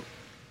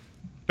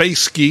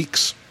space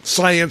geeks,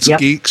 science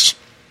geeks.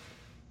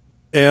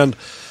 And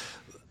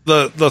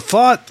the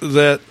thought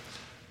that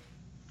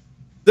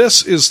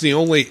this is the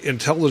only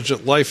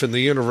intelligent life in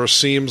the universe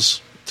seems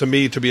to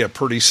me to be a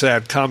pretty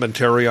sad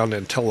commentary on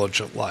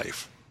intelligent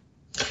life.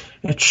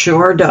 It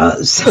sure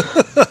does.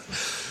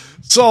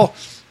 So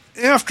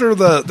after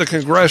the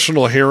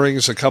congressional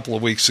hearings a couple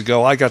of weeks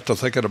ago, I got to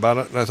thinking about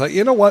it, and I thought,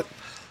 you know what?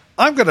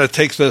 I'm going to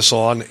take this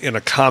on in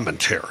a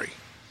commentary.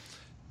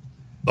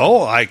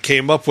 So I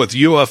came up with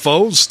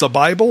UFOs, the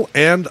Bible,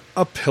 and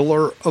a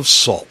pillar of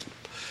salt.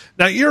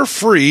 Now, you're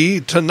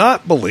free to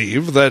not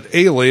believe that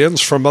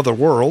aliens from other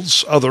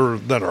worlds, other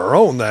than our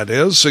own, that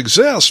is,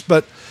 exist,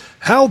 but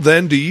how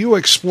then do you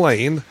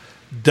explain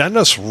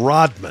Dennis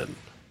Rodman?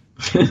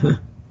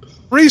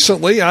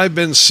 Recently, I've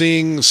been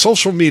seeing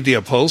social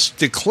media posts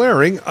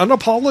declaring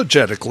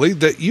unapologetically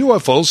that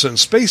UFOs and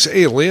space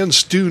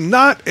aliens do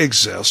not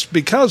exist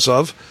because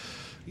of,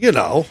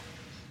 the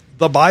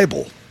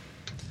Bible.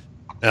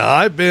 Now,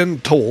 I've been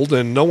told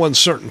in no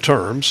uncertain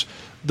terms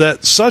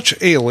that such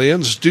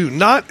aliens do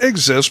not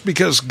exist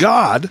because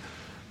God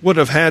would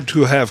have had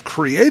to have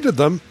created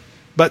them,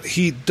 but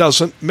he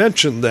doesn't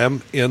mention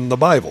them in the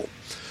Bible.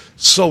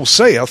 So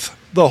saith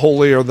the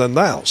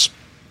holier-than-thous.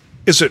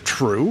 Is it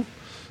true?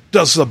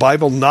 Does the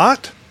Bible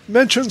not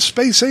mention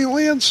space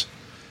aliens?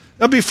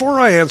 Now, before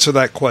I answer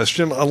that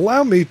question,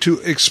 allow me to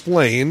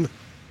explain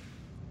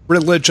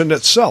religion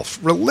itself.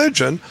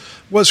 Religion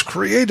was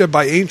created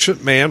by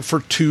ancient man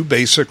for two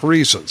basic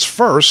reasons.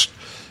 First,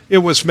 it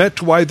was meant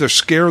to either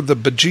scare the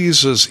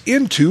bejesus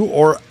into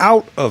or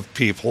out of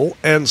people,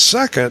 and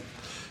second,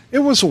 it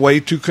was a way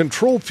to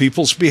control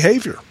people's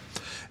behavior.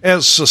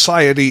 As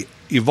society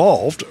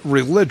evolved,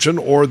 religion,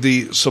 or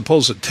the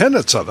supposed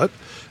tenets of it,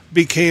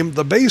 became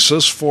the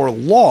basis for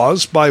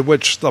laws by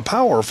which the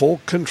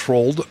powerful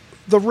controlled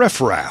the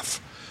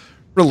riffraff.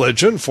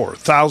 Religion, for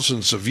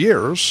thousands of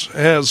years,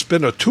 has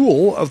been a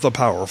tool of the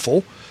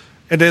powerful,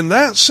 and in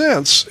that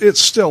sense, it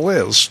still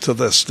is to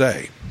this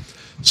day.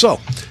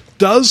 So,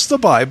 does the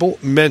Bible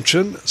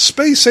mention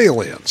space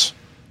aliens?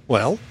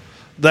 Well,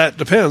 that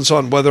depends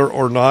on whether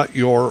or not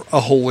you're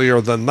a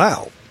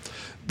holier-than-thou.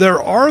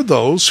 There are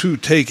those who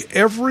take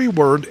every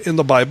word in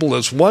the Bible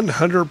as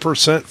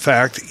 100%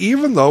 fact,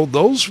 even though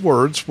those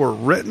words were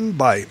written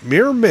by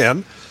mere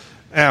men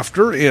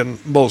after, in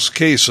most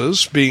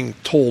cases, being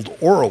told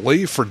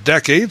orally for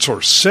decades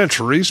or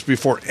centuries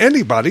before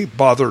anybody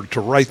bothered to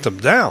write them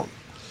down.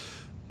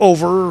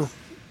 Over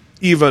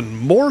even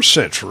more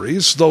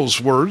centuries,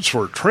 those words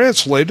were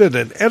translated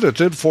and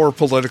edited for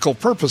political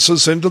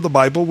purposes into the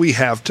Bible we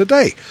have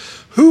today.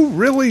 Who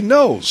really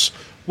knows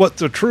what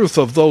the truth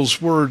of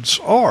those words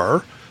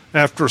are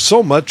after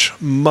so much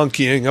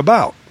monkeying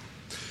about?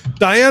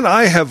 Diane,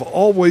 I have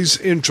always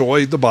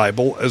enjoyed the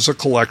Bible as a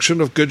collection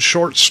of good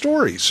short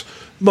stories,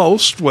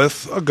 most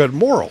with a good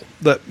moral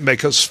that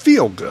make us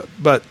feel good.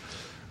 But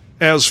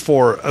as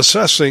for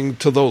assessing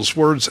to those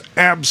words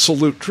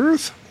absolute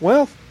truth,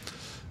 well,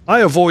 I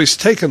have always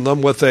taken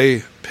them with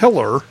a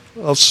pillar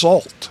of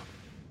salt.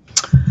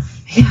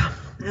 Yeah,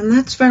 and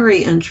that's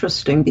very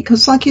interesting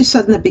because, like you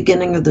said in the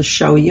beginning of the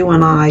show, you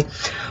and I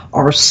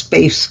are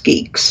space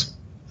geeks.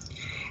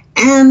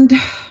 And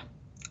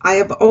I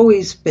have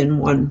always been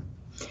one.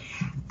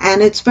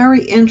 And it's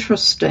very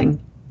interesting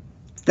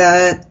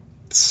that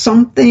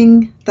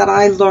something that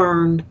I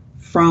learned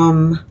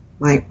from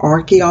my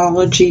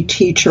archaeology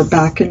teacher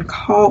back in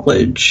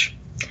college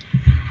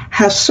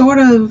has sort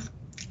of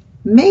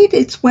made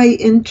its way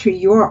into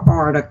your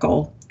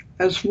article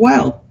as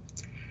well.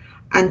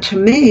 And to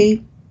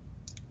me,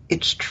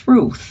 it's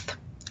truth.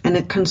 And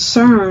it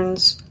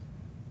concerns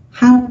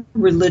how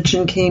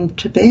religion came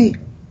to be.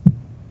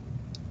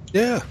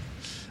 Yeah.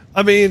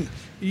 I mean,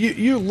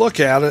 you look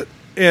at it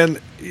and,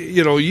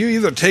 you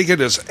either take it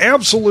as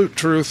absolute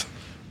truth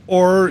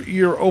or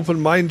you're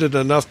open-minded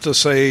enough to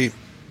say,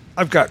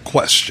 I've got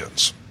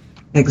questions.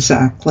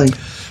 Exactly.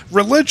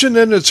 Religion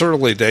in its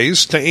early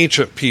days to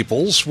ancient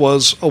peoples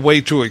was a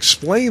way to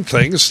explain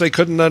things they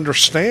couldn't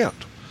understand.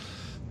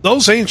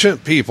 Those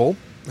ancient people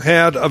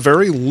had a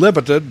very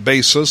limited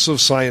basis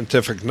of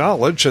scientific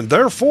knowledge, and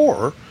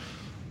therefore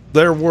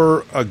there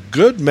were a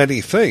good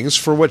many things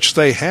for which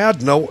they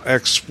had no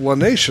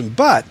explanation,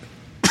 but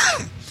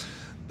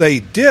they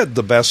did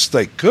the best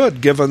they could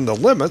given the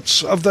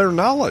limits of their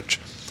knowledge.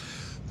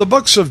 The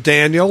books of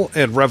Daniel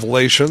and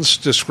Revelations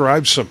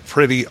describe some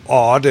pretty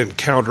odd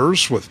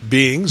encounters with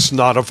beings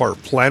not of our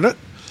planet,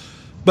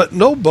 but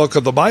no book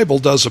of the Bible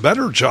does a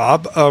better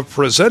job of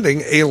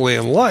presenting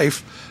alien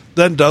life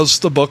than does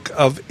the book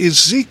of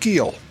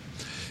Ezekiel.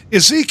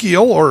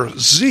 Ezekiel, or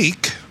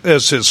Zeke,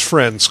 as his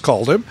friends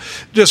called him,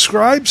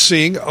 describes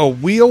seeing a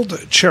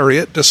wheeled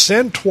chariot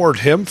descend toward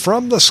him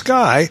from the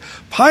sky,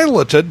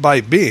 piloted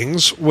by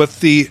beings with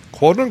the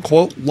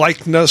quote-unquote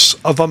likeness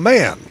of a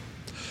man.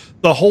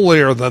 The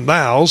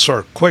holier-than-thous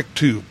are quick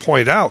to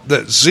point out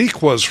that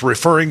Zeke was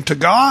referring to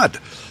God,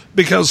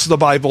 because the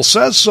Bible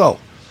says so,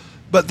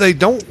 but they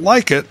don't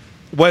like it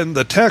when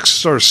the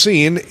texts are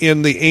seen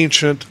in the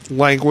ancient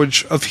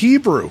language of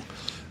Hebrew,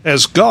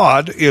 as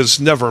God is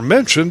never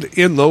mentioned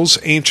in those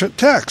ancient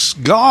texts.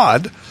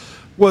 God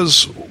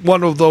was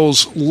one of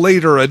those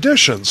later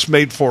additions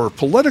made for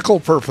political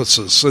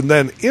purposes and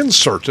then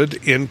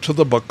inserted into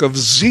the book of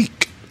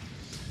Zeke.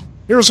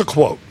 Here's a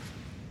quote.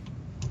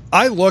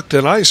 I looked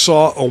and I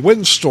saw a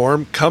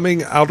windstorm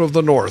coming out of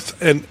the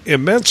north, an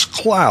immense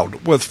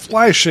cloud with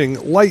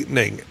flashing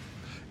lightning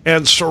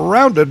and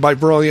surrounded by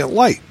brilliant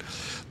light.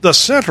 The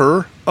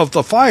center of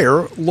the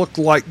fire looked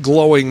like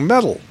glowing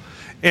metal,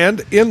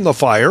 and in the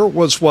fire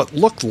was what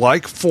looked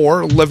like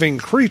 4 living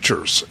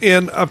creatures.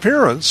 In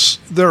appearance,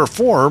 their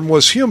form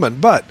was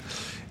human, but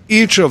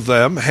each of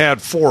them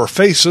had 4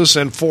 faces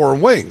and 4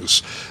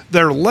 wings.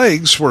 Their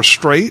legs were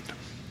straight,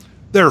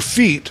 their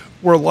feet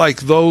were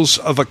like those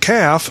of a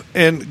calf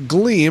and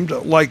gleamed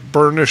like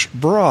burnished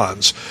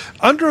bronze.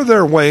 Under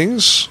their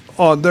wings,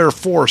 on their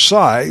 4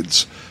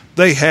 sides,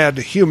 they had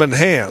human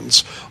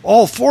hands.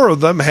 All 4 of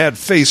them had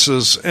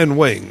faces and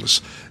wings,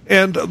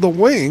 and the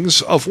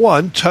wings of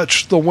one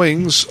touched the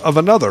wings of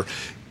another.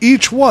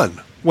 Each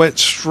one went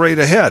straight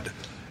ahead,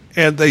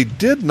 and they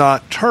did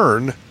not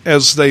turn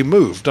as they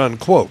moved,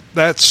 unquote.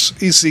 That's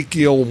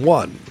Ezekiel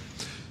 1.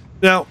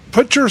 Now,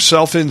 put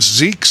yourself in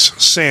Zeke's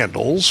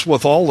sandals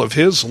with all of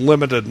his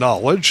limited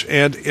knowledge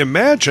and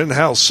imagine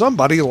how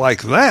somebody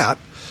like that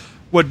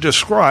would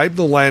describe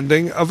the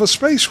landing of a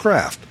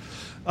spacecraft.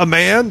 A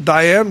man,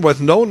 Diane, with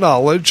no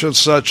knowledge of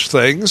such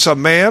things, a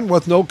man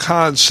with no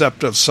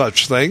concept of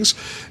such things,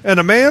 and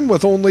a man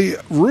with only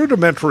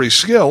rudimentary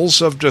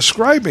skills of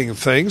describing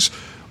things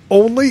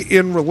only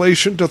in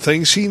relation to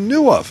things he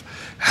knew of.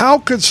 How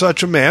could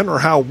such a man, or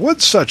how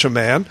would such a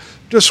man,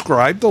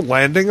 describe the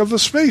landing of the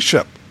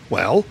spaceship?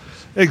 Well,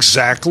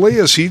 exactly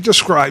as he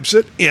describes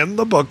it in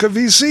the book of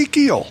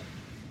Ezekiel.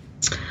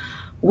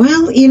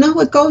 Well,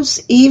 it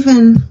goes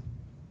even a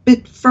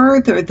bit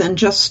further than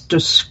just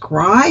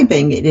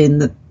describing it in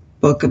the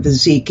book of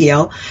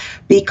Ezekiel,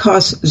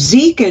 because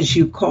Zeke, as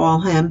you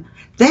call him,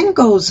 then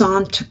goes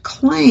on to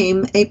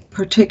claim a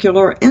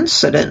particular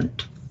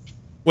incident.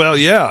 Well,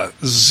 yeah,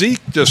 Zeke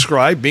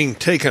described being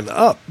taken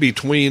up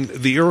between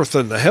the earth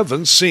and the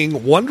heavens,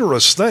 seeing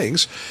wondrous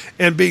things,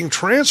 and being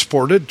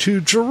transported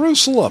to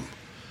Jerusalem.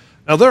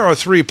 Now, there are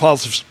three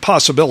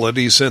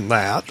possibilities in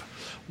that.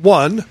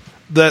 One,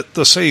 that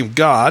the same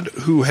God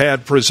who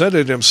had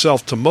presented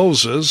himself to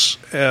Moses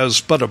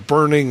as but a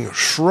burning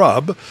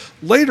shrub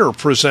later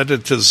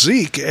presented to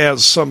Zeke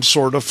as some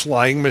sort of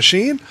flying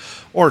machine.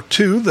 Or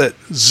two, that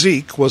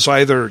Zeke was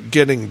either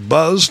getting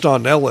buzzed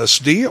on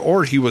LSD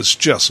or he was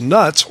just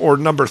nuts. Or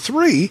number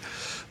three,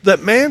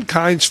 that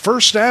mankind's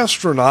first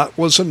astronaut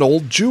was an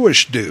old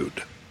Jewish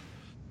dude.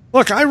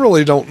 Look, I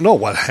really don't know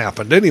what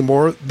happened any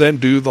more than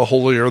do the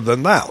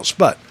holier-than-thous,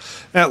 but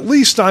at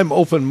least I'm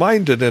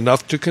open-minded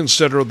enough to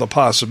consider the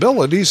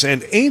possibilities,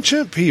 and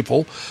ancient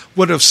people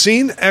would have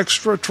seen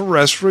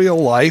extraterrestrial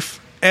life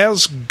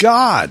as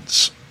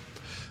gods.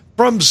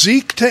 From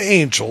Zeke to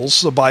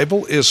angels, the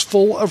Bible is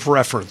full of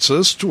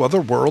references to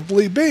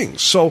otherworldly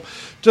beings. So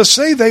to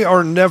say they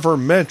are never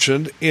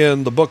mentioned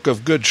in the book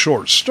of good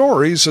short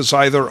stories is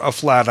either a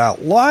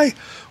flat-out lie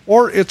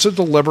or it's a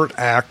deliberate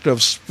act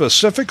of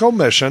specific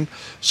omission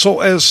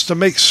so as to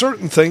make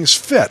certain things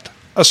fit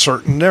a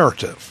certain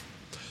narrative.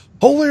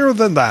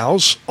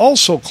 Holier-than-thous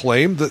also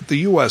claim that the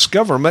U.S.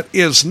 government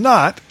is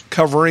not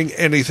covering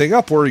anything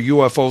up where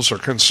UFOs are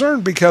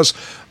concerned because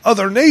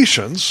other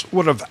nations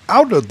would have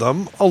outed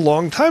them a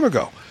long time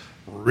ago.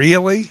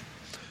 Really?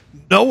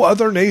 No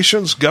other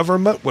nation's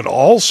government would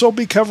also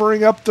be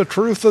covering up the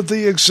truth of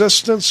the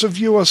existence of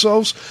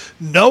UFOs?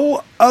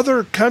 No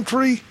other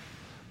country,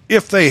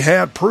 if they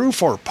had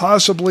proof or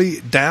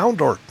possibly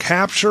downed or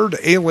captured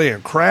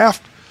alien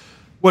craft,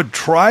 would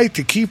try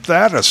to keep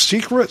that a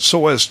secret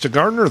so as to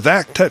garner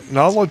that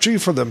technology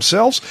for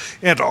themselves,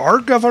 and our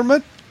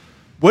government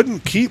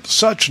wouldn't keep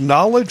such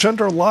knowledge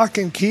under lock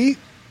and key?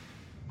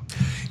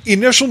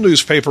 Initial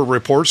newspaper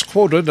reports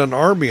quoted an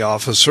Army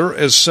officer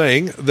as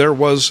saying there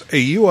was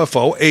a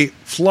UFO, a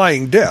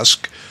flying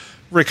disc,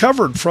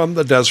 recovered from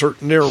the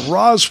desert near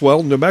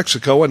Roswell, New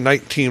Mexico in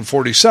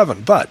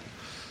 1947, but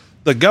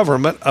the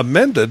government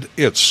amended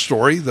its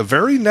story the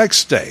very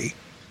next day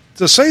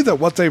to say that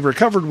what they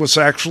recovered was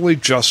actually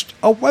just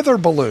a weather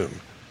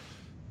balloon.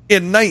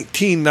 In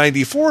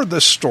 1994,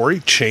 this story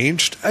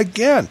changed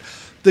again.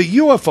 The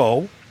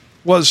UFO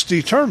was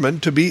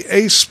determined to be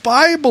a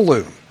spy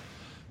balloon,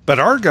 but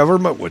our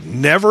government would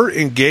never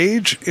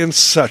engage in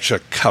such a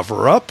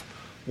cover-up,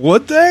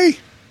 would they?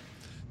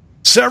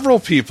 Several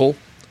people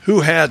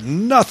who had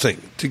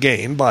nothing to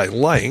gain by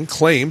lying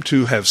claimed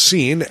to have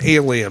seen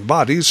alien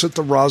bodies at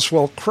the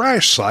Roswell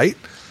crash site,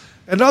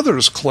 and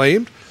others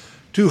claimed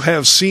to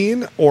have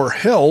seen or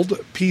held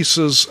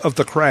pieces of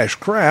the crash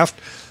craft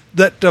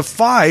that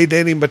defied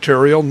any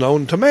material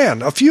known to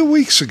man. A few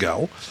weeks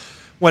ago,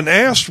 when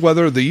asked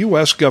whether the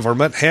U.S.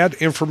 government had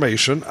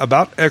information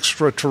about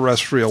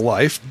extraterrestrial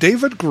life,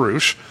 David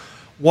Grush,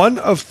 one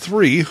of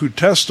three who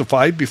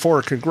testified before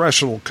a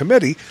congressional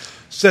committee,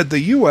 said the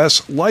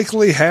U.S.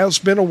 likely has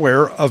been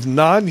aware of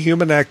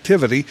non-human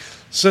activity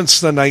since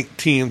the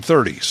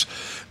 1930s.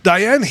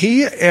 Diane,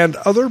 he and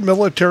other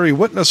military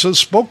witnesses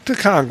spoke to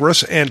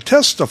Congress and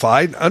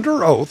testified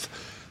under oath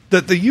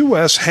that the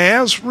U.S.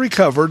 has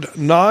recovered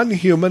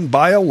non-human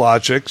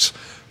biologics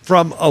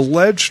from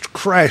alleged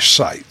crash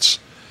sites.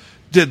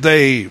 Did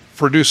they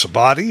produce a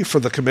body for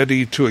the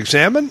committee to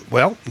examine?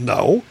 Well,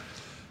 no.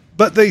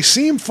 But they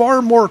seem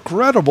far more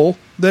credible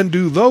than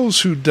do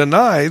those who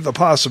deny the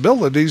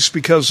possibilities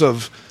because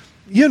of,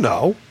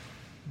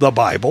 the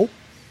Bible.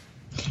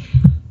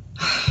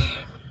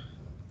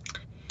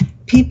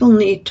 People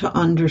need to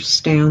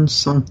understand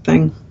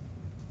something.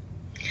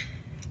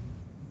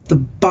 The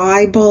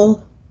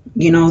Bible,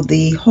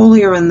 the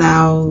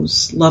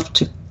holier-than-thous love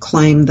to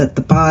claim that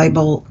the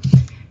Bible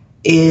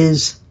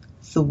is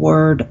the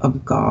Word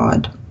of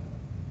God.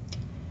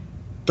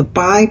 The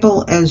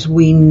Bible as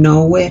we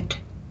know it,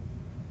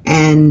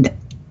 and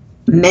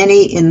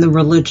many in the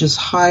religious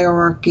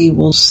hierarchy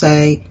will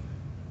say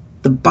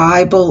the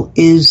Bible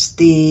is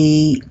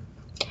the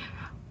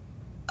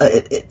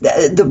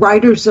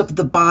writers of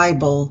the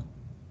Bible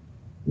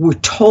were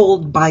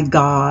told by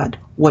God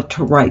what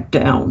to write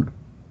down.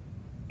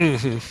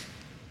 Mm-hmm.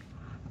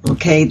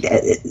 Okay,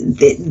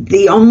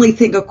 the only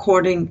thing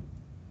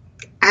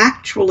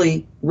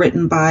actually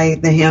written by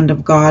the hand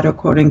of God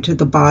according to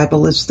the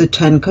Bible is the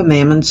Ten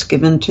Commandments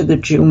given to the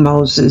Jew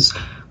Moses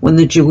when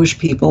the Jewish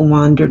people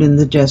wandered in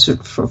the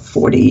desert for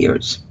 40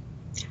 years.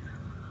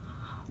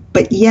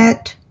 But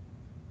yet,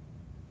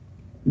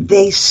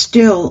 they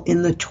still,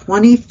 in the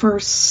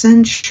 21st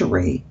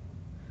century,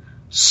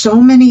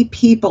 so many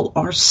people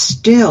are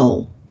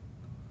still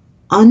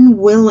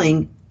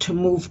unwilling to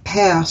move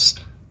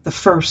past the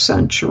first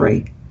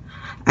century.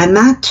 And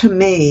that, to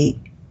me,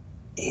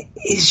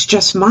 is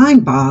just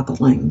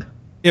mind-boggling.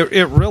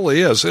 It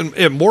really is.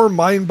 And more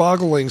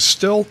mind-boggling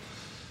still,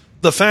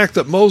 the fact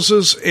that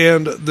Moses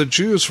and the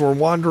Jews were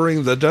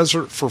wandering the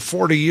desert for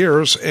 40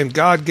 years, and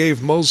God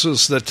gave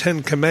Moses the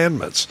 10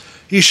 Commandments.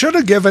 He should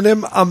have given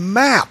him a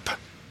map.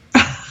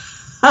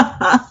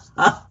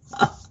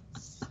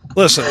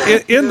 Listen,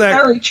 in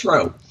that very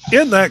true.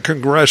 In that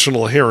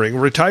congressional hearing,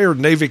 retired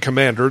Navy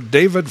Commander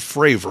David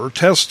Fravor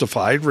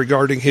testified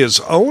regarding his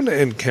own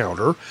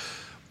encounter,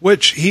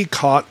 which he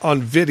caught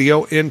on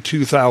video in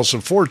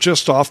 2004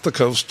 just off the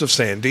coast of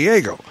San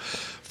Diego.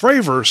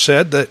 Fravor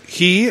said that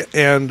he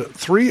and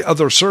 3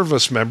 other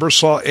service members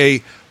saw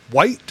a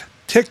white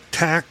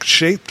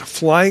tic-tac-shaped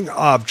flying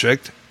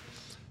object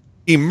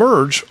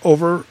emerge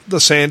over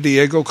the San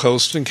Diego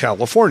coast in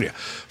California.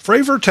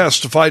 Fravor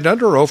testified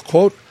under oath,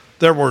 quote,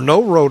 "There were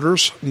no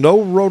rotors,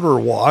 no rotor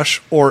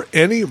wash, or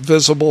any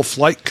visible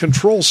flight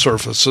control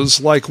surfaces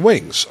like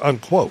wings,"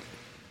 unquote.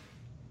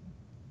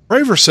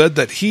 Fravor said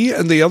that he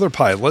and the other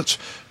pilots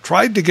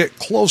tried to get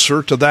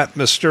closer to that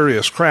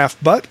mysterious craft,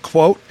 but,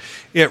 quote,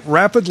 "it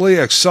rapidly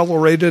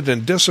accelerated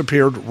and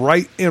disappeared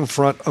right in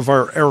front of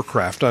our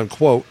aircraft,"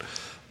 unquote,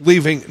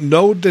 leaving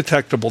no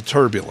detectable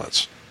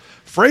turbulence.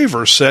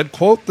 Fravor said,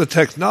 quote, "The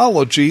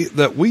technology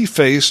that we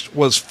faced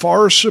was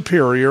far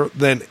superior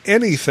than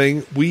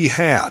anything we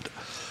had.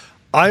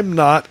 I'm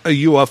not a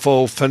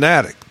UFO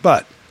fanatic,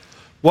 but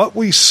what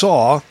we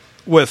saw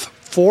with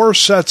 4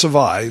 sets of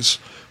eyes,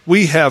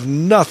 we have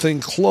nothing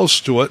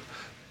close to it.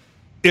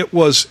 It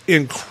was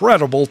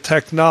incredible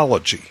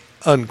technology,"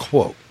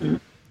 unquote.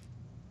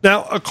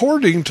 Now,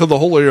 according to the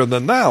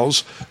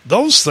holier-than-thous,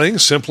 those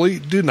things simply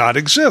do not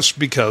exist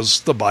because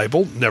the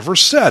Bible never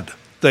said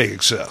they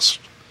exist.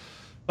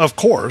 Of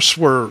course,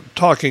 we're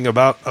talking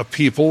about a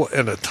people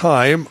and a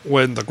time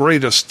when the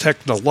greatest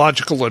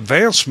technological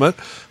advancement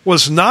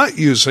was not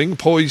using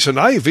poison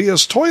ivy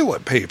as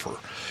toilet paper.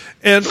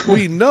 And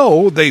we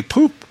know they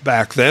pooped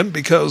back then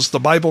because the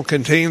Bible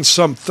contains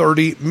some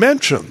 30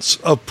 mentions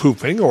of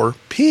pooping or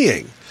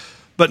peeing,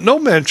 but no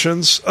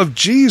mentions of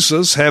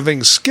Jesus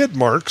having skid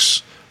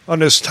marks on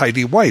his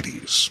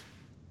tighty-whities.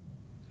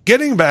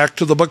 Getting back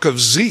to the book of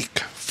Zeke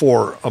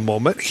for a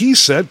moment, he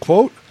said,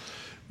 quote,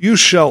 You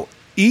shall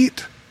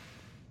eat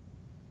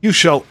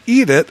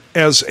it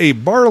as a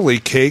barley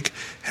cake,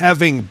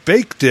 having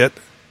baked it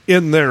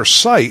in their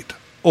sight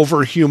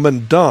over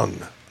human dung,"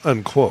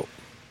 unquote.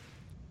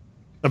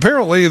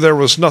 Apparently, there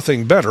was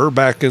nothing better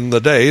back in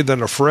the day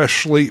than a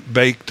freshly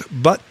baked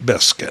butt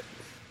biscuit.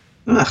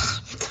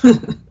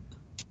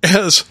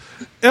 As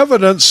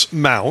evidence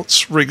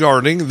mounts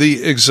regarding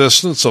the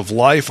existence of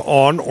life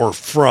on or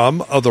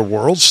from other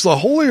worlds, the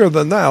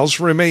holier-than-thous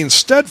remain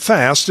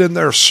steadfast in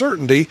their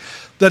certainty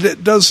that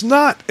it does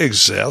not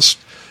exist,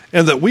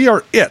 and that we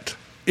are it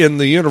in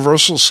the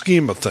universal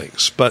scheme of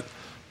things. But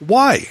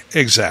why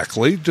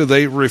exactly do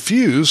they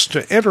refuse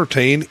to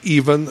entertain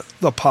even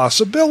the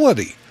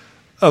possibility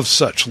of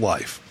such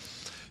life?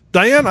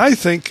 Diane, I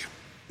think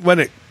when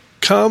it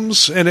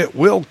comes, and it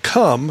will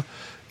come,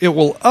 it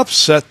will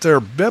upset their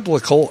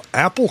biblical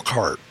apple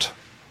cart.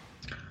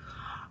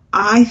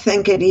 I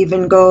think it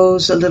even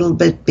goes a little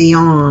bit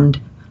beyond.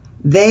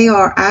 They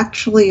are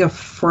actually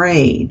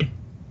afraid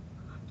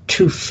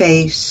to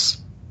face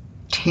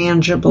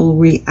tangible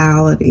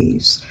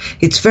realities.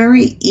 It's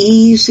very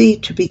easy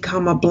to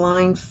become a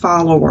blind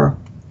follower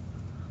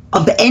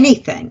of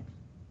anything,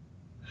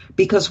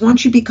 because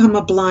once you become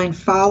a blind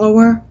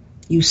follower,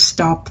 you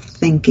stop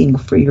thinking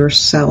for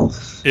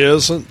yourself.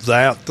 Isn't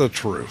that the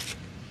truth?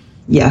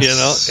 Yes. You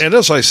know, and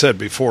as I said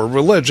before,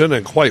 religion,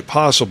 and quite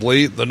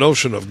possibly the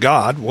notion of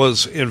God,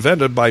 was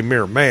invented by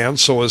mere man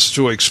so as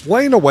to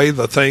explain away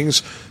the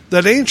things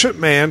that ancient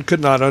man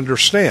could not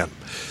understand.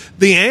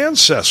 The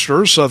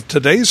ancestors of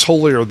today's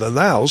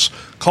holier-than-thous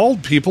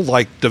called people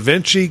like Da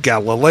Vinci,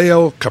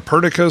 Galileo,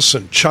 Copernicus,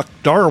 and Chuck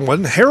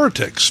Darwin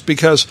heretics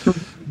because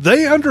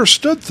they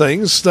understood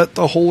things that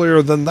the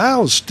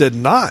holier-than-thous did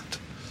not.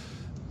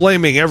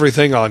 Blaming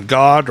everything on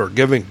God or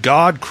giving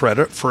God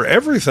credit for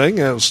everything,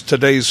 as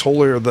today's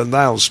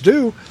holier-than-thous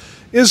do,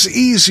 is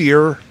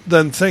easier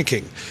than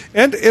thinking,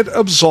 and it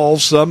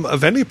absolves them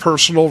of any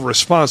personal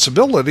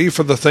responsibility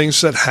for the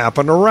things that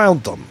happen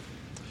around them.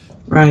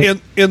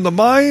 Right. In the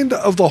mind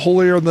of the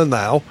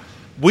holier-than-thou,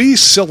 we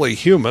silly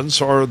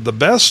humans are the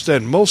best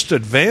and most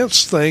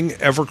advanced thing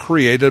ever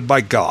created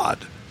by God.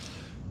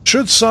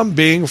 Should some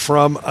being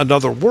from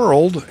another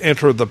world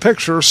enter the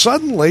picture,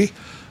 suddenly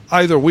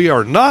either we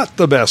are not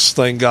the best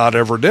thing God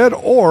ever did,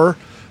 or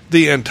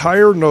the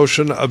entire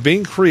notion of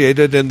being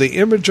created in the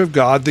image of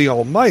God the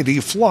Almighty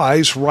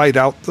flies right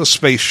out the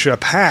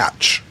spaceship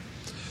hatch.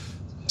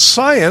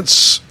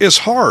 Science is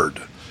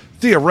hard.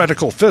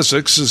 Theoretical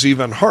physics is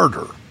even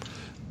harder.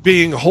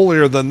 Being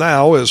holier than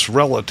thou is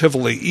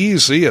relatively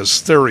easy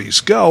as theories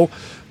go,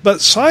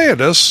 but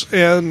scientists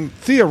and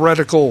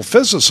theoretical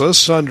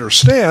physicists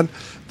understand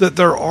that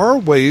there are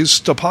ways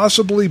to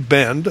possibly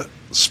bend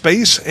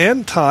space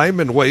and time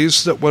in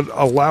ways that would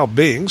allow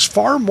beings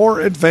far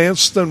more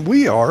advanced than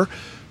we are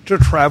to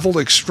travel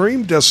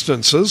extreme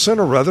distances in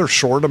a rather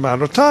short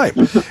amount of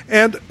time.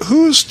 And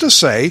who's to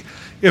say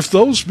if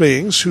those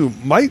beings who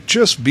might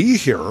just be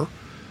here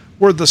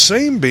were the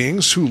same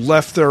beings who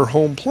left their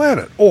home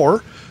planet?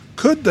 Or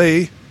could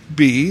they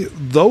be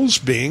those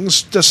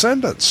beings'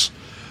 descendants?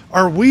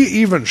 Are we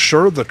even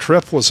sure the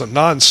trip was a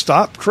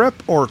non-stop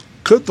trip, or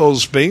could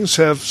those beings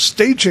have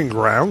staging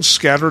grounds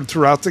scattered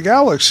throughout the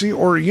galaxy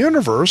or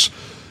universe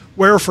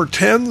where for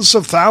tens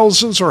of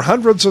thousands or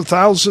hundreds of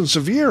thousands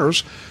of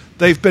years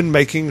they've been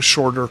making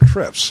shorter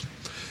trips?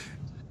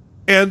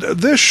 And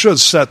this should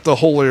set the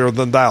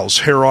holier-than-thou's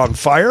hair on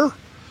fire.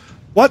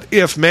 What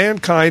if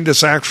mankind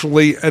is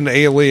actually an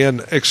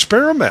alien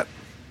experiment?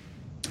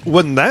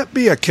 Wouldn't that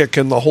be a kick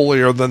in the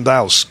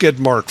holier-than-thou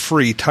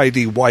skid-mark-free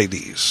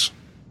tidy-whities?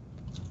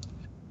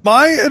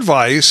 My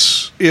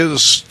advice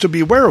is to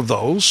beware of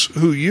those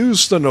who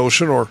use the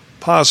notion or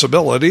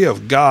possibility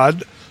of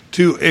God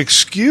to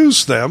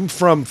excuse them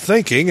from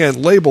thinking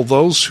and label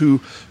those who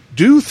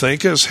do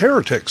think as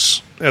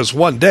heretics, as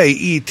one day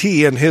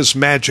E.T. and his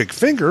magic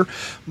finger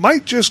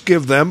might just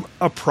give them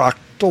a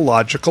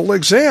proctological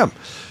exam,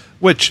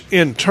 which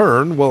in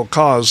turn will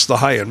cause the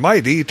high and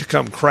mighty to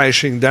come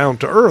crashing down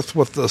to earth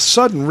with the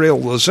sudden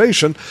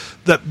realization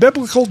that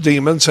biblical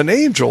demons and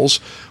angels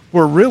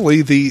were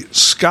really the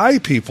sky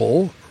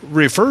people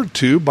referred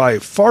to by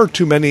far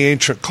too many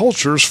ancient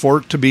cultures for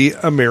it to be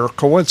a mere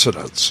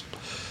coincidence.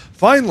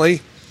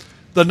 Finally,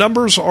 the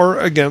numbers are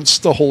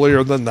against the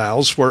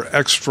holier-than-thous where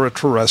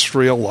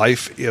extraterrestrial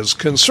life is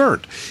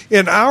concerned.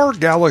 In our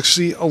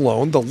galaxy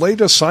alone, the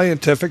latest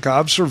scientific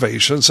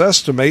observations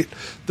estimate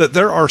that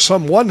there are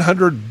some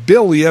 100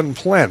 billion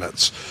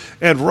planets,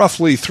 and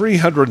roughly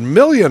 300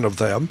 million of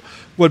them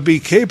would be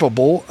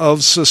capable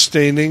of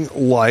sustaining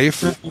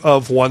life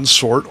of one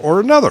sort or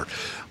another.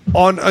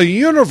 On a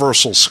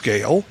universal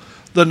scale,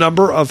 the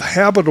number of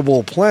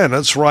habitable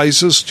planets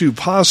rises to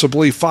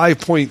possibly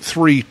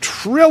 5.3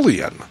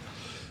 trillion.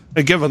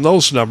 And given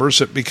those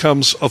numbers, it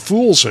becomes a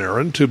fool's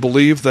errand to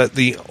believe that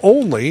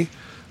only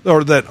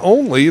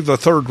the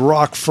third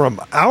rock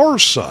from our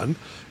sun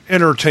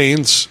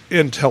entertains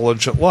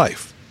intelligent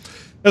life.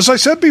 As I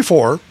said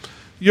before,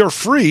 you're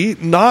free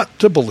not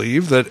to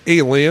believe that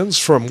aliens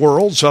from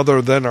worlds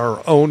other than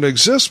our own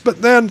exist,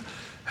 but then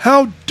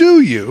how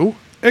do you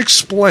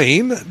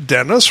explain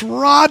Dennis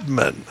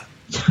Rodman?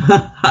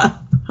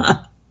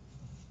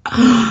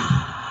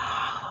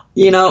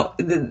 You know,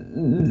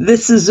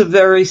 this is a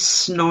very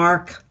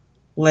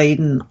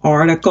snark-laden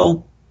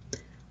article,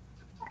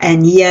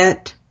 and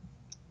yet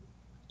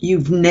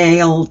you've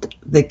nailed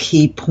the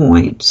key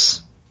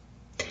points.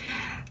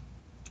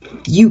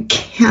 You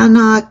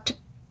cannot,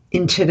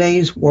 in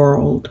today's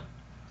world,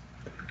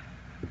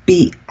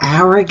 be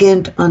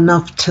arrogant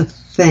enough to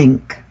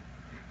think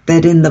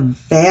that in the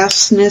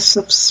vastness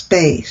of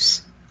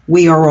space,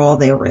 we are all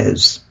there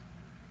is.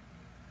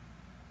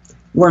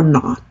 We're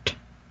not.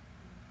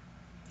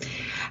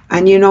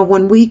 And you know,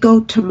 when we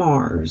go to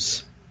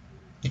Mars,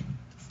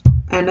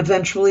 and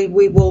eventually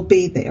we will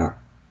be there,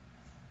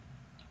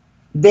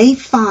 they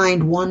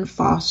find one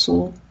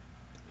fossil,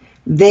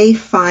 they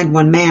find,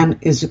 when man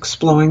is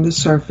exploring the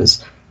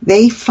surface,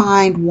 they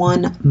find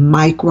one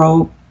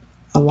microbe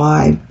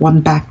alive,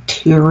 one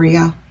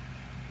bacteria.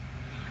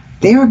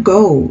 There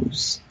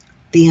goes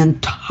the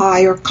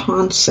entire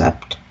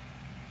concept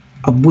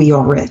of we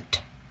are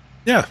it.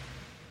 Yeah.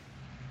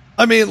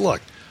 I mean,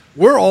 look,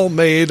 we're all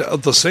made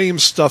of the same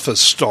stuff as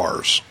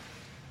stars.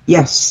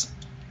 Yes.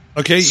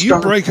 Okay, you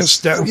break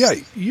us down. Yeah,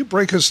 you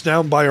break us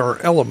down by our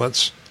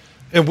elements,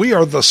 and we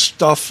are the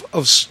stuff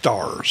of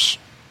stars.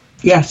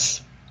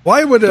 Yes.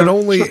 Why would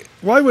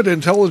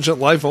intelligent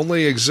life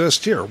only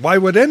exist here? Why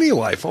would any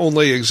life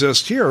only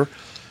exist here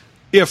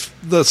if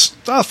the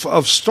stuff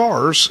of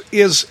stars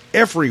is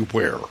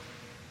everywhere?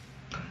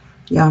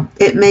 Yeah,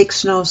 it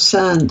makes no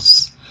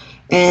sense.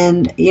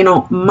 And, you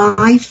know,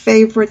 my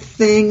favorite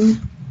thing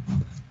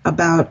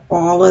about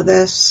all of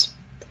this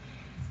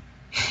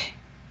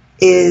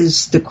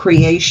is the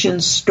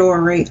creation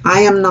story.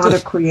 I am not a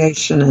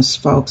creationist,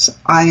 folks.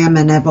 I am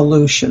an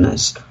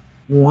evolutionist,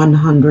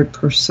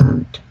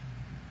 100%.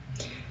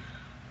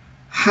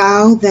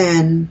 How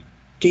then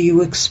do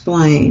you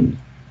explain?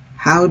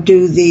 How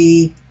do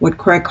what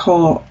Craig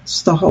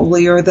calls the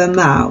holier than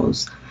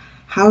thous,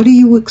 how do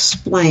you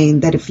explain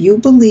that if you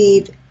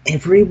believe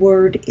every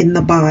word in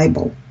the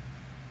Bible,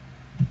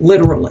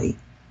 literally,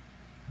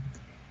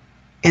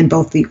 and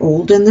both the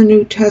Old and the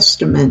New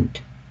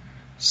Testament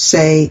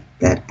say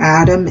that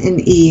Adam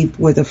and Eve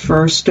were the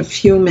first of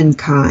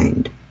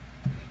humankind?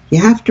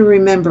 You have to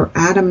remember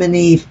Adam and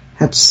Eve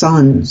had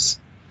sons.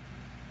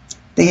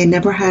 They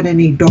never had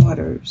any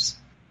daughters.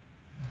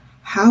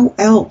 How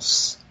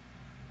else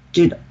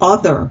did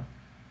other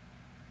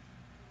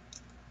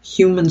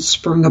humans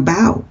spring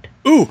about?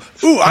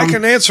 I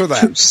can answer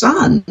that. 2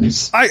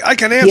 sons. I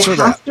can answer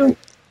that.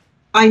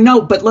 I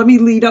know, but let me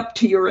lead up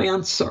to your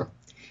answer.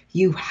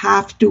 You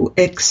have to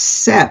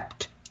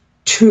accept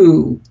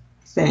 2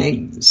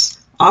 things.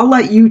 I'll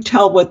let you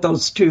tell what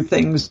those 2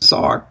 things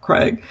are,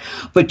 Craig.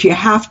 But you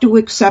have to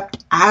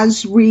accept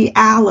as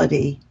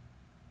reality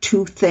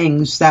 2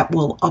 things that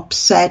will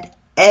upset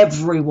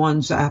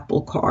everyone's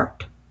apple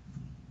cart.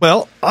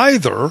 Well,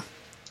 either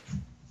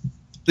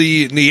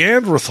the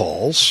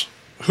Neanderthals,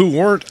 who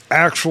weren't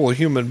actual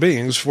human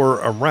beings,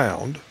 were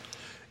around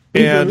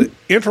and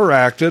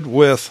interacted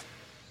with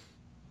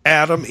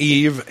Adam,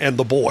 Eve, and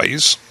the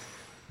boys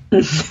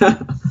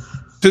to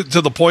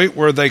the point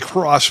where they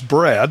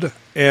crossbred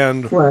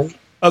and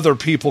other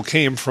people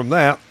came from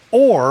that,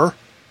 or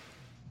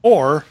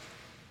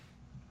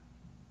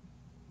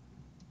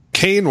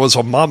Cain was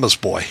a mama's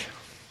boy.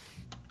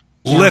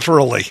 Yeah.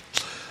 Literally.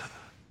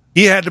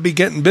 He had to be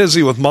getting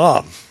busy with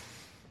mom.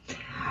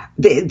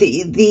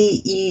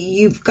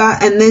 You've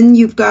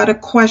got a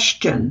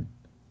question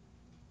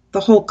the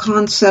whole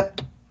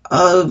concept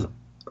of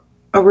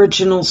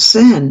original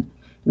sin.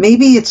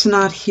 Maybe it's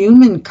not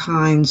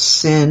humankind's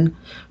sin,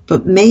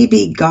 but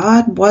maybe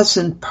God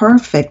wasn't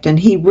perfect and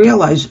he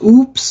realized,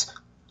 oops,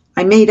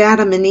 I made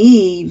Adam and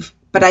Eve,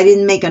 but I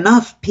didn't make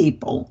enough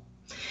people.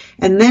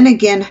 And then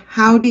again,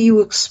 how do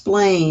you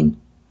explain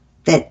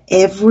that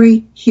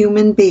every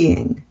human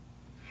being,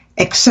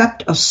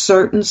 except a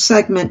certain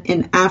segment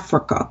in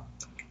Africa,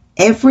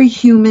 every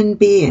human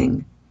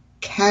being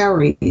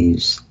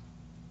carries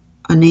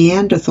a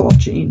Neanderthal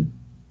gene?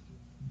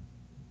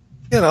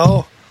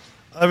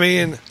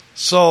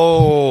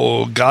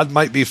 So God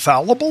might be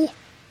fallible?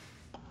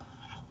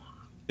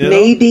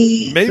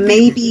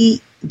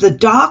 Maybe the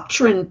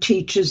doctrine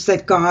teaches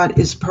that God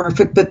is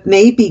perfect, but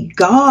maybe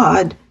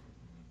God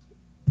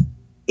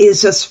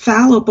is as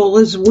fallible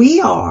as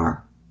we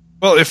are.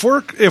 Well, if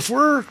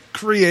we're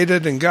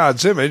created in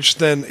God's image,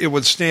 then it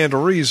would stand to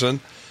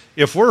reason.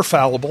 If we're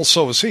fallible,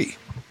 so is he.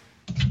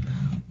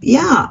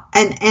 Yeah,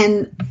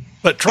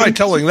 but try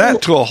telling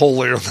that to a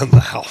holier than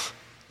thou.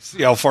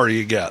 See how far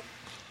you get.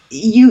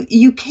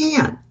 You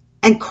can't.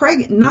 And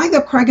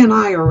neither Craig and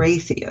I are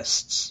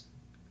atheists.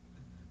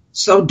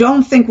 So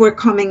don't think we're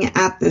coming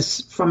at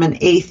this from an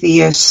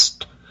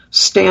atheist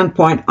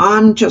standpoint.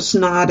 I'm just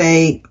not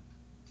a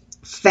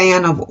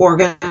fan of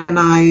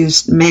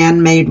organized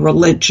man-made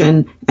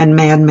religion and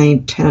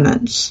man-made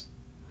tenets.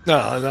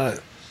 No,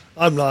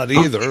 I'm not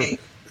either. Okay.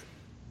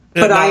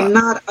 But I'm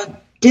not a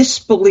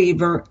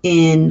disbeliever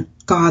in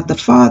God the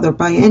Father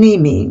by any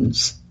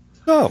means.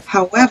 No.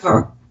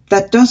 However,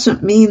 that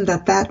doesn't mean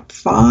that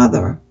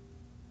Father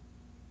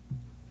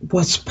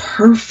was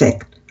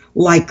perfect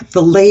like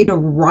the later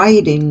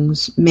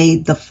writings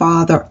made the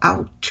Father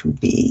out to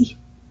be.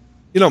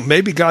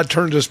 Maybe God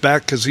turned his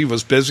back because he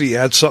was busy. He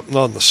had something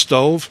on the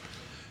stove,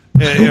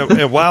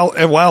 and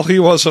while he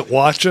wasn't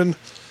watching,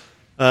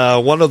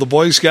 one of the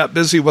boys got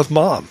busy with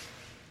mom.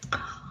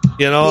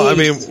 Or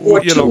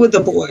two of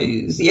the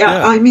boys.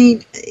 Yeah. I mean,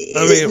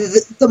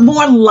 the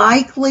more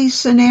likely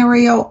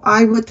scenario,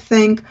 I would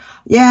think,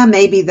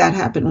 maybe that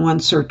happened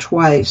once or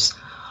twice,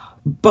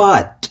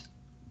 but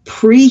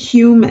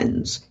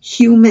pre-humans,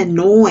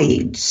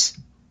 humanoids,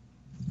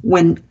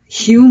 when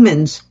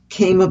humans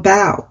came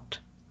about,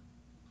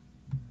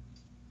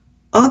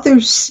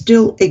 others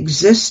still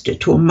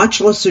existed to a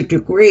much lesser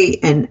degree,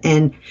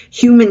 and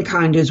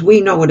humankind as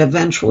we know it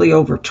eventually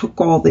overtook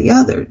all the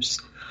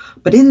others.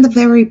 But in the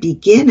very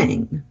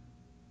beginning,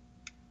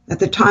 at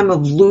the time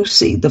of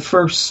Lucy, the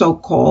first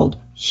so-called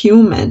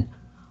human,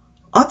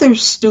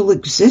 others still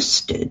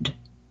existed.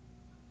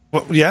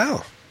 Well,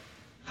 yeah.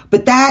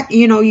 But that,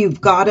 you've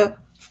got to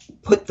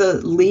put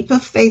the leap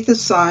of faith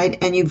aside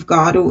and you've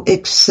got to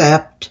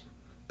accept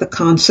the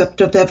concept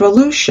of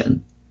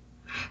evolution.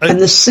 And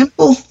the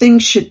simple thing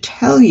should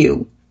tell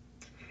you,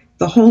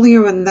 the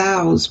holier and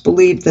thous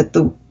believe that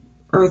the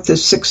earth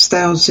is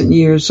 6,000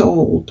 years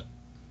old.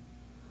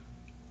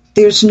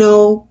 There's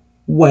no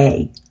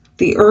way.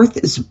 The earth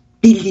is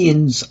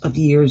billions of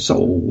years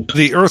old.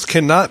 The earth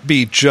cannot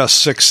be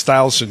just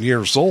 6,000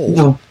 years old.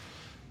 No.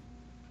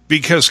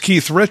 Because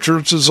Keith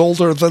Richards is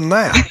older than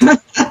that.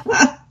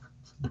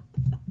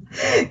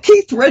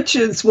 Keith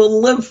Richards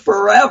will live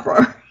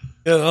forever.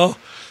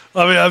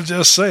 I'm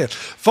just saying.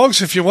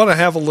 Folks, if you want to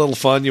have a little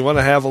fun, you want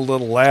to have a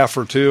little laugh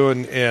or two,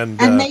 and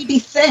maybe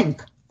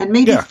think.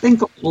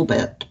 Think a little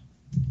bit.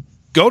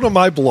 Go to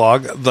my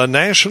blog,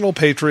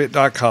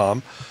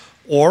 thenationalpatriot.com,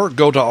 or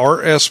go to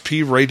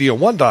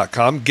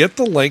rspradio1.com. Get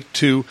the link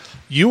to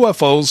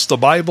UFOs, the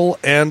Bible,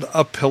 and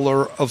a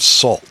Pillar of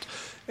Salt.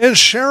 And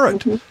share it.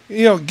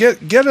 Mm-hmm.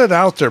 Get it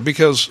out there,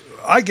 because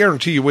I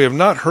guarantee you we have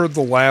not heard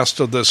the last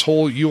of this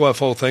whole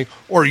UFO thing,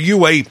 or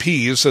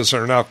UAPs as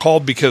they're now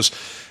called, because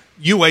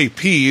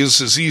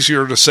UAPs is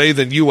easier to say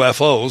than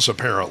UFOs,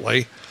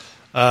 apparently.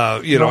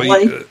 You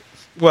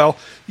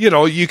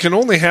can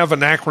only have an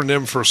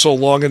acronym for so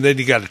long, and then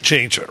you got to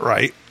change it,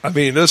 right? I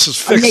mean, this is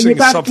fixing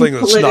something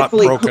that's not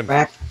broken.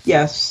 Correct.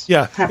 Yes.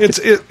 Yeah. It's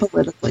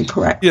politically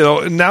correct. You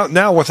know,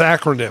 now with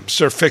acronyms,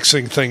 they're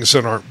fixing things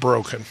that aren't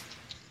broken.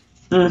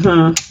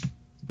 Mm-hmm.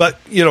 But,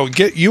 you know,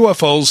 get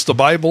UFOs, the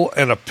Bible,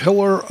 and a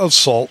Pillar of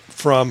Salt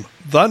from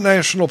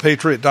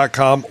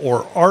thenationalpatriot.com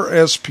or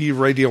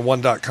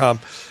rspradio1.com.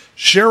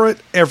 Share it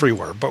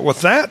everywhere. But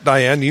with that,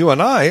 Diane, you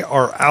and I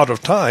are out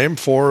of time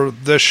for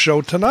this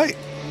show tonight.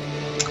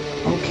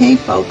 Okay,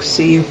 folks.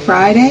 See you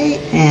Friday,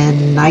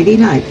 and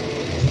nighty-night.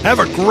 Have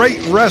a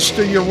great rest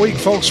of your week,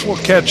 folks. We'll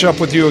catch up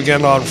with you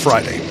again on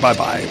Friday.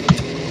 Bye-bye.